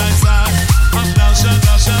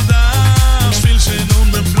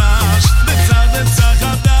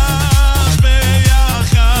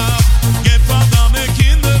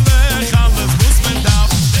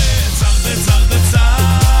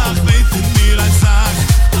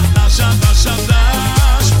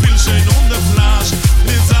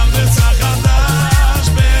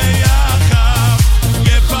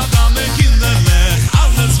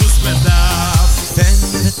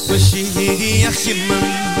Mashiach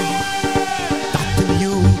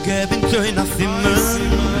you geben joy na simmen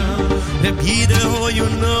the bide ho you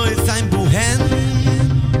know it's ein buhen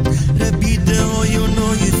the bide ho you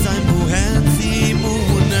know it's ein buhen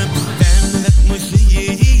simun ben let mushi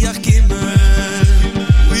yakimen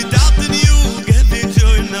without you geben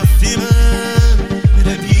joy na simmen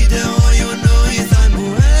the bide ho you know it's ein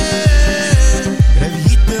buhen the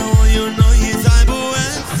bide ho you know it's ein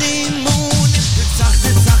buhen simun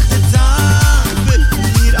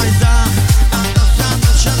mir ein Tag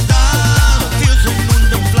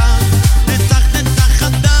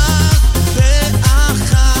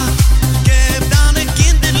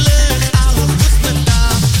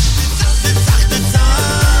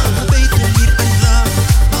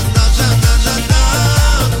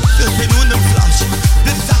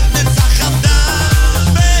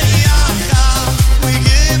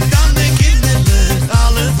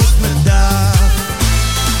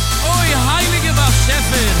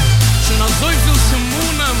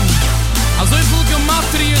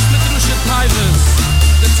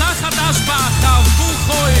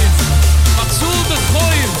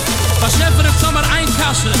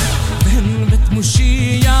wenn mit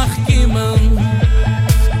Moschiach kommen,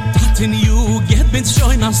 daten you get bin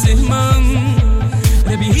schon nach Simmen,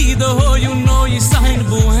 Rabbi Hida ho you know you sein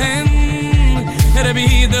bohen, Rabbi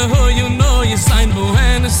Hida ho you know you sein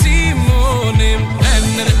bohen, Simonim, wenn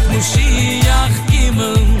mit Moschiach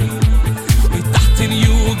kommen, daten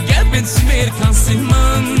you get bin smer kan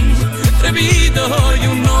Simmen, Rabbi Hida ho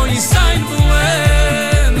you know you sein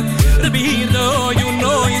bohen, Rabbi Hida ho you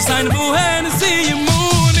know you sein bohen, Simonim.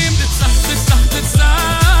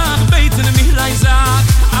 Beten mir ein Sack,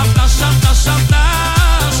 ab das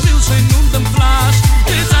still schön und dem Flasch.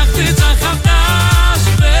 Titzach, ab das,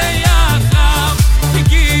 bejach, ich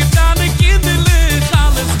geb deine Kinderlich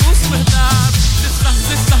alles, was mir darf.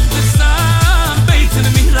 Titzach, beten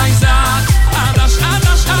mir ein Sack, ab das,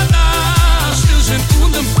 still schön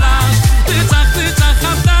und dem Flasch. Titzach,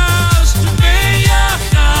 ab das, bejach,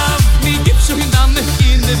 ich geb schon deine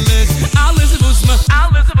Kinderlich alles, was mir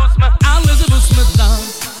darf.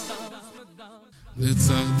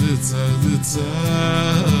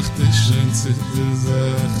 Ditzach, die schönste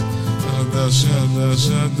Sach.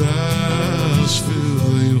 Adash,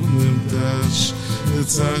 für Jungen Tasch.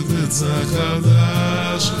 Ditzach,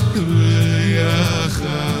 Adash,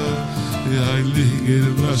 Bejacha. Die Heilige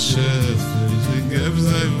Maschef, ich geb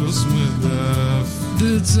sein, was mir darf.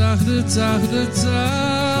 Ditzach,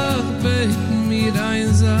 beten mir ein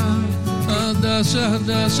Sach. Adash,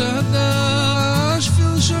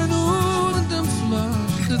 für schön und dem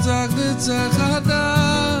Flasch. Ditzach,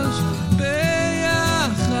 Adash,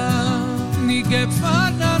 Bejacha. Nie geb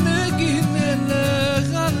Vater, Kinderlich,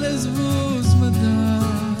 alles, was mir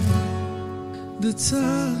darf.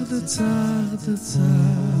 Ditzach.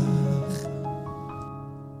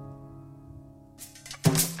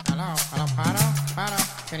 Hello, Paro.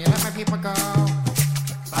 Can you let my people go?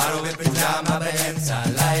 Paro בפג'מה באמצע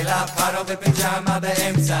לילה, פרו בפג'מה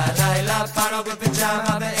באמצע לילה, פרו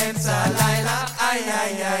בפג'מה באמצע לילה, איי.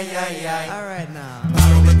 Alright now.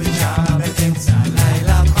 פרו בפג'מה באמצע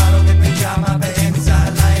לילה, פרו בפג'מה באמצע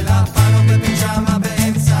לילה, פרו בפג'מה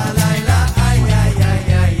באמצע לילה, איי.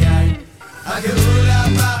 הגאולה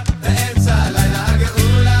בא באמצע לילה,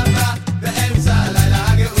 הגאולה בא באמצע לילה,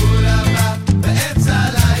 הגאולה בא באמצע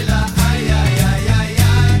לילה, איי.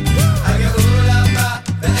 הגאולה בא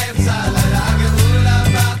באמצע לילה, הגאולה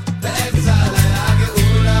בא באמצע לילה,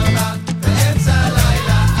 הגאולה בא באמצע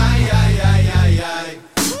לילה, איי.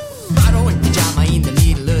 Paro in pajama in the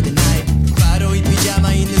middle of the night. Paro in pajama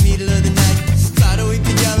in the middle of the night. Paro in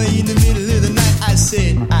pajama in the middle of the night. I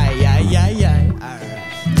said, ay. Alright.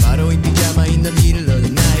 Paro in pajama in the middle of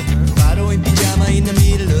the night. Paro in pajama in the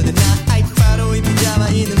middle of the night. Paro in pajama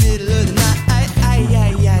in the middle of the night. Ay.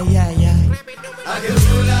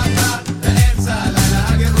 הגאולה בא באמצע לילה,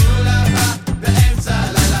 הגאולה בא באמצע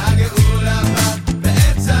לילה, הגאולה בא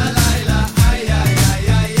באמצע לילה, איי.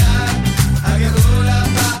 הגאולה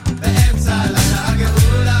בא באמצע לילה,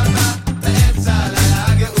 הגאולה בא באמצע לילה,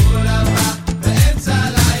 הגאולה בא באמצע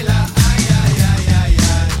לילה, איי.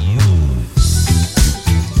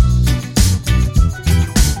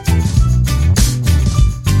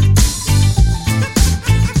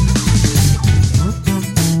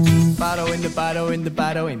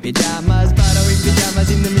 Paro in pajamas, paro in pajamas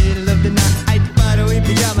in the middle of the night. Paro in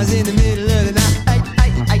pajamas in the middle of the night. Paro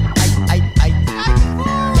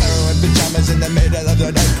in pajamas in the middle of the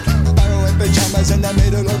night. Paro in pajamas in the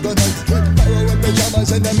middle of the night. Paro in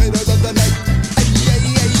pajamas in the middle of the night.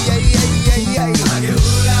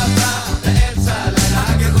 הגאולה בא באמצע לילה,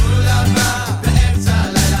 הגאולה בא באמצע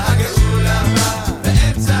לילה, הגאולה בא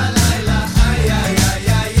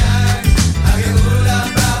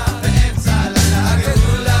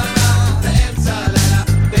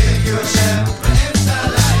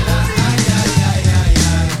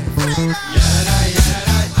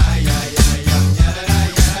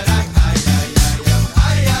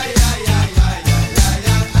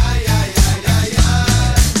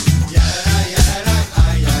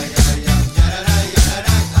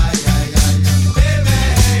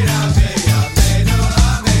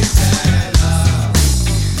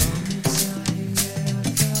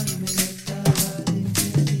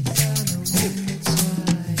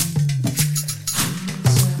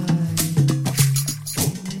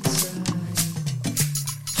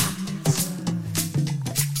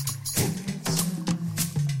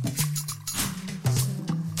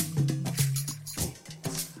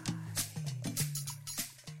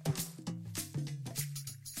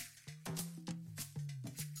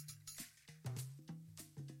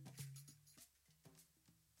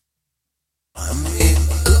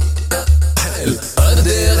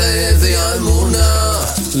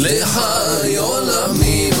לחי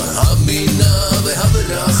עולמים, הבינה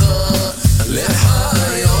והברכה,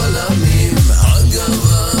 לחי עולמים,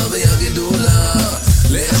 הגאווה והגדולה,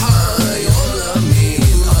 לחי עולמים,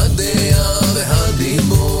 הדעה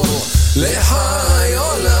והדיבור, לחי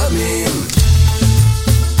עולמים.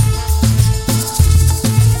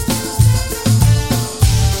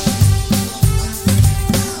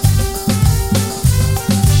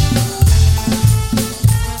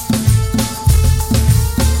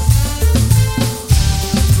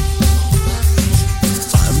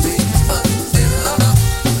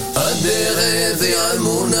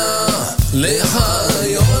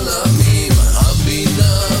 לחי עולמים,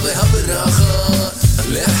 הבינה והברכה,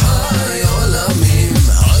 לחי עולמים,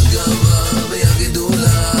 הגאווה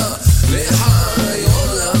והגדולה, לחי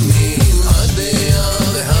עולמים, הדעה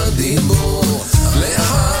והדיבור,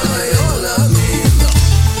 לחי עולמים.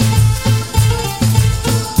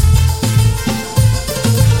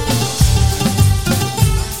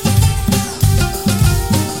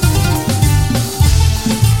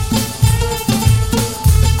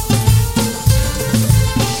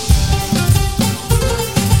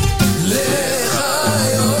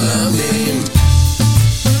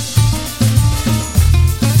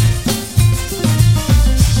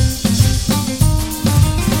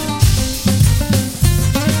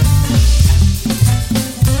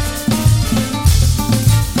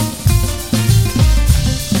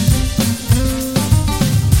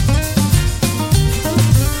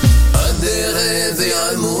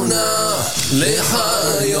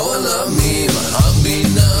 לחי עולמים,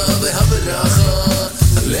 הבינה והברכה,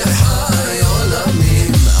 לחי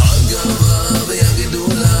עולמים, הגאווה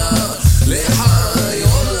והגדולה, לחי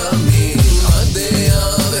עולמים,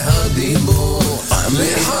 הדעה והדיבור,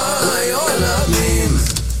 לחי עולמים.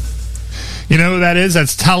 You know who that is?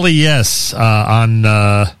 That's Tali Yes on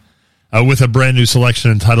with a brand new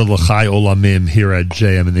selection entitled L'chai Olamim here at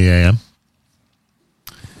JM in the AM.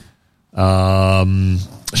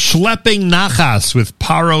 Schlepping Nachas with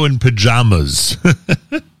Paro in Pajamas.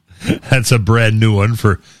 That's a brand new one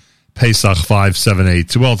for Pesach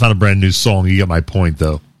 578. Well, it's not a brand new song. You get my point,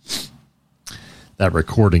 though. That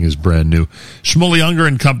recording is brand new. Shmuley Unger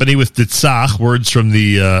and Company with Ditzach, words from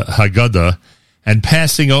the Haggadah, and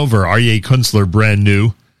Passing Over, Aryeh Kunstler, brand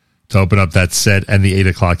new, to open up that set and the 8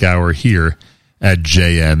 o'clock hour here at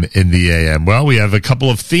JM in the AM. Well, we have a couple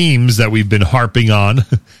of themes that we've been harping on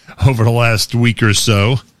over the last week or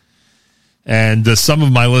so. And some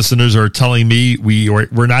of my listeners are telling me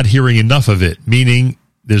we're not hearing enough of it, meaning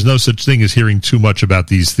there's no such thing as hearing too much about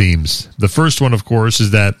these themes. The first one, of course, is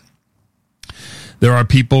that there are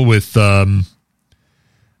people with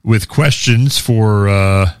questions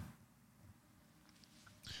for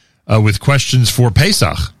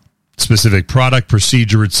Pesach, specific product,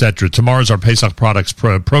 procedure, etc. Tomorrow's our Pesach products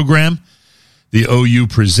program. The OU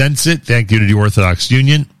presents it. Thank you to the Orthodox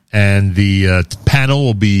Union. And the panel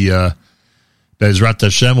will be, Bezrat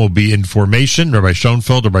Hashem, will be in formation. Rabbi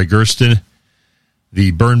Schoenfeld, Rabbi Gersten,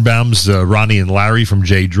 the Birnbaums, Ronnie and Larry from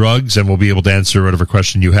J Drugs, and we'll be able to answer whatever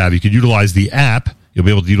question you have. You could utilize the app. You'll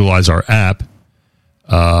be able to utilize our app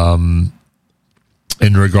in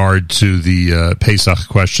regard to the Pesach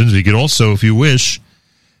questions. You could also, if you wish,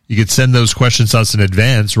 you could send those questions to us in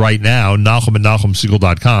advance right now, Nachum at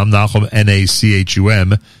NachumSegal.com, Nachum,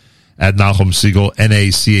 N-A-C-H-U-M, at Nachum Segal,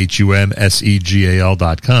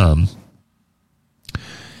 NachumSegal.com.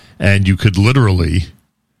 And you could literally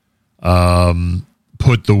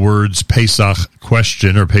put the words Pesach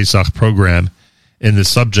question or Pesach program in the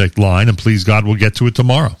subject line, and please God, we'll get to it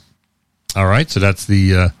tomorrow. All right, so that's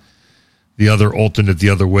the other alternate, the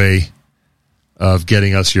other way of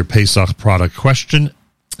getting us your Pesach product question.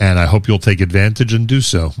 And I hope you'll take advantage and do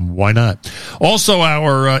so. Why not? Also,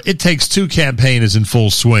 our It Takes Two campaign is in full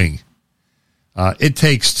swing. It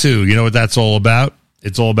Takes Two. You know what that's all about?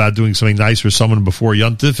 It's all about doing something nice for someone before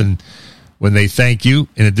Yontif. And when they thank you,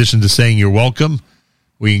 in addition to saying you're welcome,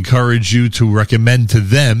 we encourage you to recommend to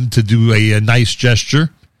them to do a nice gesture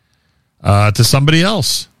to somebody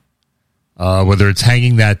else. Whether it's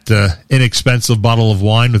hanging that inexpensive bottle of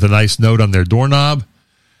wine with a nice note on their doorknob,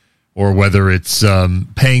 or whether it's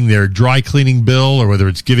paying their dry cleaning bill, or whether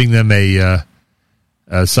it's giving them or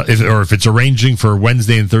if it's arranging for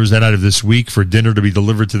Wednesday and Thursday night of this week for dinner to be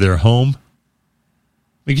delivered to their home. I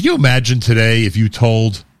mean, can you imagine today if you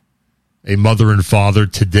told a mother and father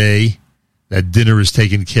today that dinner is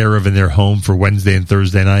taken care of in their home for Wednesday and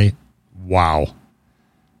Thursday night? Wow.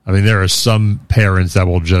 I mean, there are some parents that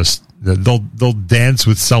will just, they'll dance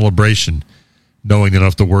with celebration knowing they don't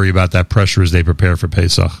have to worry about that pressure as they prepare for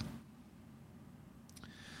Pesach.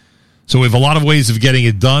 So we have a lot of ways of getting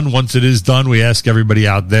it done. Once it is done, we ask everybody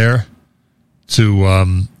out there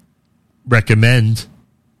to recommend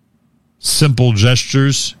simple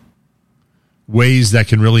gestures, ways that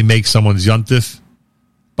can really make someone's yontif,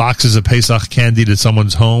 boxes of Pesach candy to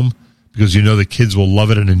someone's home because you know the kids will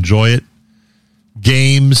love it and enjoy it,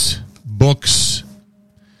 games, books,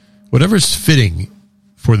 whatever's fitting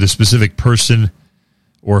for the specific person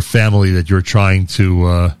or family that you're trying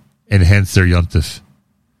to enhance their yontif.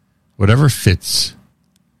 Whatever fits.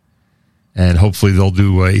 And hopefully they'll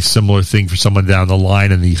do a similar thing for someone down the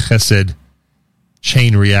line, and the chesed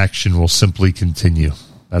chain reaction will simply continue.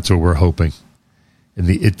 That's what we're hoping in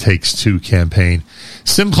the It Takes Two campaign.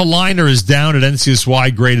 Simcha Leiner is down at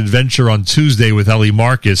NCSY Great Adventure on Tuesday with Ellie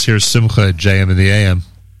Marcus. Here's Simcha at JM in the AM.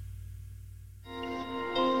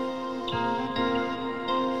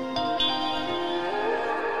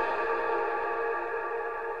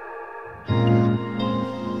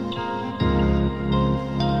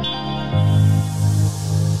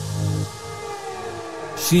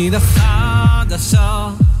 Shida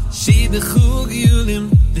Chadasha, Shida Chug Yulim,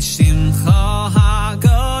 L'Shimcha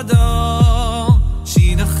HaGadol.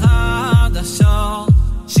 Shida Chadasha,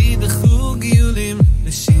 Shida Chug Yulim,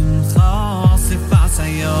 L'Shimcha Sifas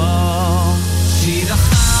Hayom. Shida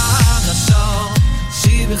Chadasha,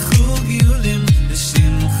 Shida Chug Yulim,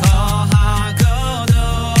 L'Shimcha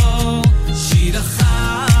HaGadol. Shida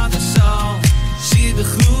Chadasha, Shida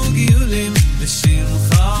Chug Yulim,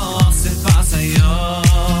 L'Shimcha Sifas Hayom.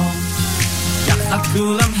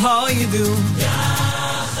 Kulam hoydu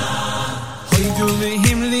hoydu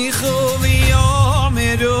lehim lichu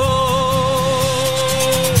v'yomeru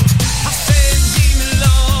Hashem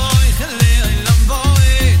yimloi le'olam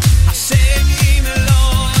bo'ed Hashem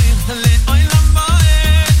yimloi le'olam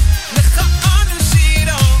bo'ed Lecha anu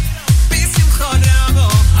shiro b'simcha rabo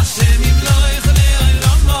Hashem yimloi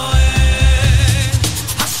le'olam bo'ed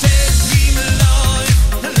Hashem yimloi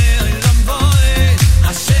le'olam bo'ed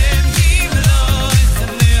Hashem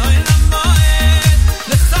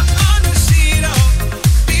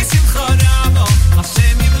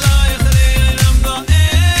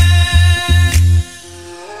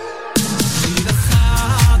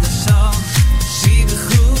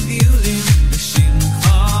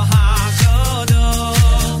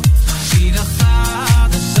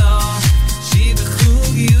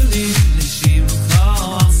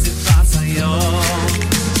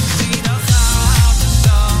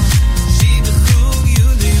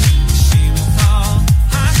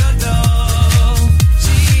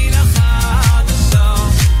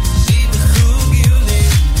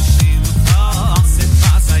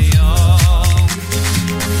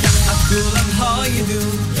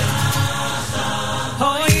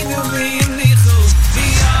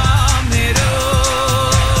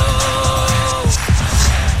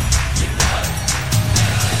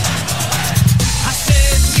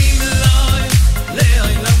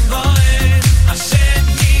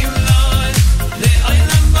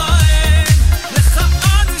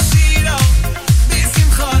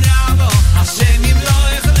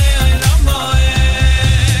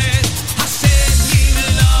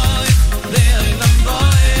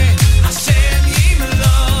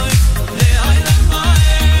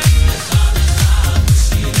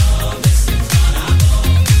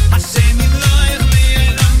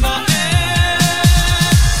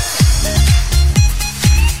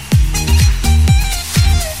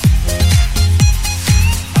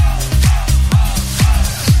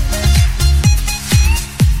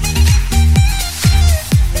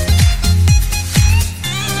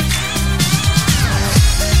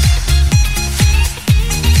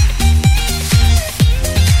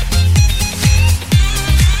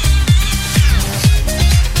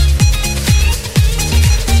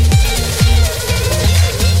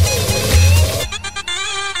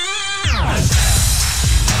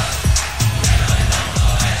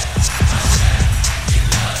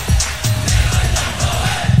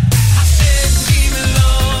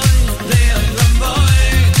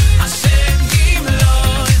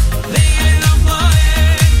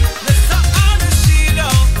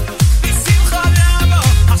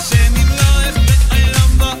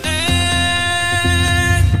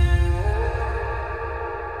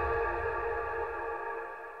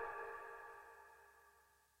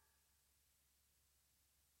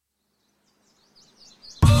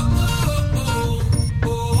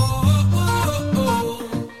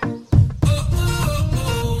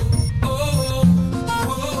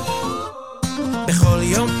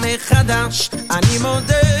מחדש, אני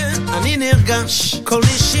מודה, אני נרגש, כל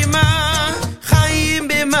נשימה חיים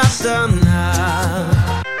במתנה.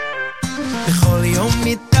 בכל יום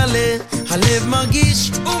מתעלה, הלב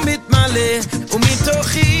מרגיש ומתמלא מתעלה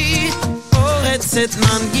ומתוכי פורצת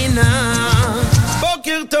מנגינה.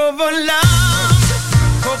 בוקר טוב עולם,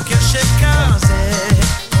 בוקר שכזה,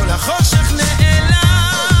 כל החושך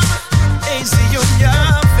נעלם, איזה יום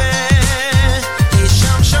יפה, יש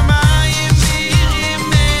שם שמיים מאירים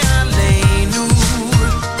מעלינו,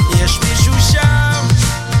 יש מישהו שם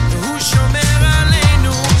והוא שומר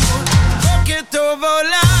עלינו. בוקר טוב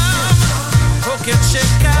עולם, בוקר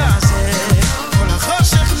שכזה, כל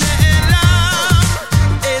החושך נעלם,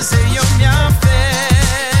 איזה יום יפה,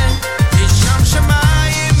 יש שם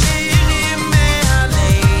שמיים מאירים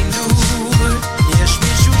מעלינו, יש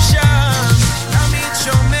מישהו שם תמיד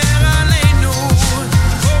שומר עלינו.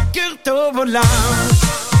 בוקר טוב עולם.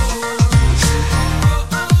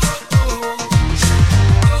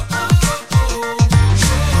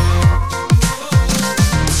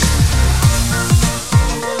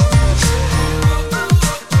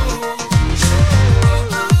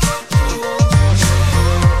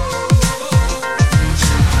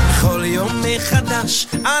 בכל יום מחדש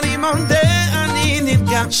אני מודה, אני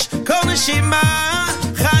נרגש, כל נשימה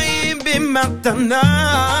חיים במתנה.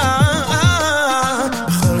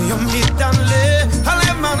 בכל יום מתעלה,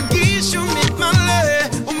 הלב מרגיש ומתמלא,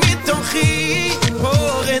 ומתוכי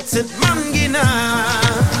פורצת מנגינה.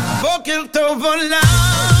 בוקר טוב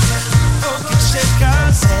עולם, בוקר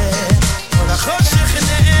שכזה, כל החושך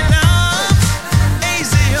נעלם,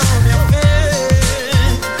 איזה יום יפה,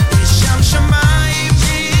 יש שם שמיים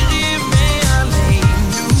מאירים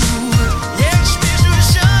מעלינו, יש מישהו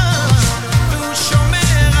שם והוא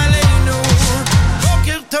שומר עלינו.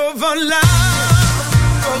 בוקר טוב עולם,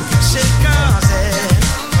 בוקר שכזה,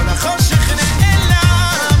 כל החושך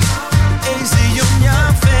נעלם, איזה יום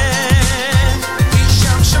יפה, יש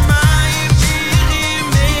שם שמיים מאירים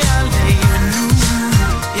מעלינו,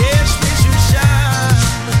 יש מישהו שם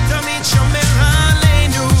תמיד שומר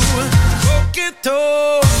עלינו. בוקר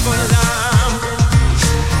טוב עולם.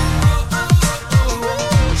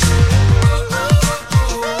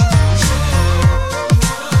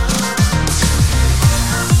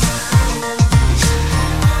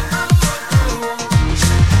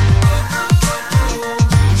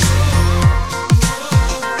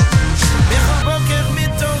 בכל בוקר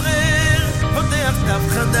מתעורר, פותח דף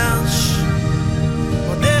חדש,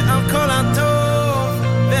 מודה על כל הטוב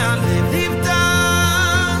והלב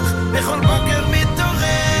נפתח. בכל בוקר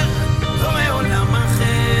מתעורר, רואה עולם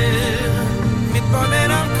אחר,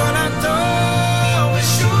 מתבונן על כל הטוב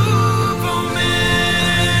ושוב אומר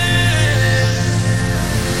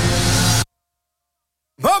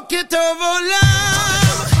בוקר טוב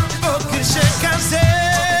עולם, בוקר שכזה,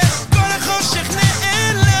 כל החושך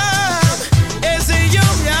נעלם, איזה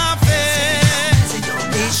יום יפה,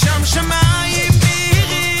 יש שם שמיים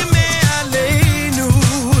מאירים מעלינו,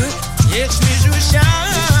 יש מישהו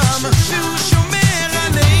שם שהוא שומר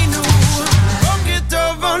עלינו. בוקר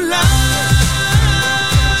טוב עולם,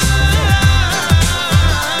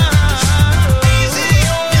 איזה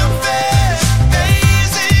יום יפה,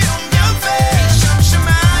 איזה יום יפה, יש שם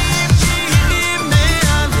שמיים מאירים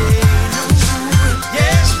מעלינו,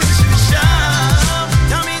 יש מישהו שם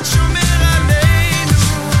תמיד שומר עלינו.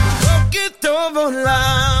 בוקר טוב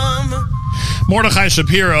עולם. Mordechai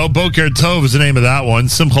Shapiro, Boker Tov is the name of that one.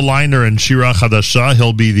 Simcha Leiner and Shira Chadasha.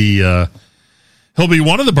 He'll be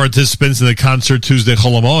one of the participants in the concert Tuesday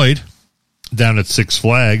Chol Hamoed down at Six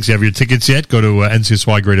Flags. You have your tickets yet? Go to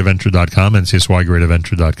ncsygreatadventure.com,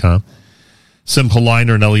 ncsygreatadventure.com. Simcha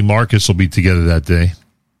Leiner and Ellie Marcus will be together that day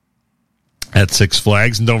at Six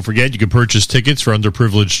Flags. And don't forget, you can purchase tickets for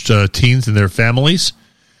underprivileged teens and their families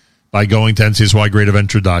by going to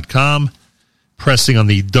ncsygreatadventure.com, pressing on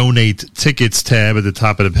the Donate Tickets tab at the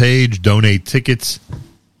top of the page. Donate Tickets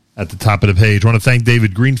at the top of the page. I want to thank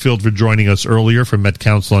David Greenfield for joining us earlier from Met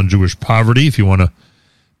Council on Jewish Poverty. If you want to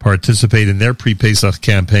participate in their pre-Pesach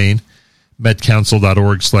campaign,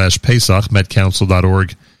 metcouncil.org/Pesach,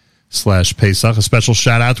 metcouncil.org/Pesach. A special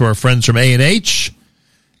shout out to our friends from A&H,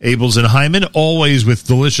 Abels and Hyman, always with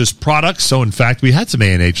delicious products. So, in fact, we had some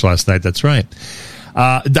A&H last night. That's right.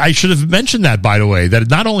 I should have mentioned that, by the way, that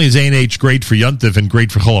not only is A&H great for Yontif and great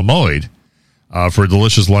for Chol Hamoed, for a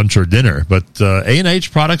delicious lunch or dinner, but A&H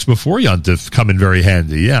products before Yontif come in very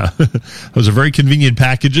handy. Yeah, those are very convenient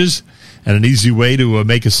packages and an easy way to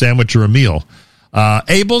make a sandwich or a meal.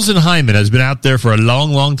 Abels and Hyman has been out there for a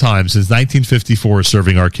long, long time, since 1954,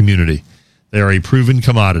 serving our community. They are a proven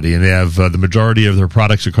commodity, and they have the majority of their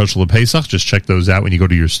products are kosher Pesach. Just check those out when you go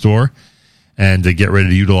to your store, and get ready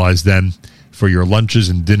to utilize them for your lunches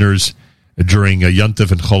and dinners during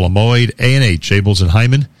Yontif and Chol Hamoed. A&H, Abels and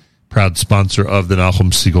Hyman, proud sponsor of the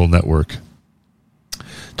Nachum Segal Network.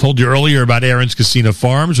 Told you earlier about Aaron's Casino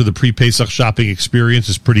Farms, where the pre-Pesach shopping experience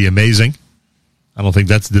is pretty amazing. I don't think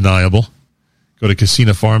that's deniable. Go to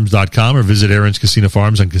CasinoFarms.com or visit Aaron's Casino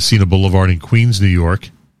Farms on Casino Boulevard in Queens, New York.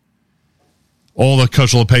 All the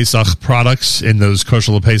Kosher LePesach products in those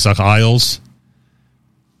Kosher LePesach aisles.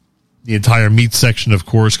 The entire meat section, of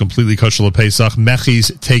course, completely Kosher LePesach. Mechi's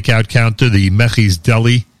takeout counter, the Mechi's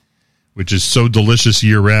Deli, which is so delicious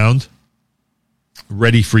year-round.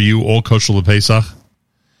 Ready for you, all Kosher LePesach.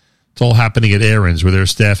 It's all happening at Aaron's, where their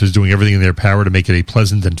staff is doing everything in their power to make it a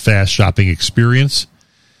pleasant and fast shopping experience.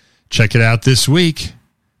 Check it out this week.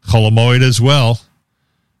 Chol Hamoed as well.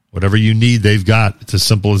 Whatever you need, they've got. It's as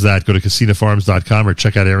simple as that. Go to CasinoFarms.com or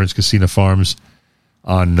check out Aaron's Casino Farms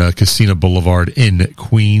on Casino Boulevard in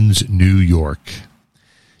Queens, New York.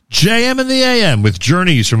 JM and the AM with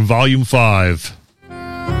Journeys from Volume 5.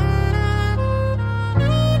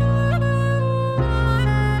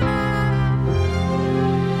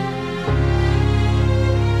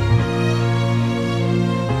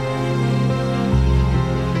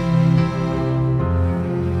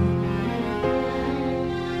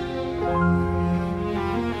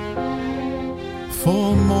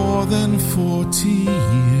 For more than 40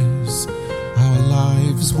 years, our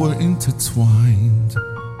lives were intertwined.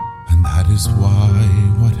 And that is why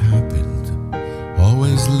what happened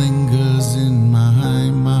always lingers in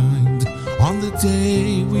my mind. On the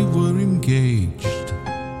day we were engaged,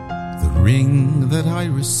 the ring that I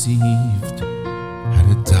received had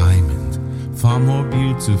a diamond far more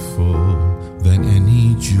beautiful than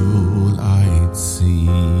any jewel I'd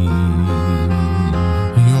seen.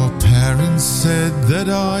 Your parents said that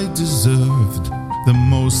I deserved the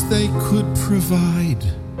most they could provide.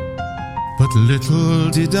 But little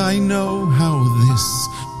did I know how this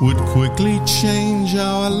would quickly change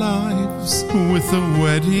our lives. With the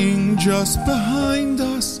wedding just behind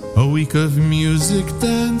us, a week of music,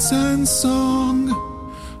 dance and song,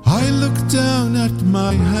 I looked down at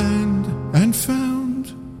my hand and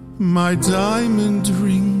found my diamond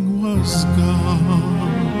ring was gone.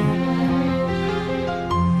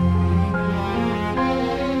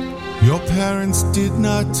 Your parents did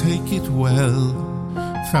not take it well,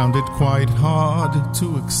 found it quite hard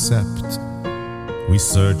to accept. We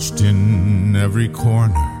searched in every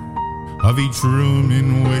corner of each room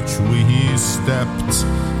in which we stepped.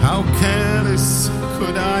 How careless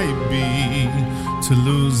could I be to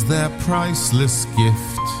lose their priceless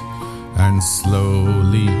gift? And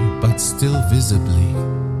slowly, but still visibly,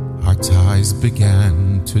 our ties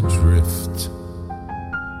began to drift.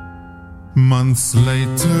 Months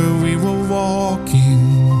later we were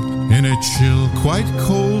walking in a chill quite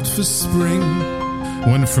cold for spring,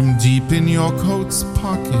 when from deep in your coat's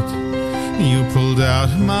pocket you pulled out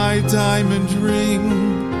my diamond ring.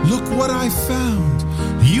 Look what I found,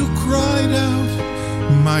 you cried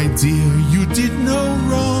out. My dear, you did no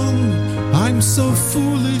wrong. I'm so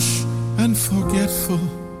foolish and forgetful.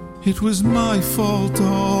 It was my fault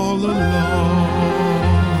all along.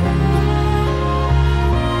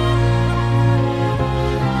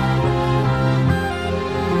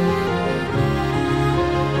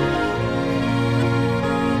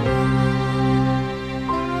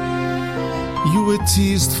 You were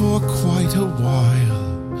teased for quite a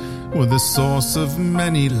while, were the source of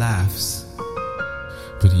many laughs.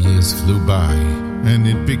 But years flew by and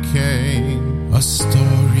it became a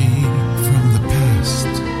story from the past.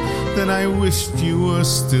 Then I wished you were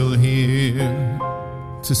still here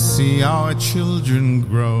to see our children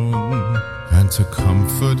grown, and to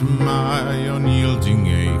comfort my unyielding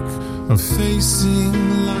ache of facing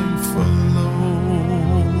life alone.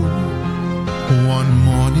 One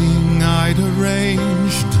morning I'd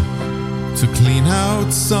arranged to clean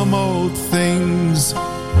out some old things,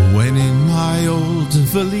 when in my old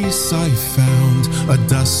valise I found a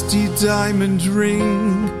dusty diamond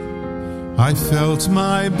ring. I felt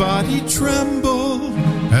my body tremble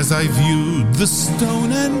as I viewed the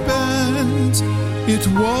stone and band. It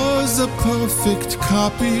was a perfect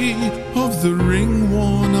copy of the ring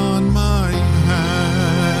worn on my hand.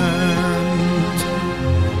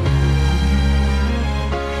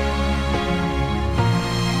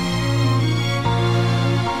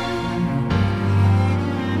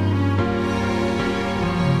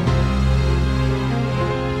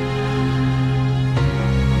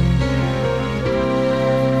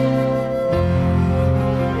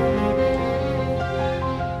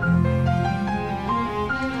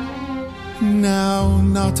 Now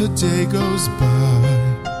not a day goes by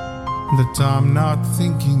that I'm not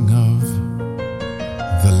thinking of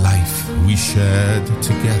the life we shared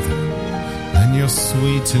together and your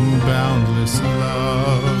sweet and boundless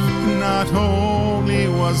love. Not only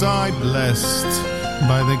was I blessed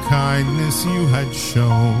by the kindness you had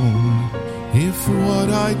shown. If what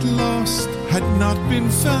I'd lost had not been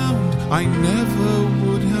found, I never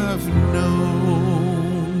would have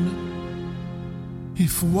known.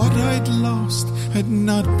 If what I'd lost had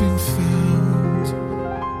not been found,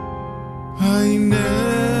 I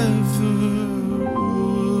never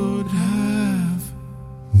would have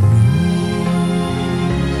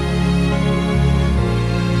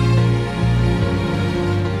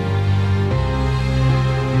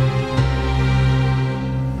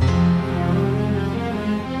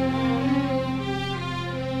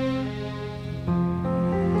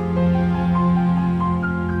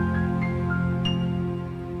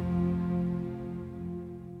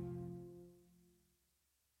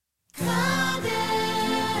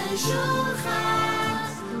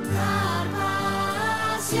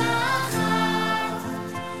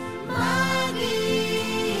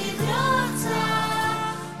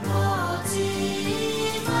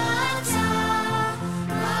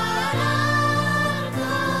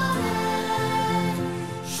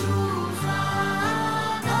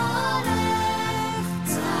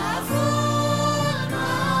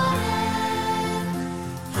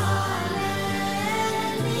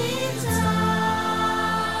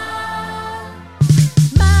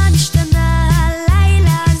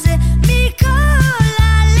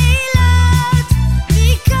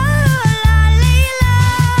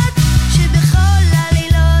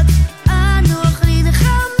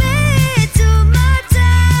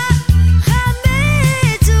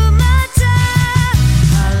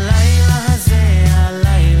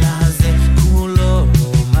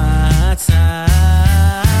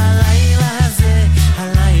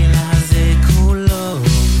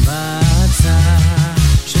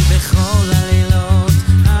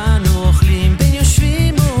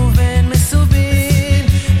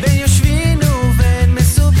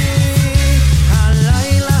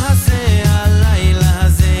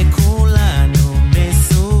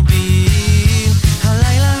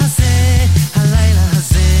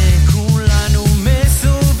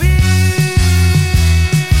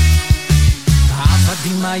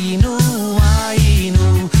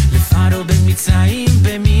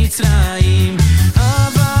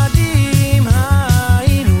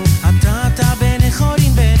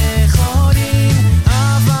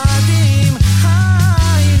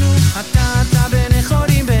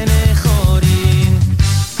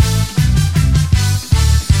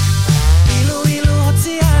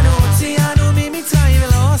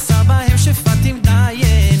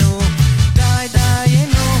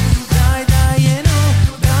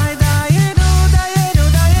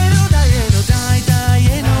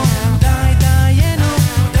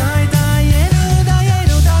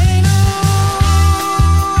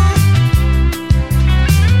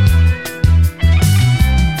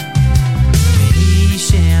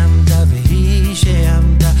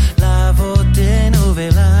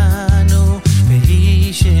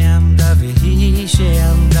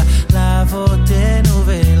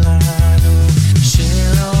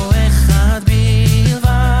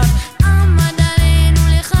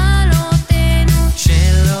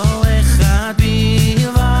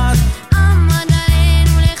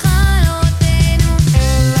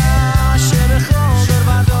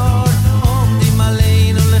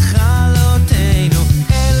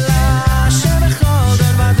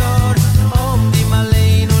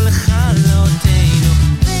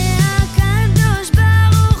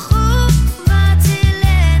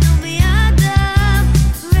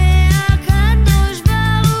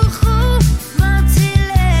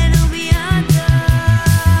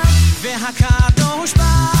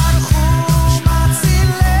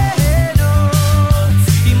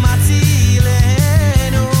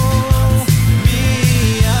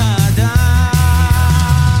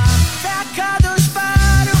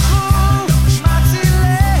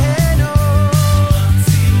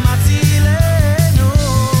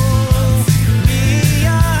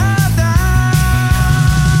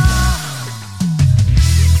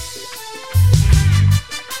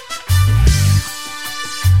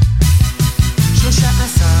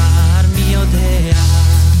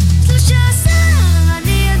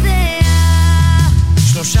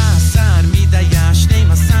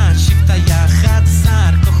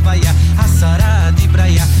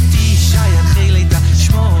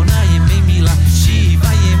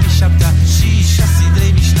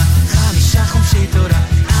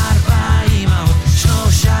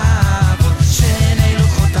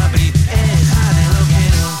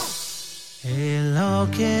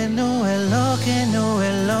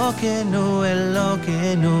אלוקינו,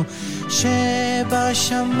 אלוקינו,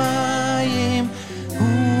 שבשמיים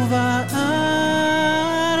ובארץ.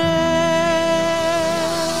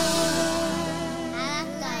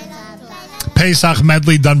 Pesach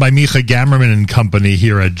medley done by Micha Gamerman and company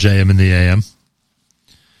here at JM in the AM.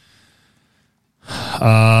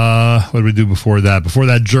 What did we do before that? Before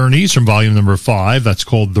that, Journeys from volume number 5. That's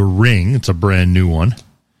called The Ring. It's a brand new one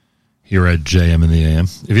here at JM in the AM.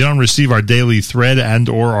 If you don't receive our daily thread and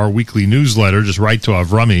or our weekly newsletter, just write to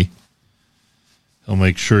Avrami. He'll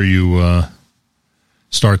make sure you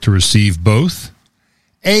start to receive both.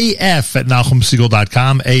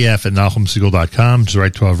 af@NachumSegal.com. af@NachumSegal.com. Just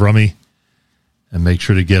write to Avrami and make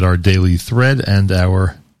sure to get our daily thread and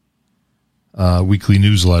our weekly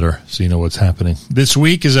newsletter so you know what's happening. This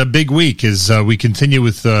week is a big week as we continue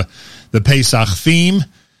with the Pesach theme.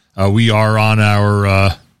 We are on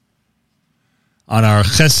our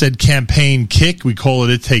Chesed campaign kick. We call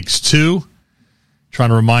it Takes Two. Trying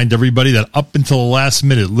to remind everybody that up until the last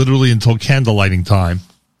minute, literally until candle lighting time,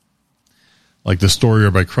 like the story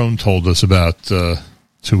Rabbi Krohn told us about 2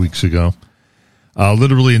 weeks ago,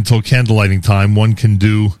 literally until candle lighting time, one can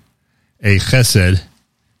do a chesed,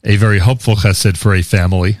 a very helpful chesed for a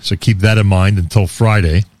family. So keep that in mind until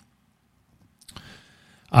Friday.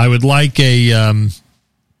 I'd like to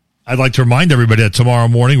remind everybody that tomorrow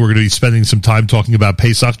morning we're going to be spending some time talking about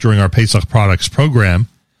Pesach during our Pesach Products program.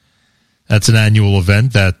 That's an annual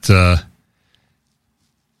event that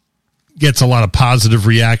gets a lot of positive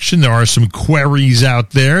reaction. There are some queries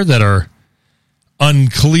out there that are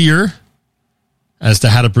unclear as to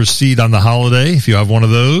how to proceed on the holiday. If you have one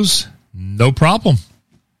of those, no problem.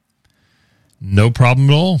 No problem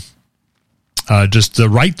at all. Just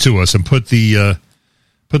write to us and put the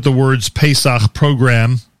words Pesach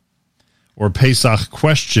program or Pesach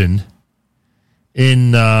question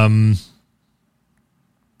in the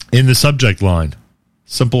subject line.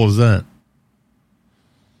 Simple as that.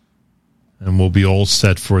 And we'll be all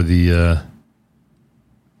set for the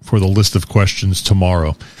list of questions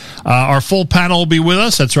tomorrow. Our full panel will be with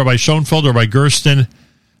us. That's Rabbi Schoenfeld, Rabbi Gersten,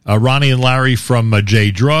 Ronnie and Larry from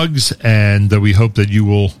J Drugs, and we hope that you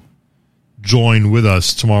will join with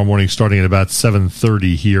us tomorrow morning starting at about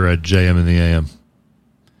 7:30 here at JM in the AM.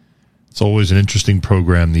 It's always an interesting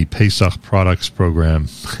program, the Pesach Products program.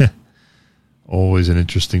 Always an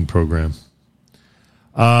interesting program.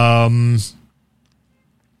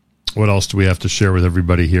 What else do we have to share with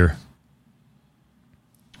everybody here?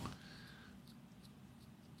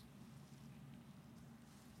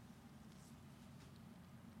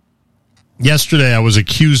 Yesterday, I was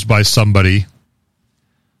accused by somebody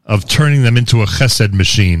of turning them into a chesed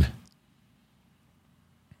machine.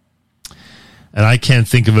 And I can't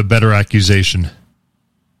think of a better accusation.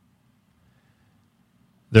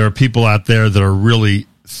 There are people out there that are really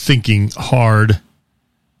thinking hard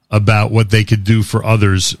about what they could do for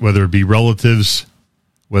others, whether it be relatives,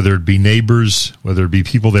 whether it be neighbors, whether it be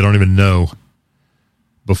people they don't even know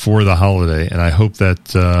before the holiday. And I hope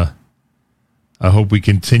that we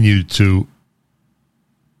continue to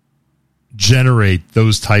generate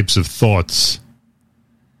those types of thoughts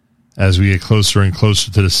as we get closer and closer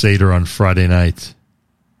to the Seder on Friday night.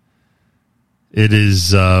 It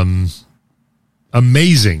is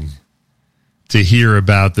amazing to hear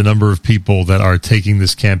about the number of people that are taking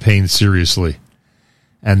this campaign seriously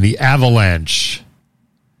and the avalanche,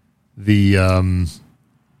 the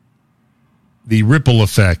ripple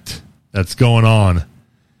effect that's going on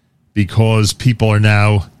because people are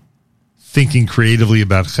now thinking creatively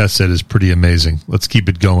about chesed is pretty amazing. Let's keep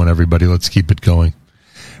it going, everybody. Let's keep it going.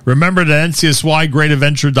 Remember that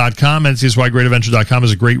NCSYGreatAdventure.com. NCSYGreatAdventure.com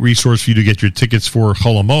is a great resource for you to get your tickets for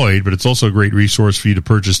Chol HaMoed, but it's also a great resource for you to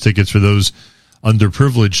purchase tickets for those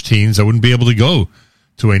underprivileged teens that wouldn't be able to go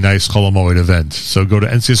to a nice Chol HaMoed event. So go to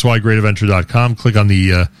NCSYGreatAdventure.com, click on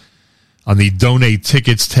the Donate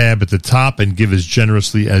Tickets tab at the top, and give as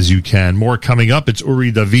generously as you can. More coming up. It's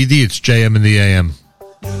Uri Davidi. It's JM in the AM.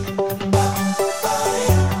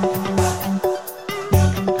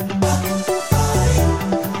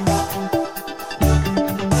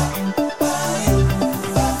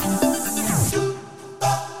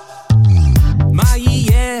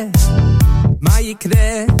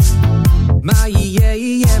 יקרה, מה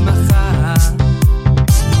יהיה מחר.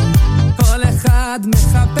 כל אחד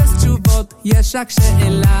מחפש תשובות, יש רק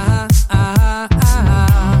שאלה.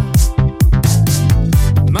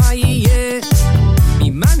 מה יהיה,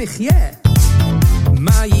 ממה נחיה,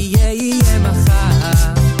 מה יהיה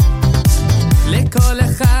מחר. לכל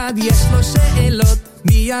אחד יש לו שאלות,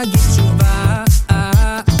 מי יגיד תשובה.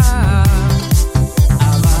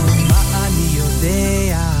 אבל מה אני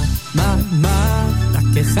יודע, מה,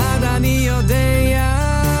 רק אחד אני יודע.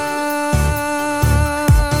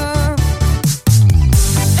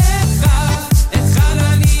 אחד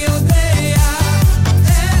אני יודע,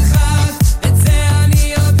 אחד, את זה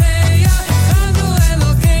אני יודע, אחד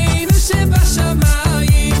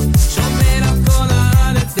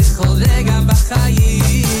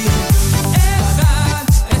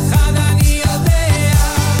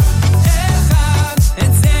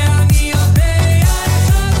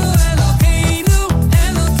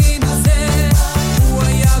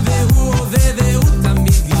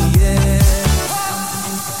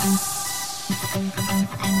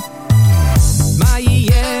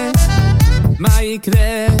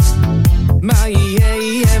יקרה, מה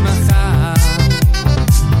יהיה מחר.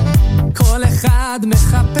 כל אחד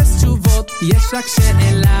מחפש תשובות, יש רק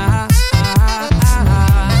שאלה.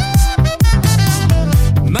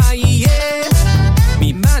 מה יהיה,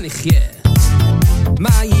 ממה נחיה,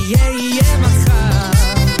 מה יהיה מחר.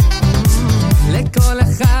 לכל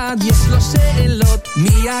אחד יש לו שאלות, מי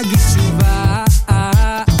יגיד תשובה.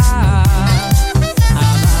 אבל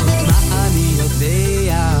מה אני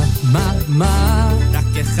יודע, מה,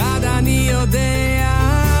 רק אחד אני יודע.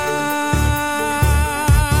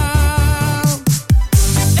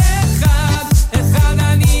 אחד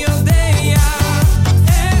אני יודע,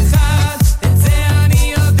 אחד, את זה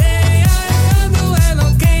אני יודע. אחד הוא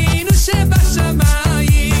אלוקינו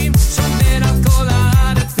שבשמיים, שומר על כל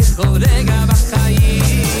הארץ בכל רגע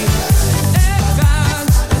בחיים. אחד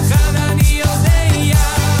אני יודע,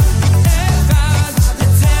 אחד,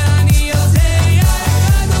 את זה אני יודע.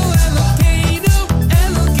 אחד הוא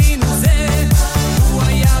אלוקינו זה, הוא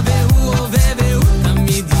היה והוא הווה והוא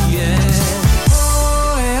תמיד יהיה.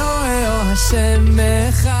 השם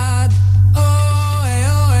אחד,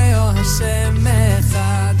 השם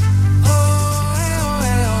אחד,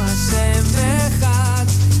 השם אחד,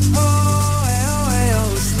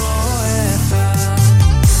 ושמו אחד.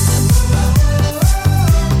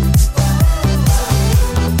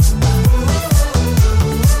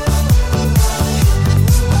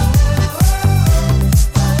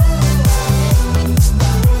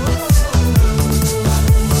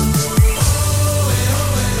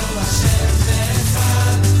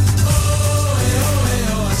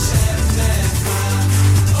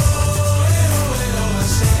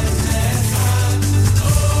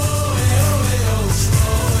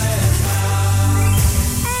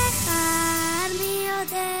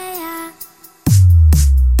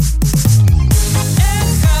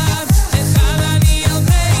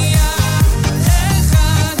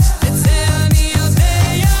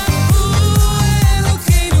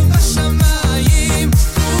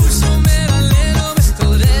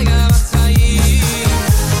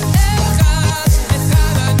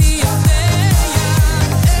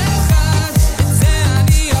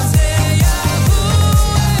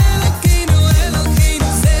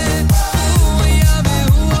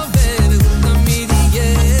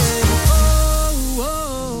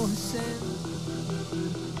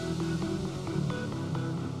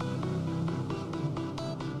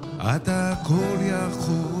 אתה הכל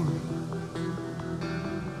יכול,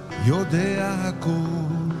 יודע הכל,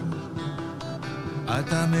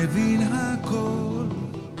 אתה מבין הכל,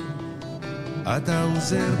 אתה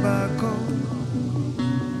עוזר בכל,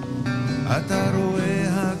 אתה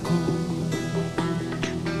רואה הכל,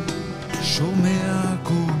 שומע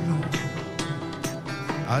הכל,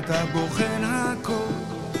 אתה בוחן הכל,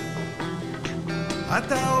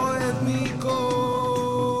 אתה אוהב מכל.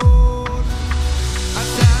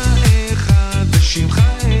 אתה אחד ושמך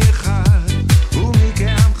אחד, ומי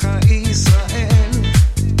כעמך ישראל,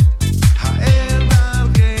 האל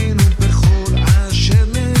דרכנו בכל אשר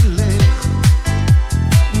נלך.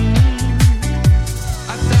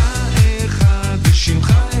 אתה אחד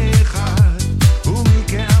ושמך אחד, ומי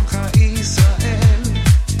כעמך ישראל,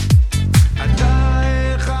 אתה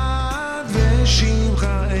אחד ושמך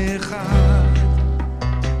אחד,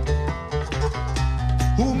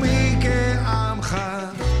 ומי כעמך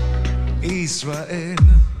ישראל.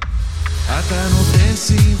 אתה נותן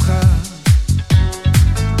שמחה,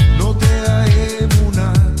 נוטע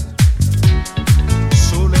אמונה,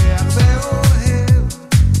 סולח ואוהב,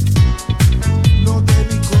 נותן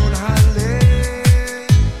מכל הלב.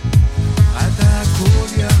 אתה הכל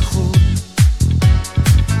יכול,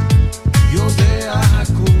 יודע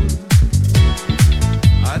הכל,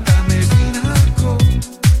 אתה מבין הכל,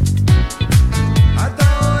 אתה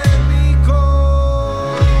אוהב מכל.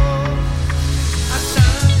 אתה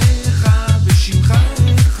אחד ושמך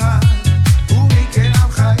אחד,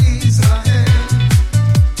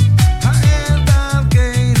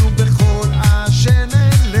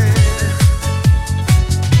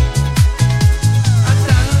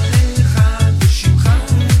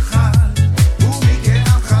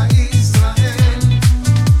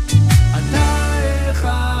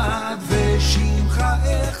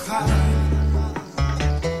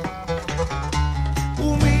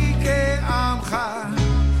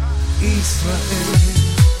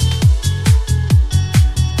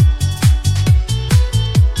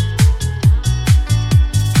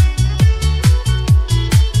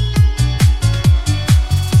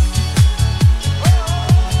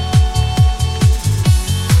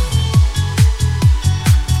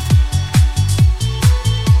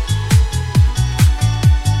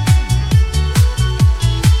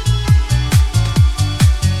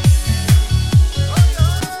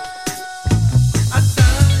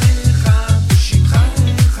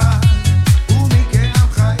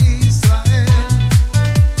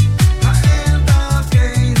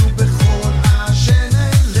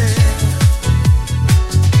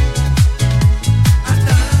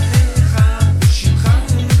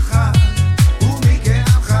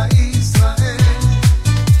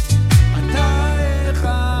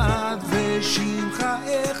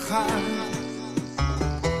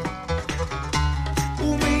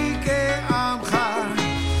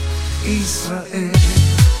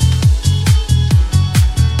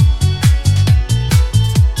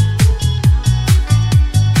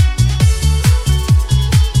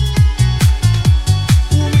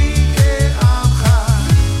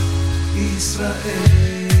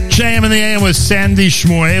 in the AM with Sandy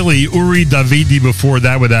Shmueli, Uri Davidi before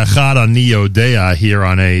that with Achad Ani Yodea here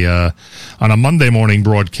on a Monday morning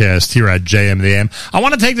broadcast here at JM in the AM. I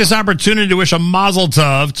want to take this opportunity to wish a mazel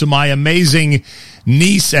tov to my amazing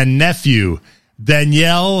niece and nephew,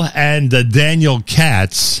 Danielle and Daniel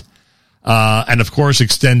Katz. And of course,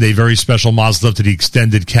 extend a very special mazel tov to the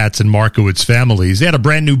extended Katz and Markowitz families. They had a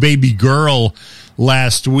brand new baby girl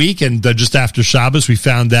last week, and just after Shabbos, we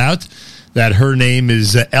found out that her name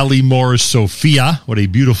is Elimor Sophia. What a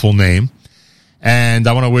beautiful name. And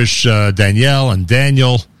I want to wish Danielle and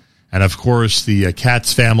Daniel, and of course the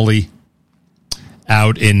Katz family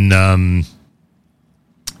out in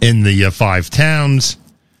the Five Towns,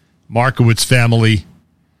 Markowitz family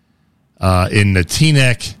in the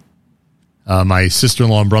Teaneck, my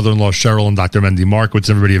sister-in-law and brother-in-law Cheryl and Dr. Mendy Markowitz,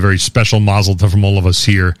 everybody a very special mazel tov from all of us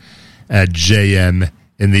here at JM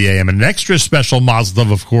in the AM. And an extra special mazel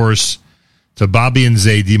tov, of course, to Bobby and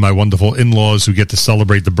Zaidi, my wonderful in-laws, who get to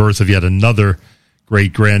celebrate the birth of yet another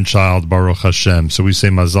great-grandchild, Baruch Hashem. So we say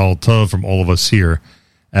mazal tov from all of us here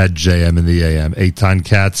at JM in the AM. Eitan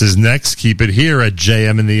Katz is next. Keep it here at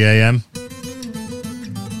JM in the AM.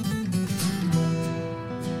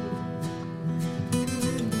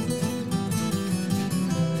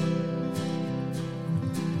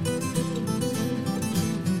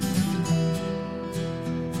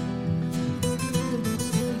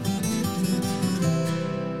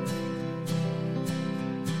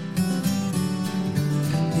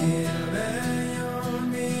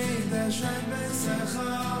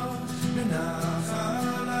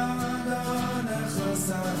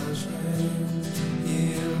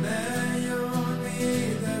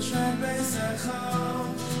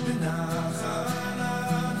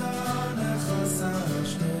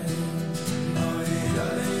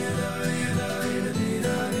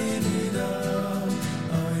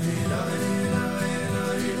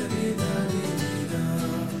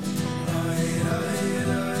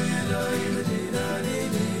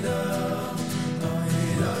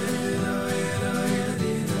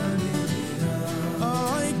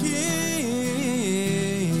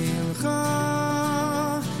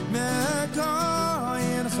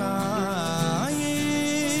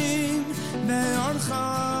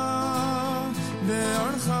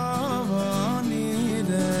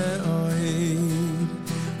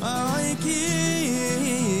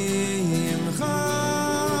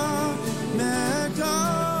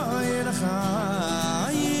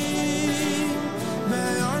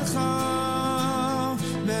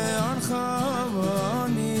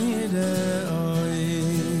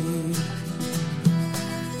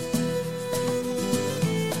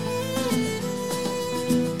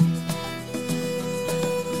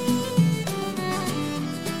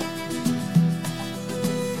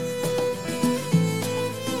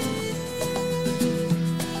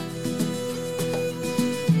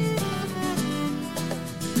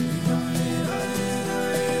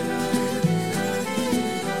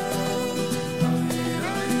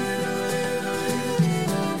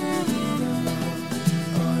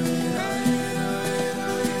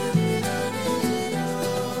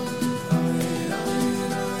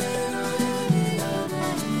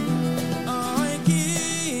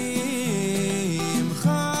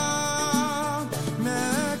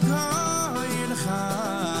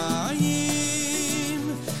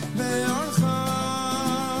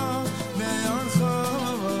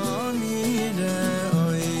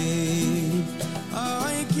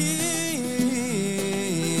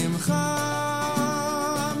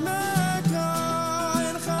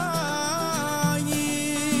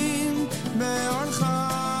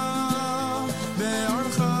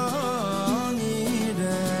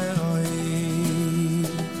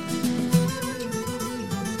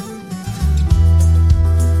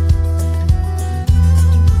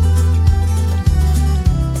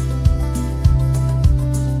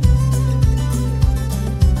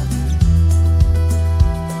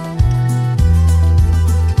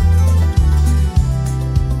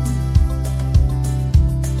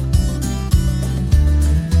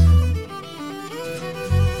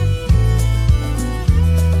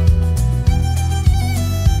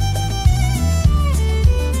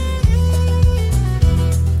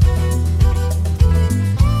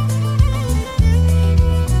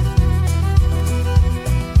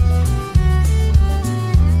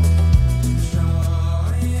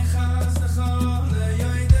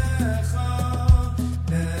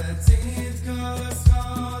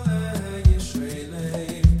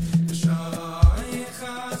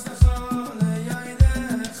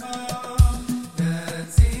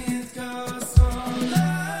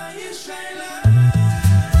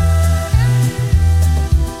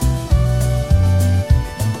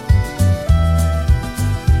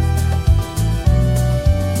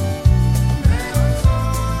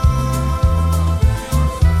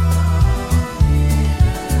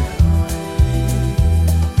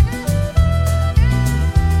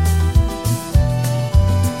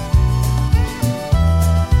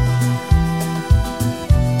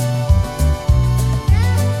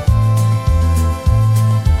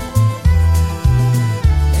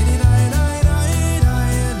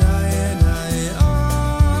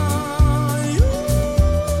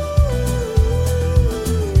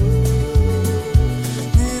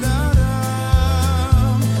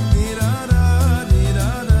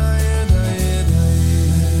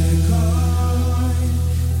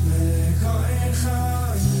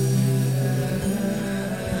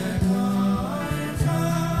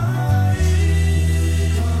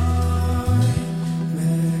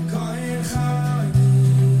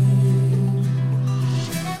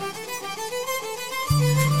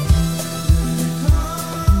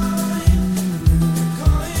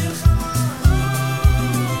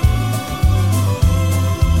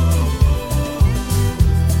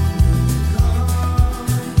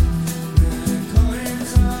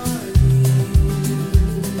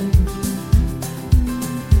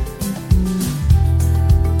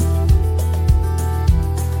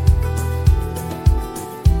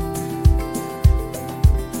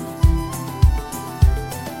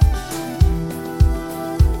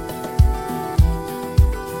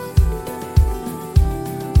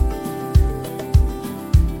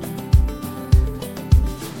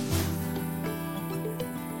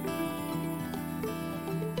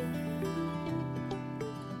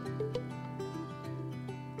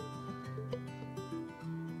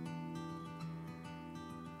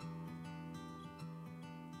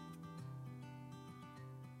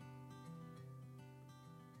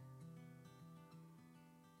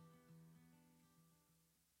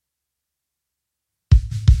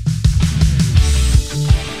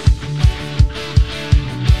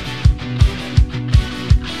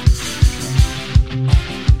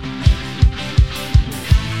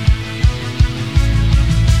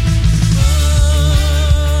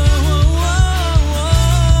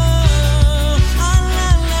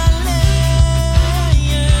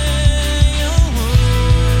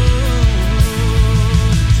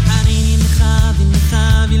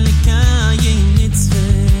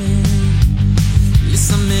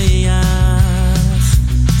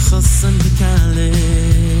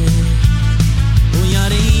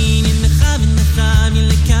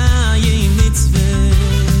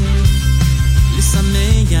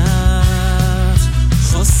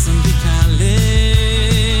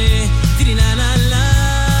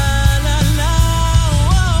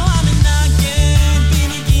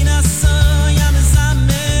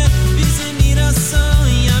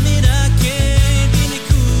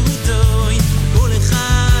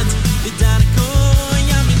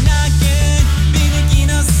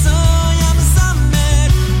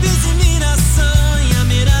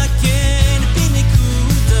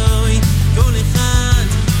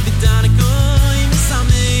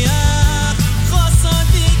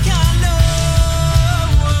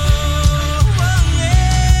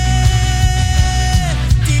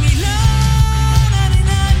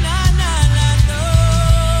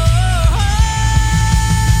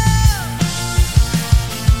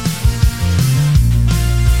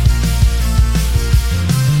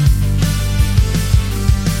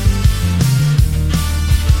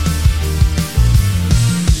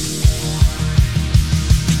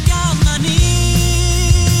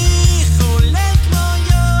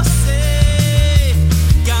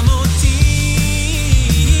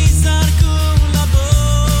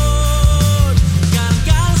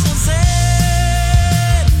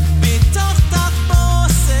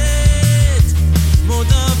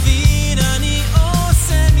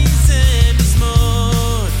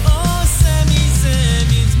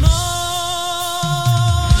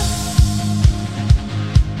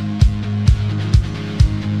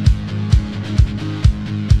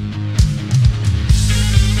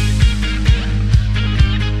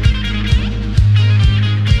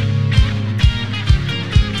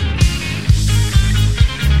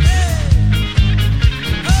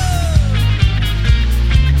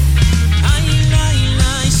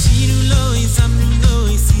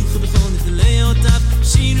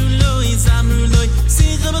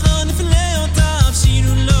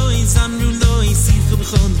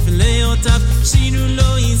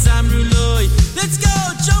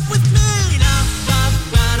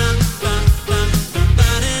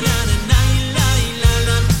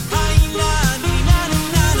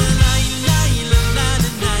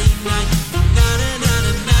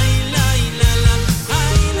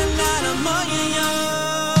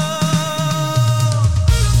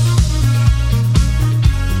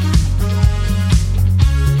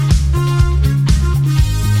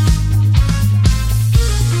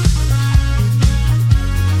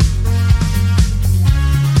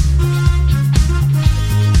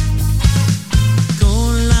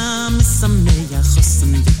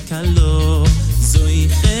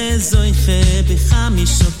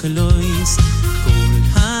 בחמישו קלויס כל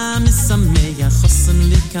המשמח חוסן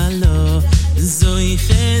וקלו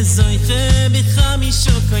זויכה זויכה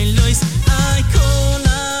בחמישו קלויס איי כל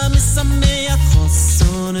המשמח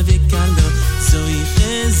חוסן וקלו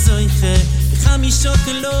זויכה זויכה בחמישו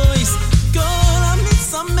קלויס כל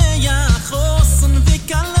המשמח חוסן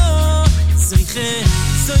וקלו זויכה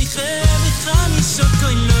זויכה בחמישו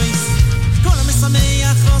קלויס כל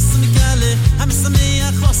המשמח חוסן וקלו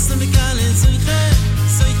המשמח חוסן וקלו זויכה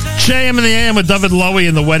זויכה JM in the AM with David Lowy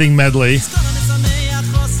in the wedding medley.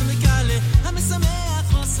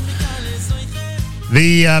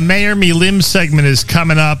 The Meir Milim segment is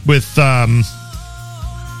coming up with Rabbi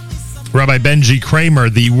Benji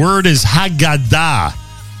Kramer. The word is Haggadah.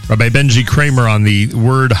 Rabbi Benji Kramer on the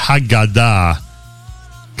word Haggadah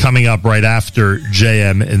coming up right after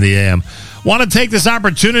JM in the AM. Want to take this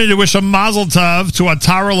opportunity to wish a mazel tov to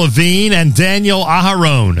Atara Levine and Daniel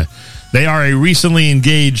Aharon. They are a recently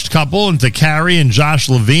engaged couple, and to Carrie and Josh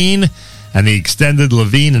Levine and the extended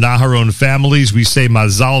Levine and Aharon families, we say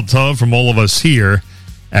mazal tov from all of us here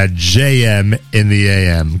at JM in the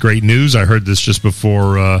AM. Great news. I heard this just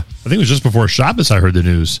before, I think it was just before Shabbos I heard the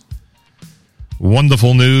news.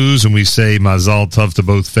 Wonderful news, and we say mazal tov to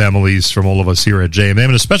both families from all of us here at JM.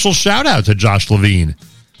 And a special shout out to Josh Levine.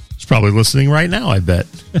 He's probably listening right now, I bet.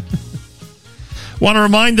 Want to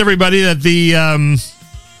remind everybody that the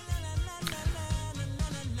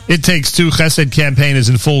It Takes Two Chesed campaign is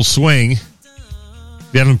in full swing. If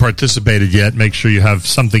you haven't participated yet, make sure you have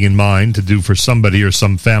something in mind to do for somebody or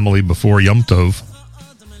some family before Yom Tov.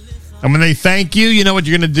 And when they thank you, you know what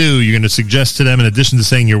you're going to do. You're going to suggest to them, in addition to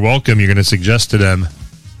saying you're welcome, you're going to suggest to them,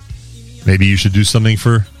 maybe you should do something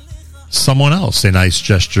for someone else, a nice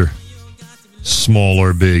gesture, small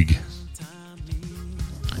or big.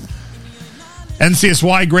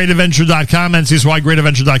 NCSYGreatAdventure.com,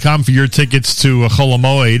 NCSYGreatAdventure.com for your tickets to Chol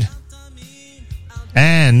HaMoed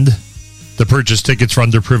and to purchase tickets for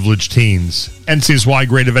underprivileged teens.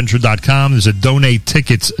 NCSYGreatAdventure.com. There's a donate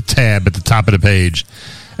tickets tab at the top of the page.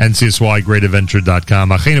 NCSYGreatAdventure.com.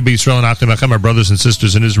 Achenu b'Yisrael and Achim Achem, our brothers and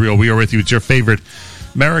sisters in Israel. We are with you. It's your favorite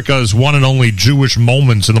America's one and only Jewish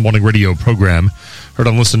Moments in the Morning radio program. Heard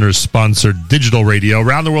on listeners-sponsored digital radio.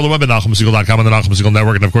 Around the world, the web at NachumSegal.com and the Nachum Segal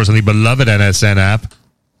Network, and, of course, on the beloved NSN app.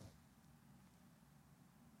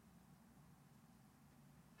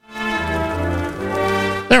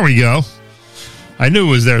 There we go. I knew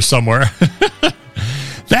it was there somewhere.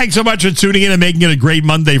 Thanks so much for tuning in and making it a great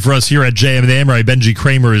Monday for us here at JM and the AM. Rabbi Benji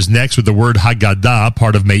Kramer is next with the word Haggadah,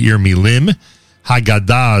 part of Meir Milim.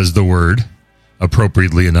 Haggadah is the word,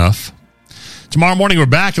 appropriately enough. Tomorrow morning we're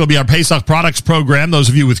back. It'll be our Pesach products program. Those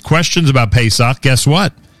of you with questions about Pesach, guess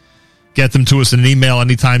what? Get them to us in an email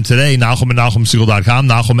anytime today. Nachum at NachumSegal.com.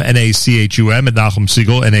 Nachum, N-A-C-H-U-M at Nachum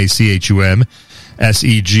Segal, N-A-C-H-U-M,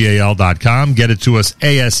 S-E-G-A-L.com. Get it to us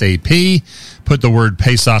ASAP. Put the word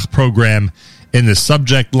Pesach program in the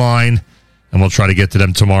subject line, and we'll try to get to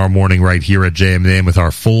them tomorrow morning right here at JM with our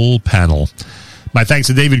full panel. My thanks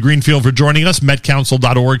to David Greenfield for joining us.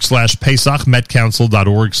 MetCouncil.org/Pesach.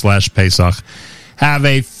 MetCouncil.org/Pesach. Have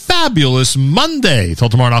a fabulous Monday. Till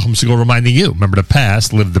tomorrow, Nachum Segal reminding you, remember the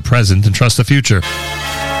past, live the present, and trust the future.